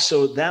did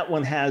also, that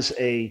one has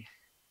a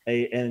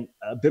a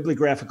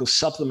bibliographical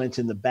supplement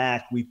in the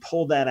back. We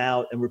pulled that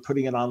out and we're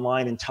putting it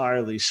online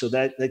entirely. So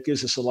that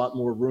gives us a lot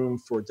more room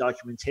for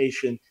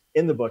documentation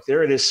in the book.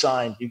 There it is,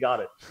 signed. You got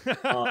it.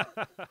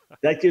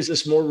 That gives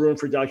us more room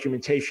for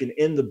documentation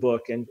in the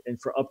book and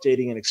for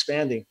updating and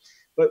expanding.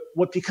 But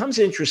what becomes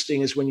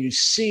interesting is when you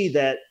see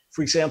that,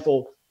 for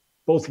example,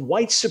 both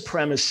white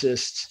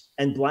supremacists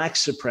and black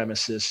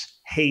supremacists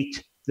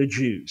hate the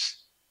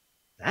Jews.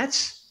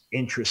 That's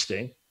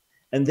interesting.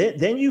 And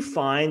then you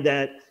find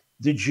that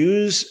the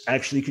Jews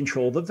actually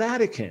control the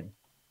Vatican,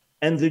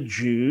 and the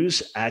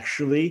Jews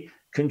actually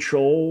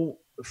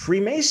control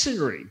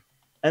Freemasonry.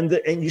 And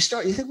you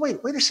think,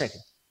 wait a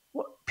second.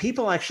 Well,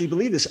 people actually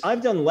believe this.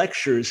 I've done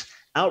lectures,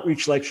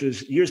 outreach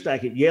lectures years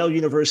back at Yale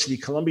University,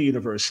 Columbia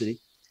University.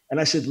 And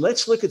I said,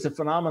 let's look at the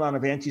phenomenon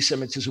of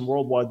anti-Semitism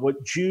worldwide,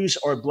 what Jews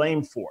are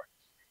blamed for.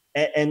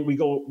 And we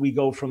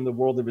go from the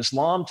world of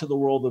Islam to the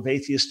world of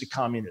atheistic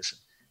communism.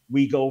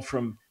 We go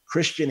from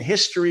Christian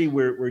history,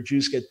 where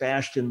Jews get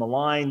bashed and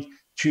maligned,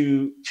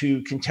 to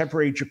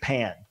contemporary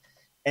Japan.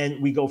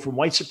 And we go from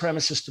white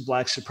supremacists to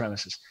black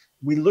supremacists.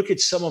 We look at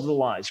some of the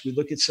lies. We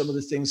look at some of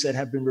the things that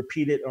have been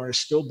repeated or are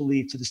still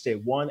believed to this day,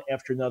 one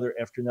after another,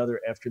 after another,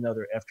 after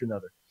another, after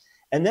another.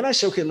 And then I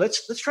say, okay,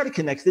 let's try to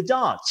connect the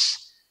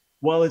dots.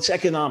 Well, it's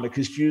economic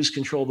because Jews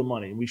control the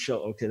money. And we show,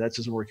 okay, that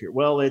doesn't work here.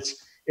 Well, it's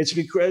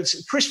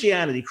because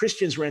Christianity,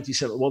 Christians were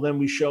anti-Semitic. Well, then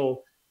we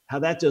show how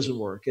that doesn't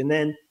work. And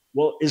then,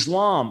 well,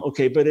 Islam,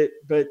 okay,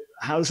 but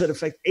how does that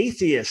affect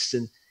atheists?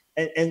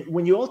 And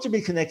when you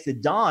ultimately connect the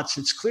dots,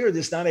 it's clear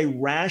there's not a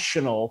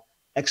rational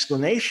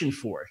explanation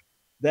for it.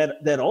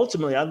 That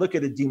ultimately, I look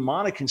at a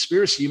demonic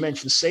conspiracy. You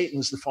mentioned Satan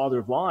is the father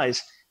of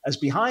lies as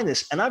behind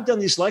this. And I've done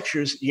these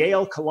lectures,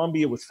 Yale,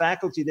 Columbia, with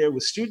faculty there,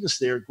 with students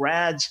there,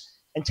 grads,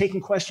 and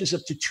taking questions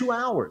up to 2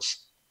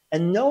 hours.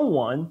 And no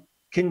one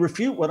can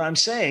refute what I'm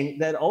saying,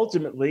 that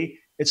ultimately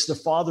it's the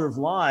father of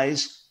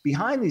lies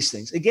behind these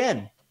things.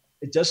 Again,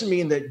 it doesn't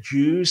mean that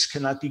Jews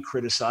cannot be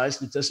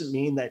criticized. It doesn't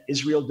mean that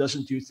Israel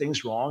doesn't do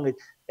things wrong.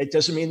 It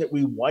doesn't mean that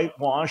we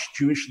whitewash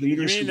Jewish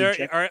leaders. You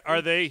mean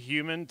are they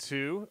human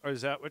too? Or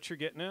is that what you're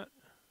getting at?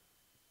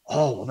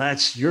 Oh, well,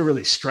 you're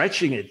really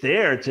stretching it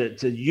there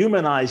to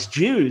humanize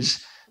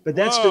Jews. But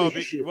that's the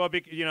issue.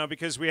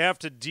 Because we have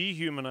to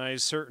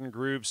dehumanize certain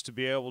groups to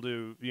be able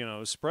to,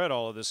 spread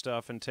all of this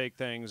stuff and take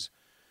things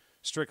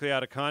strictly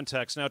out of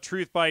context. Now,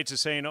 Truth Bites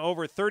is saying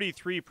over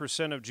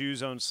 33% of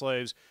Jews own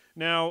slaves.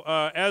 Now,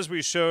 as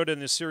we showed in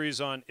the series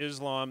on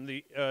Islam,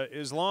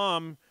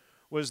 Islam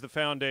was the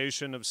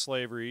foundation of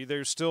slavery.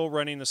 They're still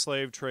running the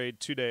slave trade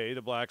today,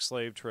 the black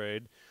slave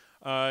trade.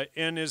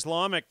 In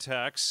Islamic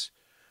texts,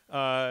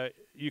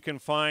 you can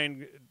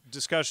find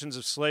discussions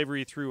of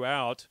slavery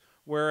throughout,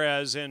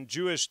 whereas in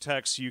Jewish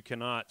texts you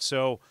cannot.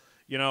 So,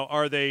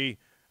 are they...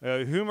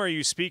 whom are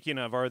you speaking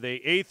of? Are they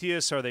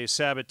atheists? Are they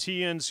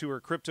Sabbateans who are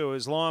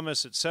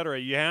crypto-Islamists, etc.?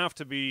 You have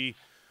to be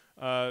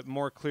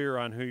more clear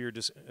on who you're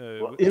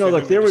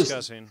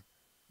discussing.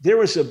 There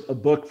was a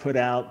book put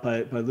out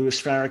by Louis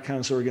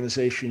Farrakhan's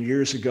organization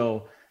years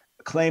ago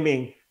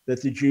claiming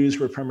that the Jews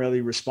were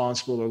primarily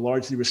responsible or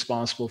largely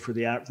responsible for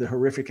the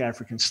horrific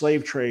African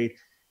slave trade.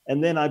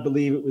 And then I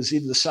believe it was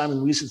either the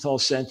Simon Wiesenthal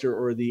Center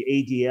or the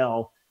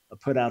ADL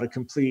put out a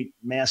complete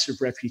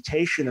massive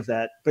refutation of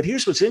that. But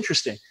here's what's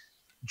interesting.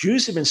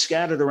 Jews have been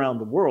scattered around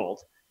the world,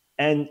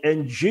 and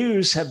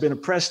Jews have been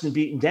oppressed and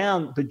beaten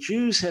down, but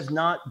Jews have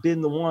not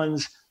been the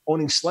ones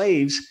owning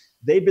slaves.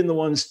 They've been the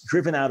ones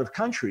driven out of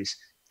countries.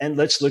 And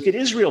let's look at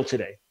Israel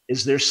today.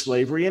 Is there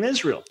slavery in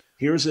Israel?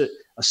 Here's a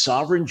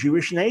sovereign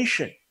Jewish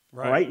nation.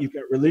 Right. All right. You've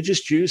got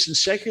religious Jews and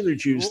secular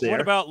Jews there.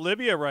 What about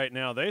Libya right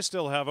now? They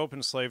still have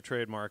open slave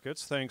trade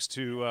markets, thanks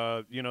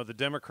to the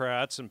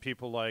Democrats and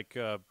people like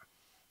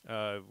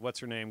what's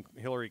her name,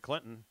 Hillary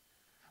Clinton.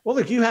 Well,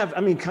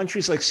 look,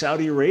 countries like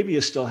Saudi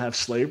Arabia still have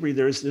slavery.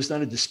 There's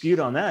not a dispute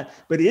on that.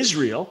 But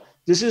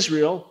does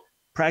Israel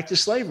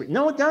practice slavery?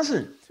 No, it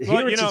doesn't.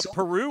 Well,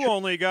 Peru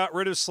only got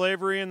rid of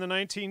slavery in the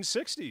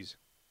 1960s.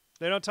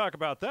 They don't talk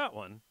about that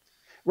one.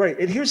 Right.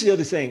 And here's the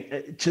other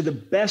thing. To the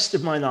best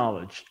of my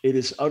knowledge, it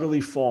is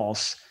utterly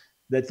false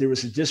that there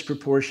was a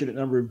disproportionate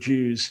number of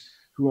Jews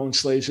who owned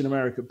slaves in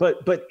America.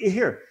 But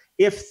here,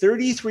 if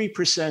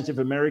 33% of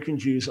American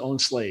Jews own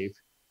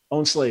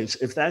slaves,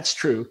 if that's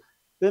true,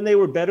 then they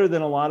were better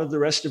than a lot of the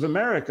rest of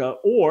America,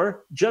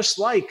 or just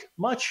like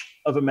much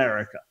of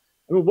America.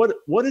 I mean,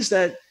 what is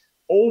that?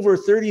 Over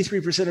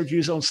 33% of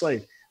Jews own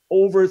slaves.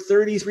 Over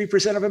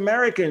 33% of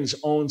Americans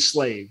own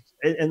slaves.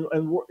 And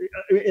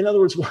in other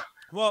words,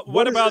 well,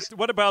 what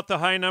about the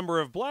high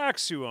number of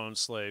blacks who own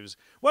slaves?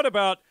 What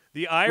about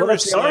the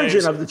Irish slaves? Well, that's the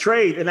origin of the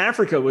trade in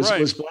Africa was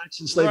blacks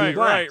enslaving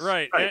blacks.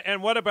 Right.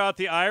 And what about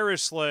the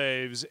Irish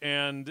slaves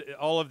and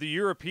all of the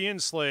European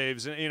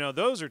slaves? And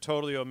those are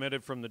totally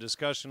omitted from the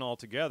discussion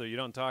altogether. You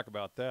don't talk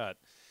about that.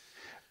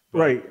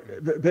 Right.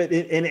 But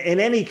in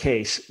any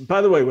case,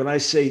 by the way, when I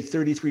say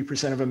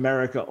 33% of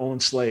America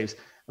owned slaves,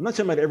 I'm not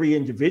talking about every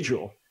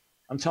individual.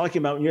 I'm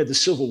talking about when you had the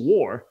Civil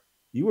War,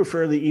 you were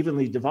fairly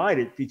evenly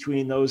divided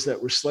between those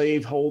that were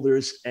slave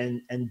holders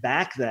and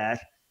back that,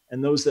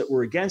 and those that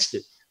were against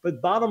it.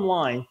 But bottom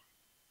line,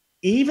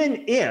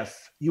 even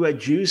if you had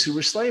Jews who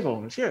were slave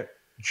owners, here,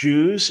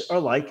 Jews are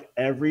like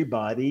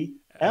everybody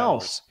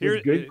else Here,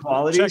 with good check it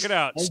qualities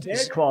out. and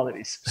bad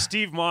qualities.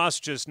 Steve Moss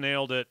just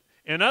nailed it.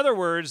 In other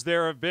words,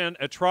 there have been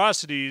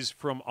atrocities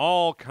from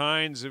all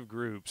kinds of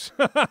groups.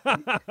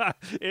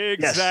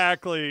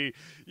 Exactly.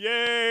 Yes.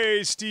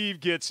 Yay, Steve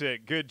gets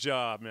it. Good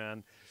job,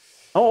 man.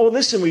 Oh,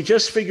 listen, we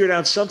just figured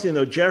out something,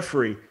 though,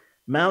 Jeffrey.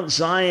 Mount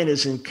Zion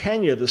is in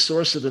Kenya, the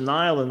source of the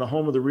Nile and the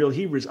home of the real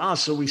Hebrews.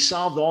 So we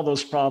solved all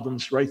those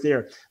problems right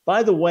there.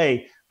 By the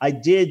way, I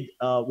did,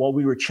 while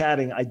we were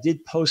chatting, I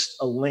did post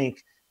a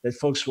link that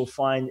folks will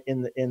find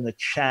in the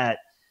chat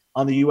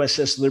on the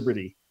USS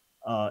Liberty.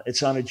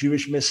 It's on a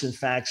Jewish Myths and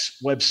Facts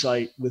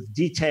website with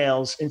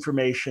details,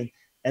 information,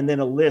 and then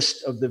a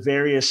list of the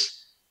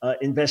various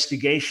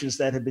investigations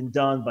that have been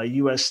done by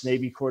U.S.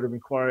 Navy Court of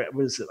Inquiry.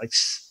 What is it, like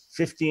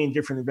 15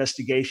 different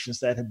investigations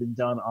that have been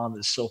done on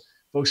this. So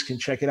folks can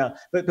check it out.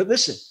 But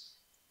listen,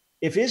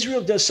 if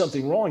Israel does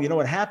something wrong, you know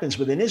what happens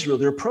within Israel?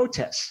 There are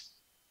protests.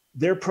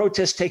 There are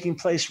protests taking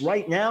place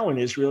right now in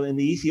Israel in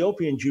the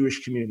Ethiopian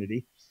Jewish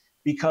community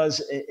because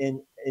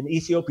an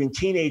Ethiopian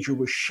teenager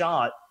was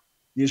shot.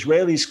 The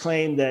Israelis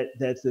claim that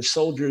the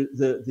soldier,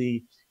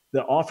 the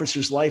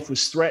officer's life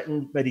was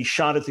threatened, but he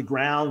shot at the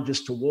ground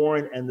just to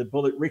warn, and the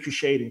bullet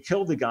ricocheted and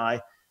killed the guy.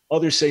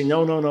 Others say,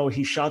 no,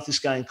 he shot this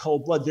guy in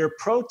cold blood. There are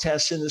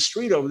protests in the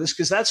street over this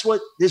because that's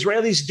what the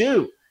Israelis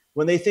do.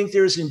 When they think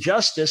there's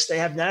injustice, they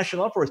have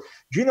national uproars.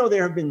 Do you know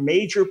there have been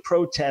major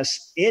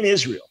protests in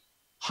Israel?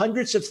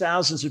 Hundreds of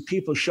thousands of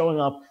people showing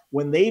up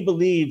when they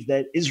believe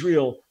that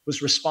Israel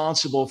was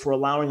responsible for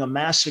allowing a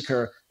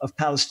massacre of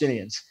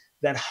Palestinians.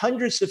 That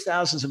hundreds of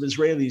thousands of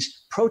Israelis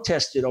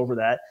protested over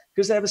that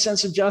because they have a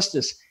sense of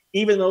justice,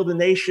 even though the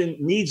nation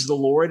needs the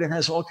Lord and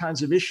has all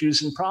kinds of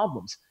issues and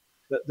problems.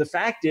 The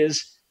fact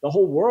is, the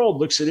whole world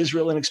looks at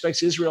Israel and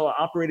expects Israel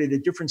to operate at a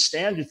different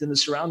standard than the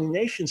surrounding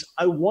nations.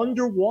 I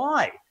wonder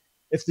why.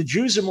 If the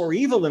Jews are more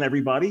evil than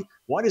everybody,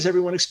 why does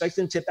everyone expect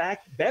them to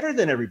act better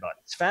than everybody?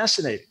 It's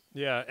fascinating.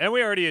 Yeah, and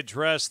we already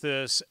addressed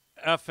this.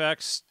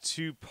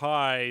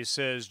 FX2Pi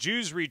says,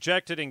 Jews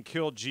rejected and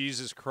killed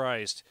Jesus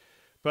Christ.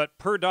 But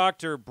per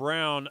Dr.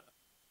 Brown,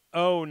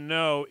 oh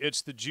no,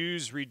 it's the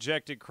Jews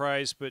rejected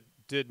Christ but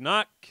did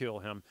not kill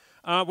him.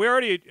 We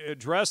already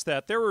addressed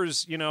that. There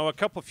was, a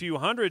couple few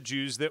hundred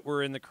Jews that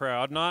were in the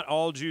crowd. Not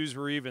all Jews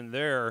were even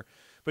there.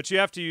 But you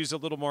have to use a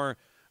little more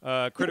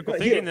critical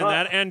thinking than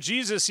that. And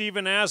Jesus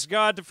even asked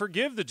God to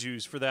forgive the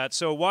Jews for that.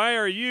 So why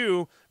are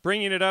you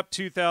bringing it up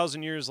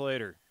 2,000 years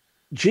later?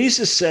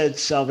 Jesus said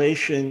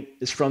salvation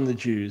is from the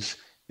Jews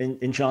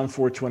in John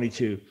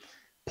 4:22.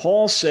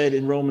 Paul said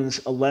in Romans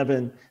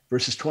 11,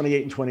 verses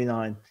 28 and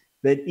 29,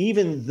 that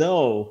even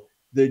though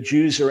the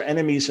Jews are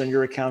enemies on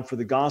your account for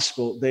the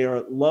gospel, they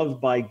are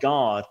loved by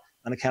God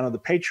on account of the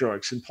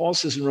patriarchs. And Paul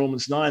says in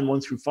Romans 9,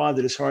 1-5,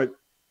 that his heart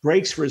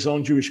breaks for his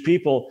own Jewish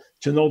people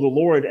to know the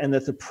Lord and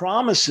that the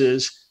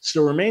promises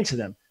still remain to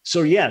them.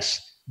 So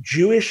yes,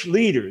 Jewish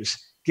leaders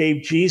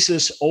gave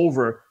Jesus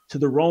over to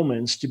the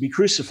Romans to be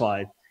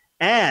crucified,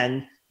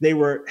 and they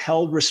were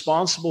held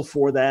responsible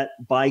for that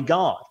by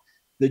God.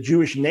 The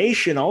Jewish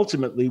nation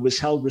ultimately was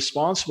held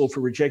responsible for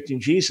rejecting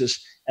Jesus,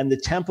 and the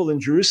temple in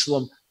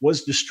Jerusalem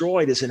was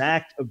destroyed as an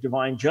act of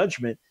divine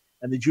judgment.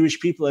 And the Jewish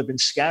people have been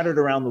scattered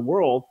around the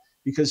world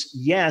because,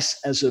 yes,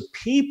 as a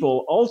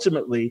people,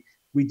 ultimately,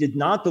 we did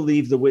not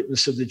believe the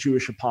witness of the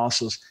Jewish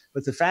apostles.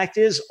 But the fact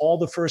is, all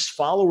the first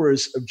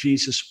followers of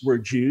Jesus were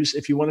Jews.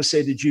 If you want to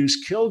say the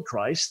Jews killed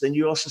Christ, then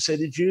you also say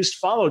the Jews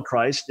followed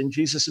Christ, and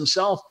Jesus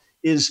himself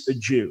is a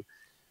Jew.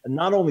 And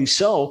not only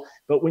so,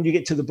 but when you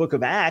get to the book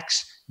of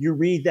Acts, you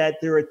read that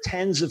there are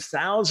tens of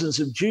thousands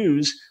of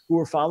Jews who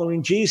are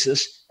following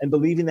Jesus and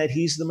believing that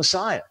he's the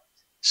Messiah.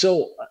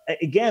 So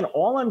again,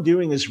 all I'm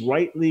doing is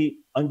rightly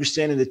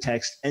understanding the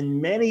text.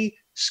 And many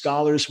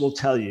scholars will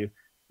tell you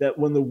that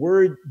when the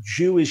word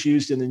Jew is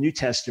used in the New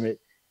Testament,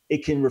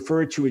 it can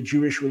refer to a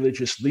Jewish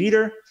religious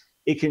leader.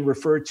 It can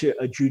refer to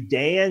a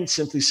Judean,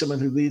 simply someone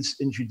who leads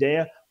in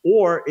Judea,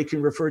 or it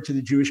can refer to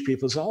the Jewish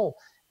people as a whole.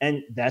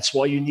 And that's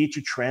why you need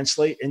to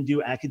translate and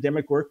do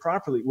academic work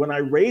properly. When I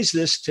raised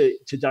this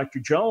to Dr.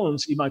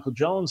 Jones, E. Michael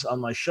Jones,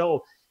 on my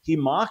show, he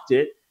mocked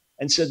it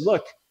and said,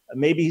 look,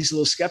 maybe he's a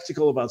little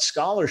skeptical about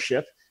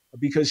scholarship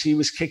because he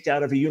was kicked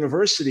out of a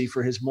university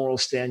for his moral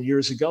stand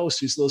years ago. So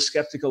he's a little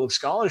skeptical of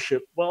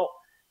scholarship. Well,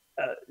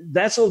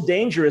 that's a little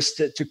dangerous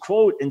to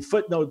quote and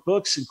footnote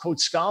books and quote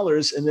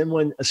scholars. And then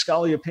when a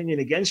scholarly opinion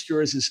against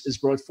yours is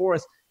brought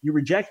forth, you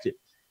reject it.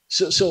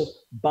 So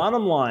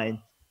bottom line,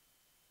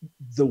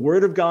 the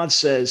word of God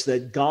says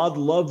that God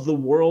loved the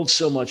world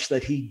so much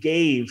that he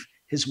gave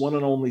his one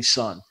and only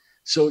son.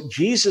 So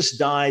Jesus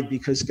died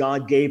because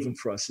God gave him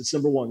for us. It's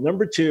number one.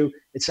 Number two,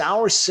 it's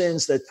our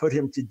sins that put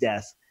him to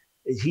death.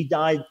 He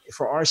died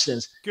for our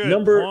sins.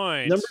 Good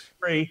point.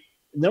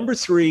 Number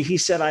three, he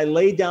said, I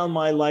lay down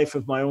my life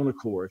of my own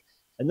accord.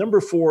 And number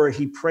four,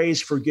 he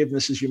prays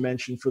forgiveness, as you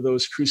mentioned, for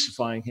those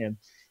crucifying him.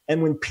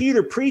 And when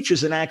Peter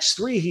preaches in Acts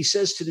 3, he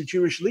says to the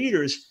Jewish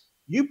leaders,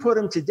 You put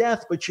him to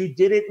death, but you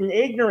did it in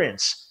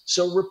ignorance.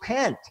 So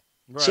repent.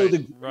 Right, so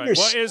the right.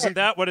 Well, isn't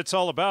that what it's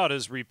all about,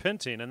 is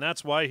repenting? And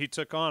that's why he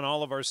took on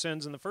all of our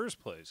sins in the first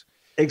place.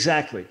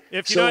 Exactly.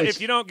 If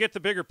you don't get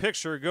the bigger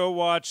picture, go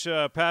watch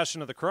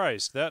Passion of the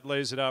Christ. That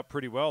lays it out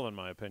pretty well, in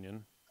my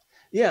opinion.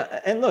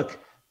 Yeah, and look,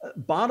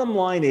 bottom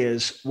line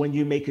is, when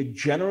you make a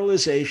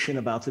generalization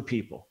about the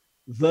people,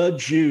 the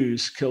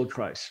Jews killed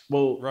Christ.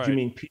 Well, right. Do you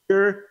mean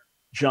Peter,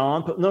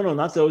 John? No,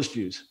 not those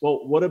Jews.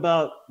 Well, what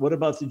about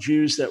the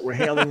Jews that were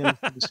hailing him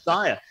as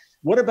Messiah?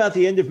 What about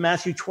the end of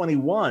Matthew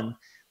 21,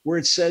 where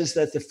it says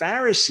that the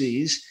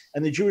Pharisees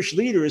and the Jewish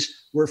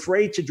leaders were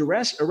afraid to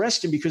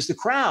arrest him because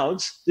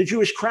the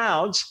Jewish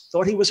crowds,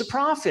 thought he was a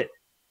prophet?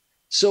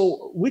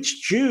 So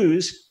which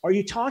Jews are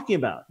you talking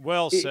about?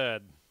 Well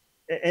said.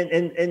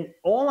 And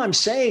all I'm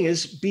saying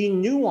is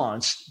being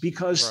nuanced,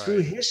 because through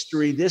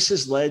history, this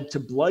has led to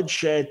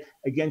bloodshed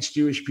against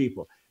Jewish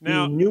people.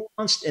 Now, being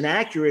nuanced and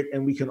accurate,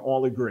 and we can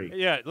all agree.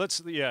 Yeah,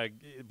 let's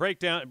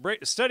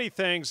study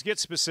things, get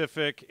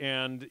specific,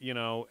 and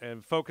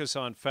focus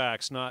on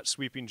facts, not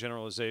sweeping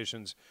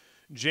generalizations.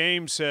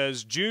 James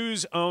says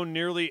Jews own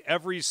nearly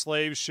every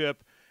slave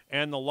ship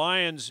and the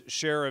lion's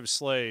share of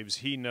slaves.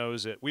 He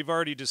knows it. We've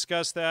already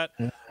discussed that.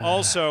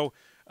 Also,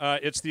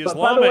 it's the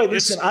Islamic. By the way,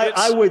 listen,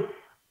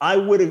 I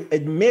would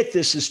admit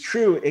this is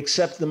true,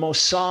 except the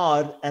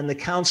Mossad and the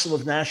Council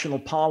of National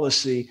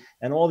Policy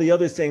and all the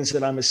other things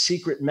that I'm a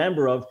secret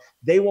member of,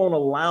 they won't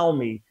allow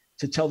me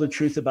to tell the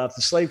truth about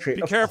the slave trade.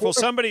 Be careful.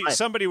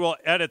 Somebody will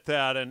edit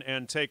that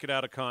and take it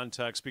out of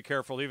context. Be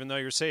careful, even though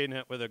you're saying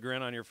it with a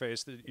grin on your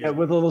face. Yeah,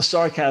 with a little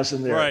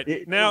sarcasm there.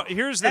 Right. Now,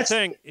 here's the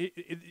thing.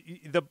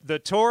 The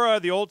Torah,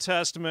 the Old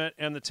Testament,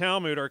 and the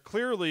Talmud are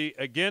clearly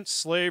against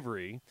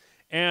slavery.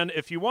 And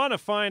if you want to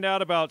find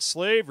out about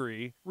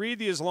slavery, read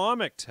the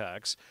Islamic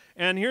texts.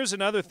 And here's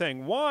another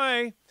thing.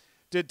 Why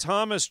did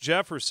Thomas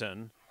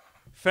Jefferson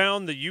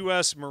found the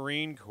U.S.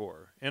 Marine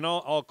Corps? And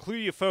I'll clue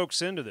you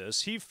folks into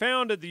this. He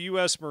founded the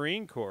U.S.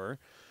 Marine Corps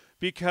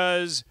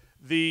because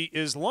the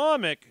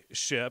Islamic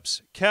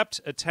ships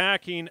kept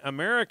attacking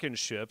American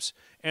ships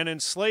and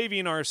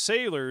enslaving our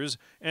sailors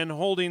and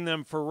holding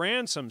them for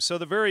ransom. So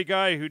the very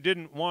guy who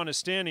didn't want a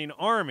standing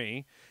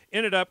army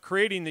ended up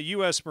creating the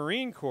U.S.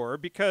 Marine Corps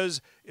because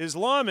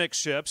Islamic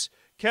ships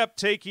kept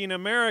taking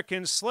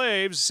American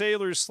slaves,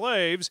 sailors'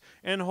 slaves,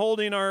 and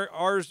holding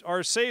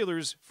our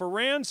sailors for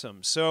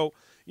ransom. So,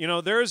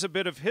 there's a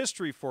bit of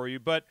history for you,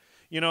 but,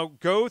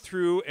 go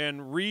through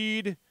and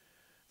read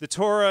the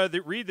Torah,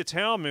 read the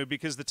Talmud,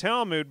 because the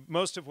Talmud,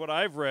 most of what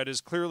I've read, is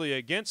clearly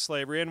against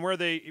slavery, and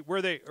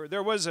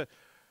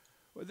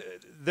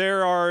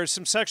there are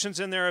some sections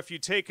in there. If you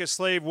take a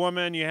slave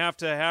woman, you have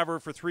to have her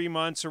for 3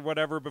 months or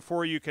whatever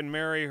before you can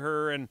marry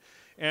her. And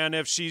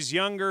if she's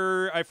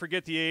younger, I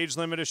forget the age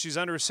limit. If she's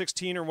under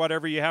 16 or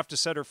whatever, you have to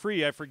set her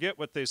free. I forget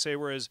what they say,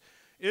 whereas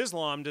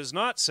Islam does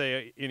not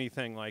say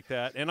anything like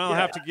that. And I'll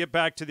have to get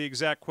back to the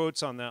exact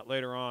quotes on that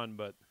later on.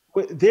 But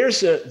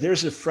there's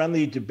a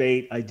friendly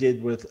debate I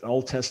did with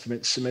Old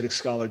Testament Semitic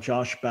scholar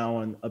Josh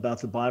Bowen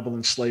about the Bible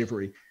and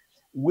slavery.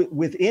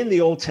 Within the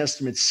Old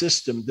Testament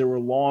system, there were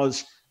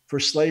laws for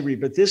slavery,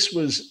 but this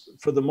was,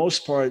 for the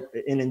most part,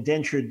 an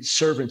indentured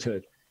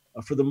servanthood.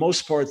 For the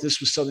most part, this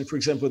was something, for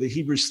example, the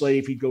Hebrew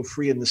slave, he'd go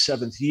free in the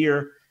 7th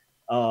year.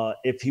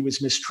 If he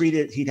was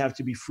mistreated, he'd have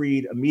to be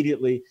freed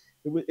immediately.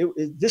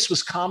 This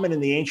was common in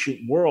the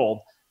ancient world,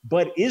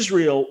 but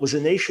Israel was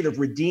a nation of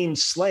redeemed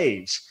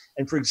slaves.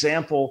 And for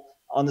example,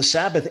 on the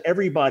Sabbath,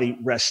 everybody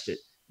rested.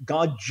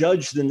 God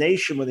judged the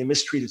nation when they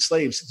mistreated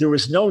slaves. There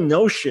was no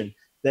notion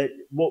that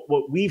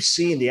what we've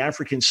seen, the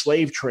African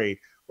slave trade,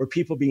 where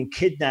people being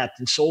kidnapped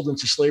and sold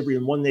into slavery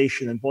in one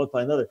nation and bought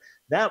by another,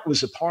 that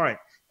was abhorrent.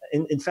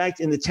 In fact,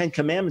 in the 10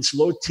 Commandments,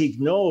 lo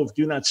tignov,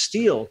 do not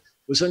steal,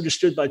 was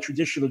understood by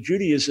traditional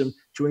Judaism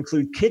to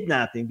include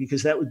kidnapping,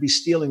 because that would be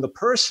stealing a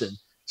person.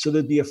 So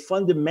there'd be a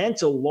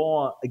fundamental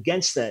law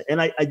against that. And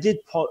I did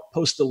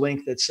post a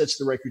link that sets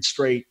the record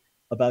straight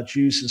about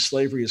Jews and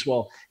slavery as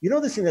well.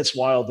 The thing that's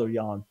wild, though,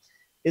 Jan,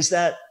 is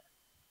that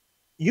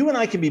you and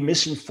I can be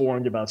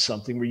misinformed about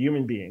something. We're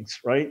human beings,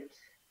 right?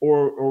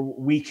 Or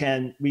we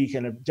can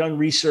have done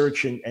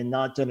research and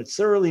not done it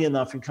thoroughly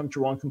enough and come to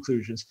wrong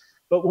conclusions.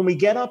 But when we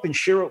get up and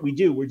share what we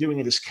do, we're doing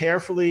it as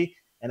carefully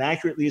and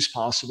accurately as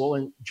possible.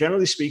 And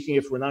generally speaking,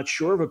 if we're not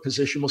sure of a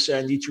position, we'll say,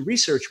 I need to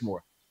research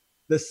more.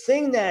 The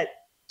thing that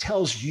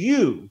tells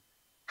you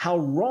how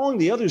wrong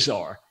the others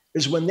are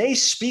is when they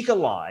speak a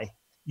lie,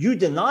 you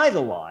deny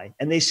the lie,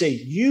 and they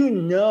say,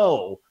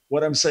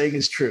 what I'm saying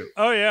is true.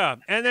 Oh, yeah.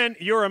 And then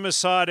you're a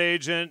Mossad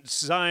agent,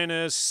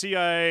 Zionist,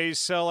 CIA,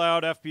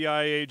 sellout,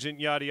 FBI agent,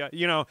 yada,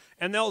 yada,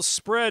 and they'll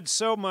spread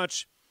so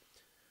much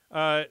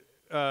ad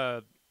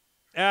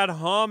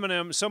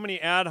hominem, so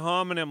many ad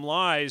hominem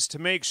lies to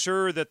make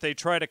sure that they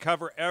try to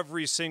cover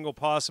every single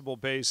possible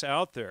base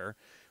out there,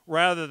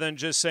 rather than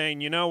just saying,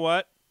 you know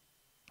what,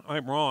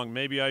 I'm wrong.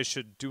 Maybe I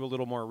should do a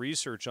little more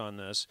research on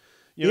this.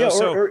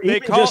 So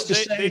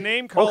they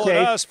name call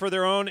us for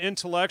their own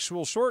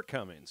intellectual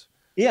shortcomings.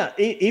 Yeah,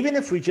 even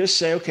if we just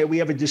say, okay, we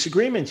have a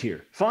disagreement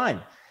here,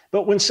 fine.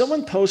 But when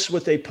someone posts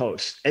what they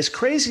post, as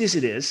crazy as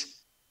it is,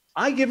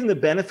 I give them the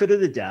benefit of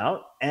the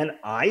doubt, and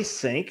I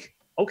think,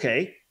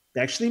 okay,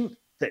 actually,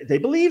 they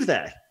believe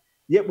that.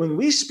 Yet when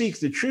we speak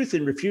the truth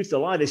and refute the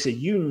lie, they say,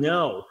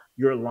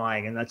 you're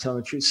lying and not telling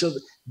the truth. So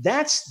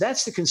that's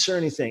the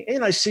concerning thing.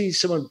 And I see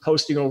someone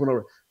posting over and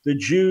over, the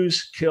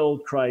Jews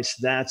killed Christ.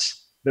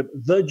 That's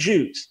the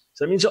Jews.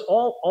 So that means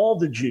all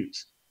the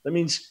Jews. That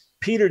means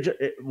Peter,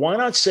 why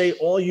not say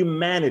all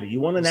humanity?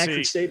 You want an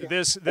accurate statement?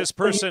 This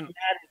person,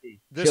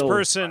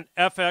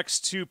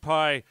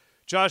 FX2Pi,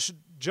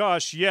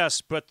 Josh,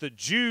 yes, but the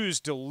Jews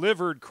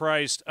delivered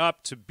Christ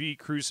up to be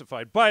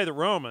crucified by the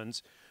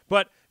Romans.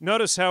 But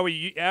notice how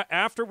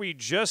after we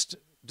just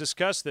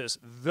discussed this,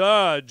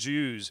 the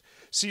Jews.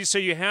 See, so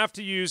you have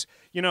to use,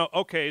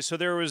 okay, so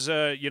there was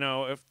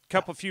a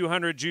couple few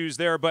hundred Jews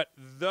there, but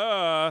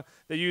they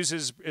use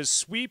as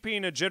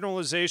sweeping a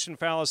generalization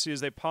fallacy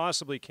as they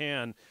possibly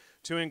can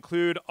to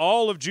include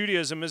all of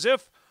Judaism, as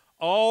if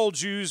all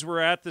Jews were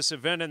at this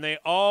event and they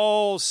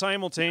all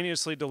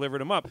simultaneously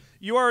delivered them up.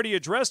 You already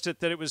addressed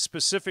it, that it was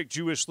specific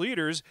Jewish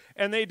leaders,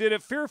 and they did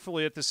it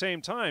fearfully at the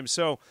same time.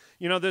 So,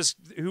 this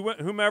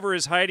whomever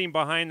is hiding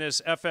behind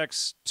this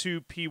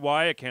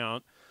FX2PY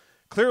account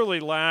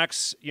clearly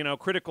lacks,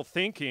 critical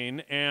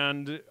thinking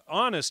and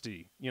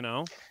honesty,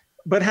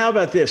 But how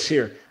about this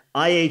here?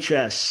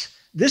 IHS.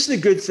 This is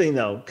a good thing,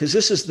 though, because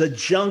the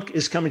junk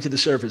is coming to the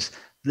surface.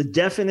 The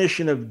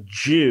definition of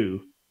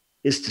Jew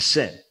is to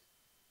sin.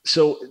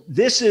 So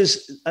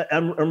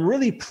I'm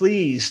really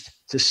pleased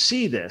to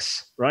see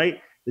this,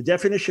 right? The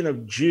definition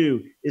of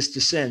Jew is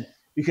to sin,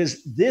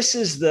 because this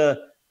is the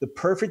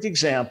perfect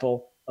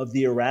example of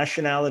the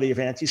irrationality of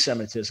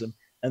anti-Semitism.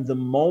 And the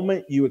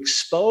moment you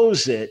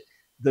expose it,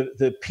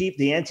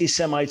 the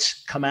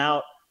anti-Semites come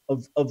out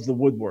of the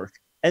woodwork.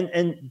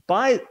 And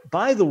by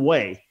the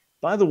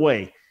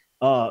way,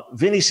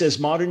 Vinny says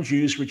modern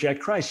Jews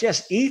reject Christ.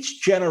 Yes,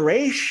 each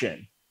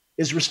generation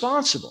is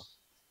responsible.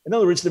 In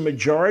other words, the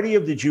majority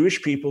of the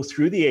Jewish people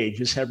through the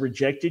ages have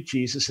rejected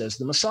Jesus as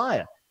the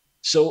Messiah.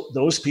 So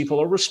those people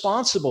are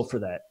responsible for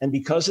that. And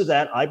because of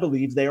that, I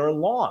believe they are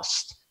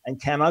lost and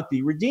cannot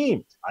be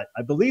redeemed.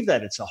 I believe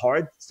that. It's a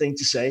hard thing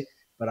to say,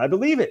 but I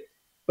believe it.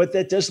 But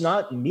that does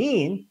not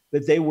mean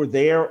that they were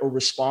there or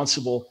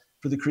responsible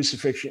for the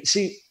crucifixion.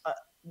 See,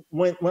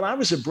 when I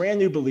was a brand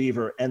new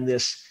believer and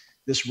this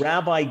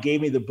rabbi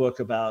gave me the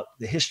book about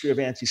the history of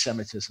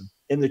anti-Semitism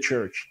in the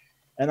church,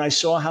 and I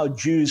saw how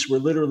Jews were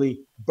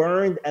literally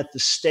burned at the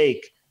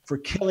stake for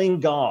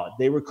killing God.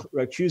 They were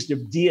accused of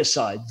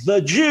deicide.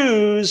 The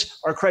Jews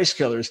are Christ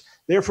killers.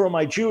 Therefore,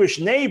 my Jewish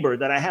neighbor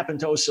that I happen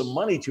to owe some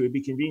money to, it'd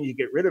be convenient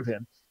to get rid of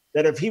him,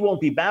 that if he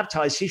won't be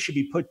baptized, he should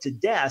be put to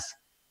death.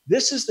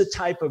 This is the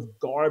type of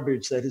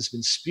garbage that has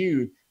been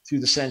spewed through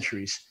the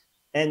centuries.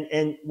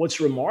 And what's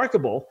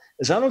remarkable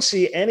is I don't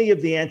see any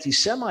of the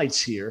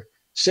anti-Semites here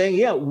saying,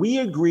 yeah, we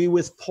agree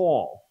with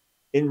Paul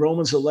in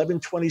Romans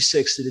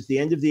 11:26 that at the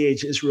end of the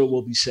age, Israel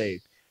will be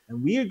saved.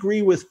 And we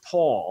agree with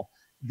Paul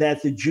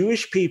that the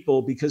Jewish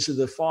people, because of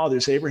the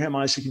fathers, Abraham,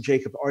 Isaac, and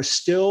Jacob, are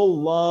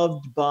still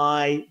loved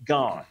by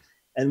God.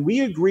 And we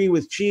agree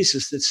with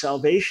Jesus that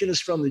salvation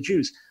is from the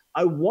Jews.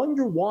 I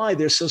wonder why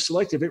they're so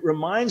selective. It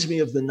reminds me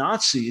of the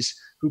Nazis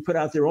who put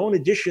out their own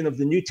edition of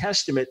the New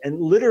Testament and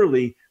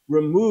literally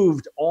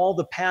removed all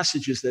the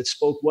passages that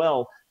spoke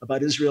well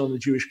about Israel and the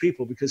Jewish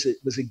people because it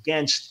was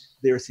against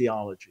their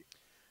theology.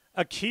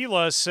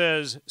 Aquila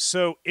says,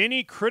 so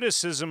any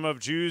criticism of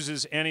Jews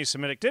is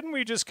anti-Semitic. Didn't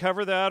we just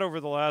cover that over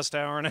the last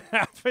hour and a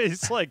half?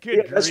 It's like, good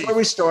grief. That's where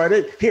we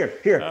started. Here.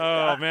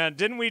 Oh, man.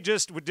 Didn't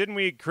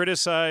we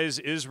criticize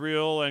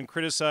Israel and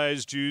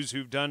criticize Jews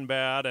who've done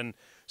bad and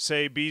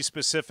say be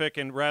specific,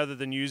 and rather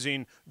than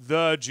using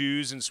the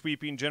Jews and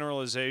sweeping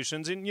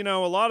generalizations? And, a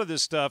lot of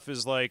this stuff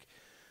is like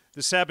the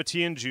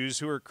Sabbatean Jews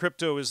who are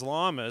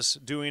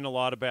crypto-Islamists doing a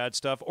lot of bad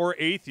stuff, or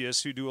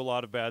atheists who do a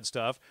lot of bad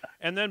stuff.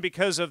 And then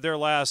because of their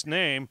last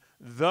name,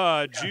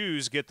 the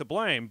Jews get the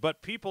blame.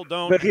 But people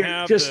don't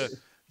have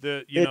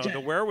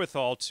the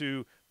wherewithal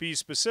to be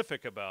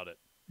specific about it.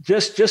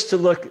 Just to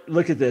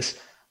look at this,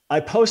 I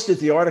posted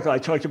the article I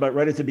talked about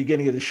right at the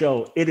beginning of the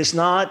show. It is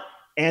not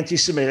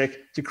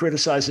anti-Semitic to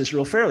criticize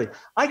Israel fairly.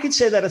 I could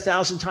say that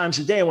 1,000 times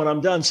a day, and when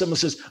I'm done, someone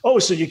says, oh,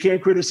 so you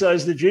can't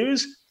criticize the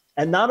Jews?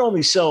 And not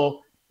only so,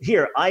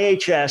 here,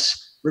 IHS,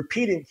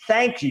 repeating,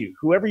 thank you,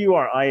 whoever you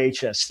are,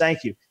 IHS,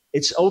 thank you.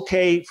 It's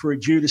okay for a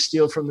Jew to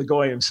steal from the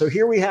Goyim. So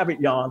here we have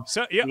it, Jan.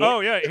 So,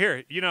 yeah,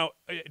 here.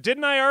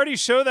 Didn't I already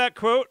show that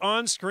quote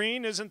on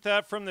screen? Isn't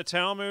that from the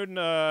Talmud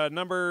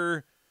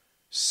number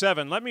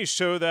 7? Let me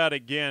show that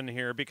again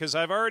here, because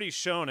I've already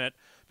shown it,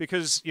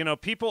 because,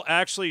 people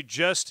actually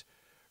just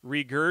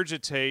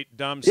regurgitate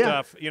dumb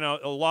stuff,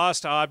 a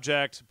lost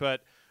object.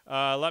 But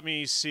let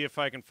me see if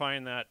I can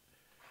find that.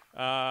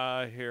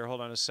 Here,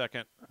 hold on a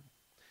second.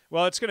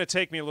 Well, it's going to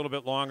take me a little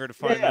bit longer to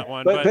find that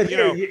one. But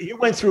here, you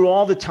went through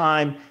all the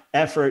time,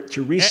 effort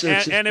to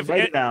research and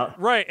write it out.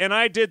 Right, and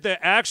I did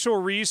the actual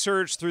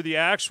research through the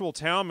actual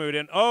Talmud.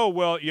 And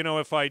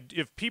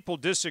if people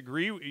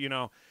disagree,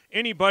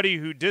 anybody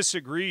who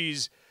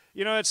disagrees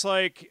it's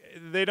like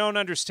they don't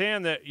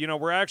understand that,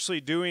 we're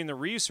actually doing the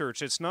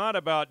research. It's not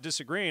about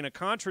disagreeing. A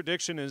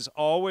contradiction is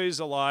always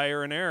a lie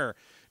or an error.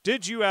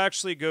 Did you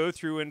actually go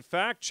through and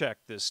fact check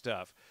this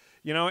stuff?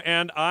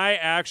 And I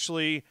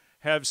actually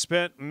have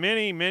spent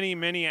many, many,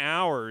 many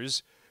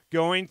hours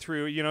going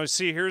through,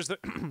 see, here's the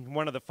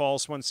one of the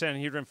false ones,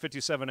 Sanhedrin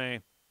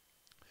 57a.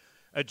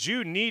 A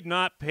Jew need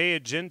not pay a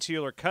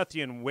Gentile or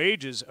Cuthian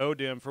wages owed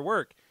to him for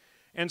work.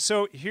 And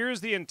so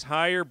here's the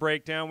entire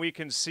breakdown. We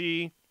can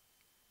see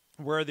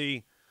where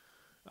the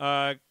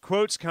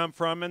quotes come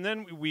from, and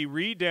then we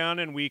read down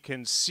and we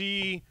can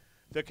see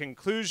the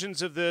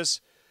conclusions of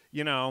this,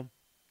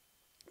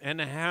 and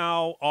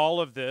how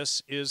all of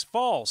this is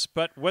false.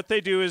 But what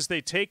they do is they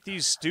take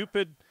these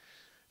stupid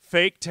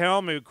fake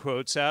Talmud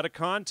quotes out of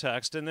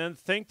context and then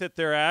think that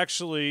they're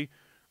actually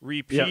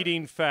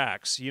repeating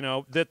facts,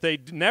 that they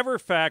never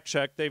fact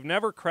checked. They've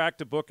never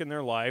cracked a book in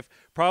their life,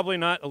 probably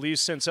not at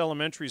least since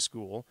elementary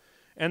school.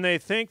 And they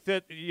think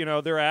that,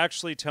 they're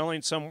actually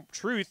telling some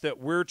truth that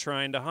we're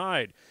trying to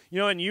hide.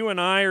 And you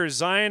and I are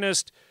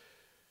Zionist,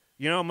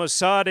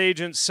 Mossad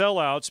agent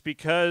sellouts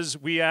because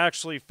we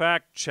actually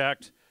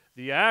fact-checked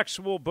the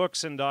actual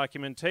books and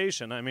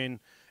documentation. I mean,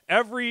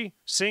 every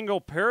single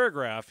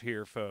paragraph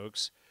here,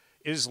 folks,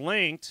 is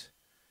linked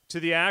to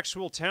the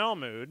actual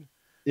Talmud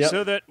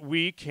so that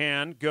we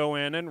can go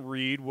in and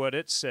read what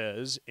it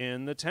says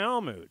in the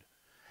Talmud.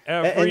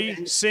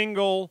 Every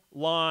single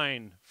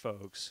line,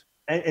 folks.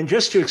 And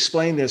just to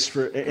explain this,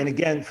 and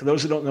again, for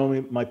those who don't know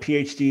me, my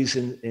PhDs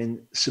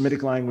in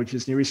Semitic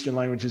languages, Near Eastern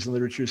languages and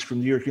literatures from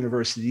New York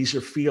University. These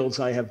are fields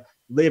I have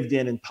lived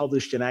in and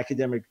published in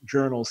academic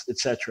journals,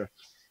 etc.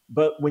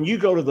 But when you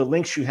go to the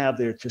links you have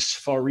there to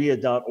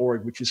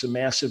sfaria.org, which is a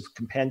massive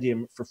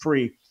compendium for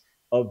free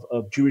of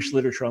Jewish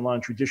literature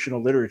online,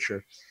 traditional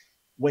literature,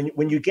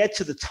 when you get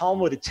to the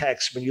Talmudic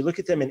text, when you look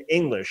at them in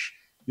English,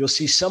 you'll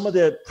see some of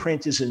the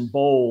print is in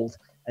bold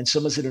and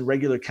some is it in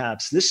regular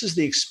caps. This is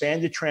the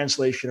expanded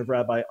translation of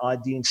Rabbi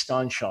Adin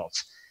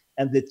Steinschaltz.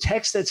 And the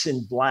text that's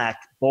in black,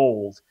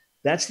 bold,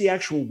 that's the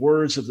actual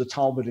words of the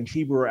Talmud in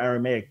Hebrew or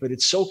Aramaic, but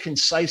it's so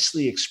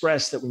concisely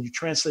expressed that when you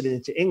translate it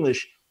into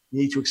English,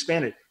 you need to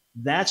expand it.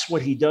 That's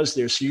what he does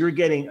there. So you're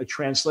getting a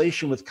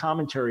translation with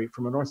commentary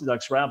from an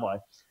Orthodox rabbi.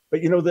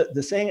 But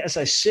the thing, as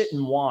I sit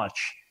and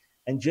watch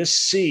and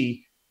just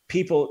see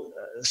people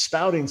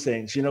spouting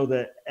things,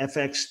 the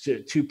FX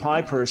to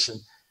 2pi person,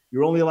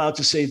 you're only allowed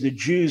to say the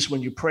Jews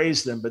when you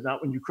praise them, but not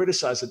when you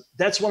criticize them.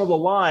 That's one of the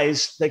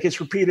lies that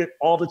gets repeated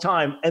all the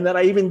time. And that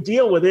I even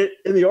deal with it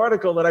in the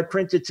article that I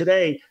printed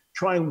today,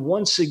 trying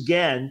once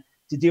again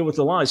to deal with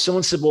the lies.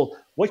 Someone said, well,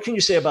 what can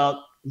you say about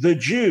the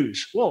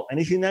Jews? Well,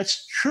 anything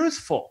that's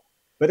truthful.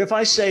 But if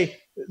I say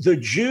the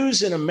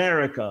Jews in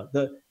America,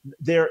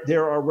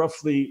 there are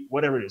roughly,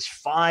 whatever it is,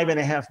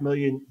 5.5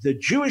 million. The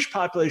Jewish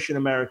population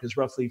in America is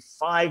roughly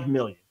 5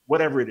 million,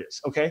 whatever it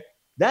is, okay?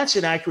 That's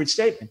an accurate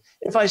statement.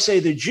 If I say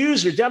the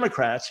Jews are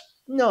Democrats,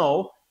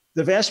 no,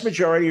 the vast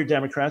majority are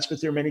Democrats,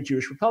 but there are many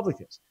Jewish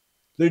Republicans.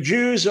 The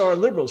Jews are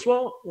liberals.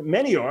 Well,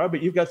 many are,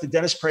 but you've got the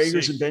Dennis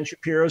Pragers and Ben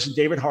Shapiro's and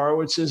David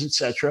Horowitz's, et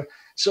cetera.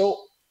 So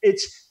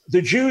it's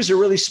the Jews are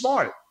really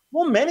smart.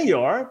 Well, many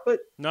are, but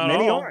not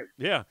many all. aren't.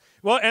 Yeah.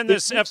 Well, and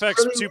this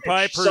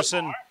FX2Pi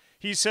person,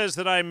 he says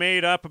that I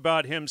made up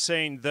about him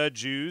saying the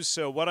Jews.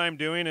 So what I'm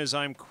doing is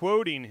I'm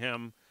quoting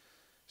him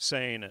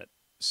saying it.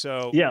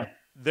 So yeah.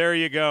 There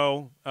you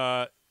go.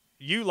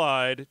 You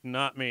lied,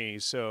 not me.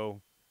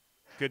 So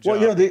good job.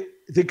 Well,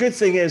 the good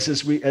thing is,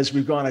 as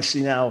we've gone, I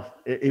see now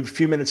a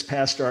few minutes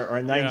past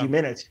our 90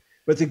 minutes.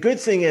 But the good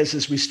thing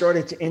is we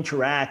started to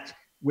interact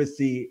with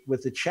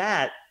the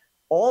chat.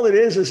 All it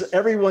is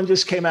everyone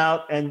just came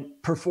out and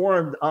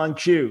performed on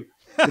cue.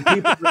 The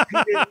people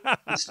repeated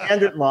the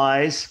standard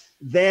lies.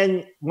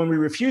 Then when we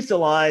refute the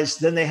lies,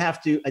 then they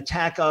have to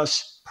attack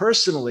us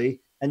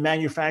personally and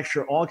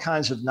manufacture all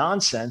kinds of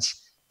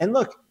nonsense. And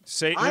look,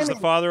 Satan is the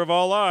father of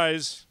all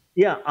lies.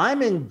 Yeah,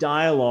 I'm in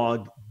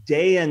dialogue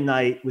day and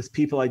night with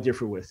people I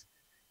differ with,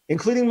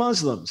 including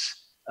Muslims.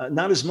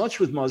 Not as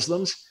much with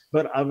Muslims,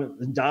 but I'm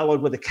in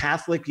dialogue with a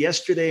Catholic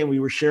yesterday, and we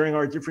were sharing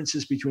our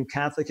differences between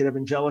Catholic and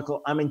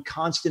evangelical. I'm in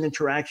constant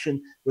interaction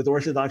with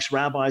Orthodox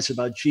rabbis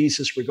about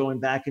Jesus. We're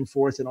going back and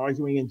forth and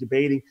arguing and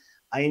debating.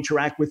 I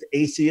interact with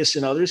atheists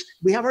and others.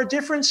 We have our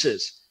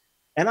differences.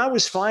 And I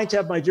was fine to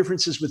have my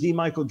differences with E.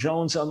 Michael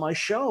Jones on my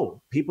show.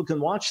 People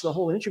can watch the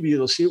whole interview.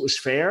 They'll see it was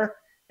fair.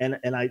 And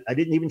I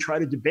didn't even try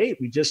to debate.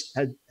 We just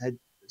had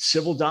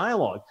civil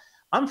dialogue.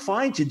 I'm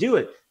fine to do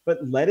it, but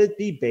let it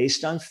be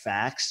based on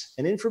facts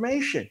and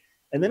information.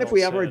 And then if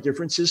we have our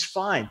differences,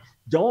 fine.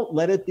 Don't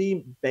let it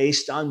be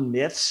based on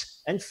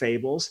myths and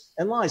fables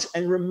and lies.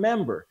 And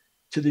remember,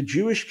 to the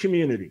Jewish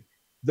community,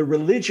 the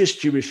religious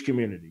Jewish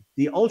community,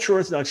 the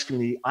ultra-Orthodox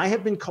community, I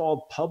have been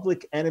called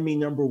public enemy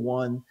number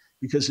one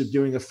because of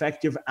doing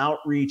effective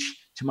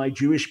outreach to my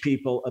Jewish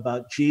people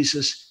about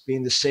Jesus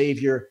being the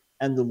Savior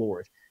and the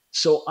Lord.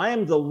 So I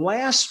am the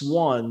last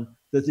one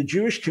that the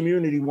Jewish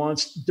community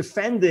wants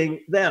defending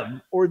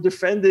them or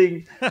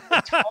defending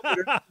the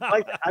Talmud.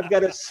 Like, I've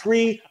got a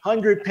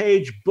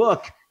 300-page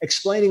book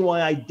explaining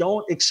why I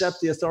don't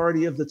accept the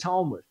authority of the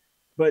Talmud.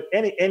 But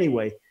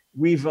anyway,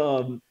 we've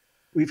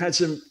had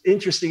some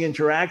interesting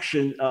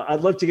interaction.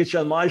 I'd love to get you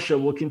on my show.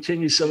 We'll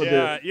continue some of the.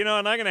 Yeah, you know,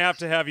 and I'm going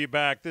to have you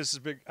back. This is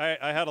big.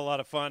 I had a lot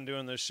of fun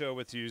doing this show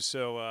with you,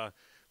 so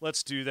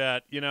let's do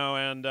that. You know,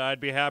 and I'd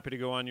be happy to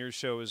go on your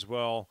show as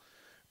well.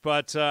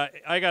 But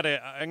I'm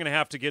going to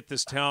have to get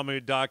this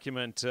Talmud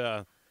document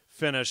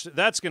finished.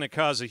 That's going to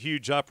cause a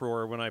huge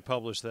uproar when I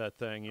publish that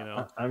thing, you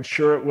know. I'm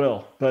sure it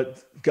will.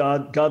 But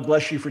God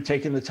bless you for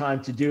taking the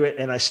time to do it.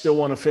 And I still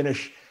want to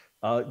finish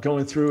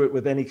going through it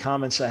with any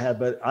comments I have.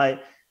 But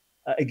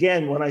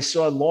again, when I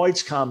saw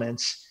Lloyd's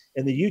comments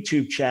in the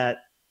YouTube chat,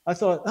 I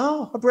thought,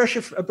 oh, a breath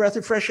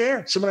of fresh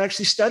air. Someone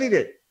actually studied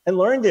it and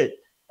learned it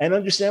and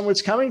understand where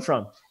it's coming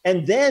from.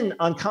 And then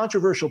on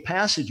controversial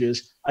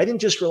passages, I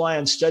didn't just rely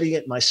on studying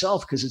it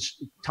myself because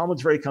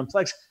Talmud's very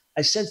complex.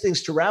 I sent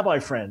things to rabbi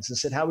friends and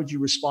said, how would you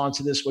respond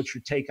to this? What's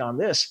your take on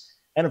this?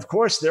 And of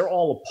course, they're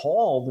all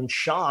appalled and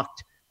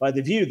shocked by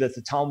the view that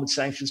the Talmud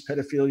sanctions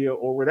pedophilia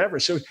or whatever.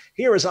 So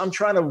here, as I'm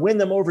trying to win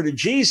them over to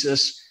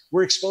Jesus,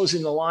 we're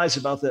exposing the lies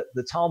about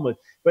the Talmud.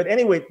 But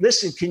anyway,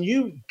 listen, can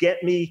you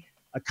get me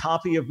a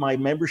copy of my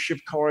membership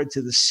card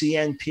to the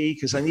CNP?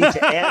 Because I need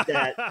to add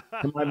that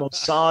to my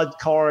Mossad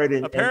card.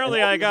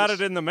 Apparently, I got it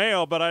in the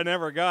mail, but I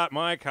never got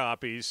my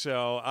copy.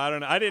 So I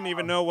don't know. I didn't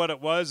even know what it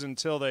was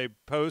until they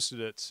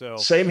posted it. So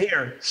same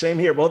here.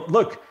 Well,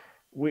 look,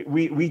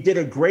 we did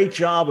a great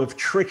job of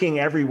tricking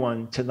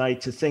everyone tonight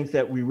to think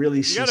that we really.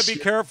 You got to be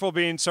careful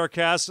being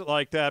sarcastic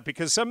like that,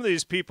 because some of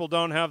these people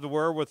don't have the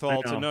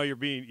wherewithal to know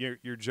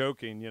you're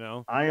joking. You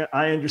know.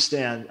 I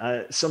understand.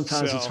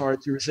 Sometimes it's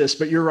hard to resist,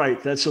 but you're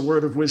right. That's a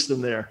word of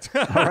wisdom there.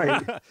 All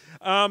right.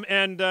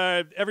 And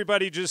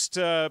everybody, just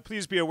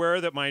please be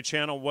aware that my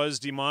channel was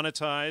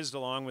demonetized,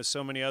 along with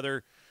so many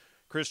other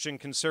Christian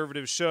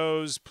conservative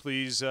shows.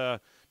 Please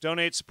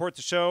donate, support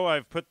the show.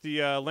 I've put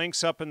the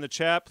links up in the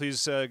chat.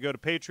 Please go to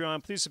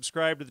Patreon. Please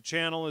subscribe to the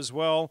channel as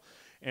well,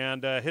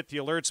 and hit the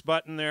alerts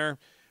button there.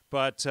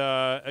 But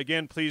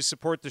again, please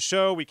support the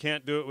show. We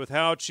can't do it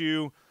without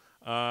you.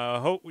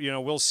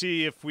 We'll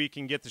see if we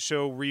can get the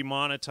show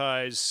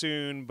remonetized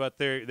soon. But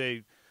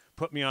they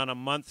put me on a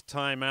month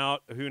timeout.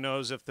 Who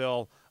knows if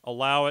they'll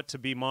allow it to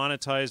be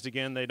monetized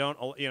again? They don't.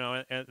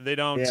 They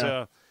don't.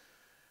 Yeah.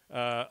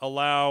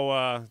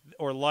 Allow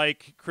or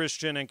like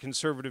Christian and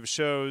conservative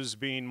shows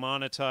being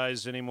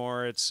monetized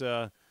anymore. It's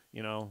it's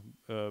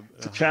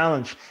a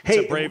challenge.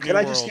 Hey, can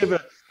I just give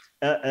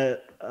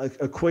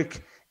a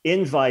quick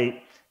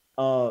invite?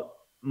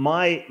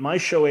 My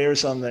show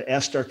airs on the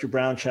Ask Dr.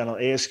 Brown channel,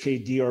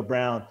 ASKDR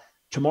Brown.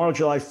 Tomorrow,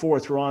 July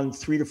 4th, we're on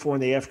 3 to 4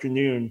 in the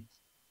afternoon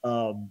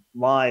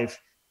live.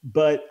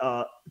 But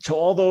to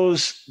all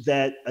those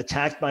that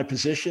attacked my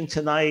position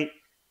tonight,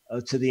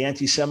 to the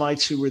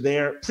anti-Semites who were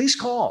there, please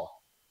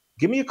call.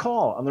 Give me a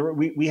call.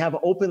 We have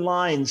open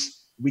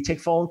lines. We take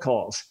phone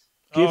calls.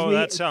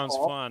 That sounds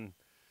fun.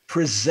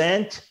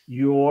 Present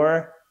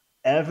your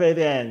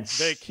evidence.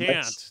 They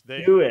can't.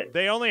 Do it.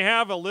 They only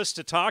have a list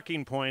of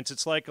talking points.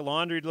 It's like a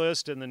laundry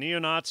list, and the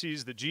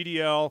neo-Nazis, the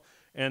GDL,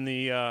 and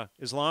the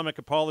Islamic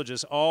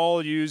apologists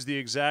all use the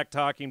exact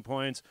talking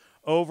points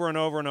over and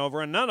over and over,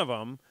 and none of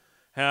them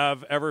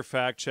have ever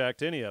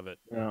fact-checked any of it.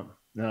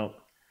 No.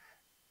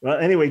 Well,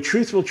 anyway,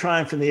 truth will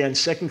triumph in the end.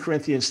 2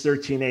 Corinthians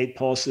 13:8,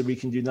 Paul said we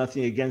can do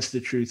nothing against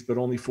the truth, but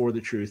only for the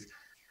truth.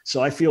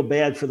 So I feel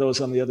bad for those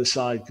on the other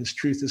side, because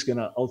truth is going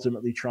to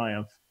ultimately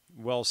triumph.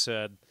 Well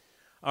said.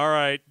 All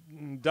right,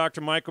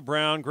 Dr. Michael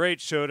Brown, great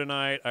show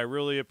tonight. I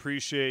really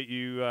appreciate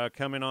you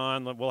coming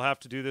on. We'll have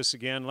to do this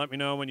again. Let me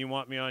know when you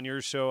want me on your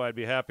show. I'd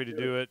be happy to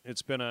do it.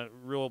 It's been a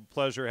real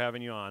pleasure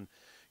having you on.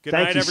 Good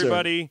night,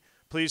 everybody. Sir.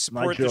 Please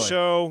support the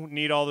show.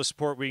 Need all the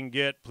support we can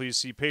get. Please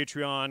see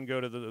Patreon.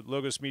 Go to the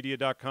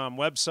logosmedia.com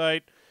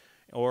website,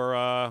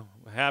 or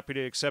happy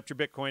to accept your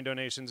Bitcoin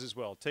donations as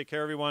well. Take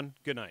care, everyone.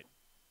 Good night.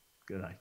 Good night.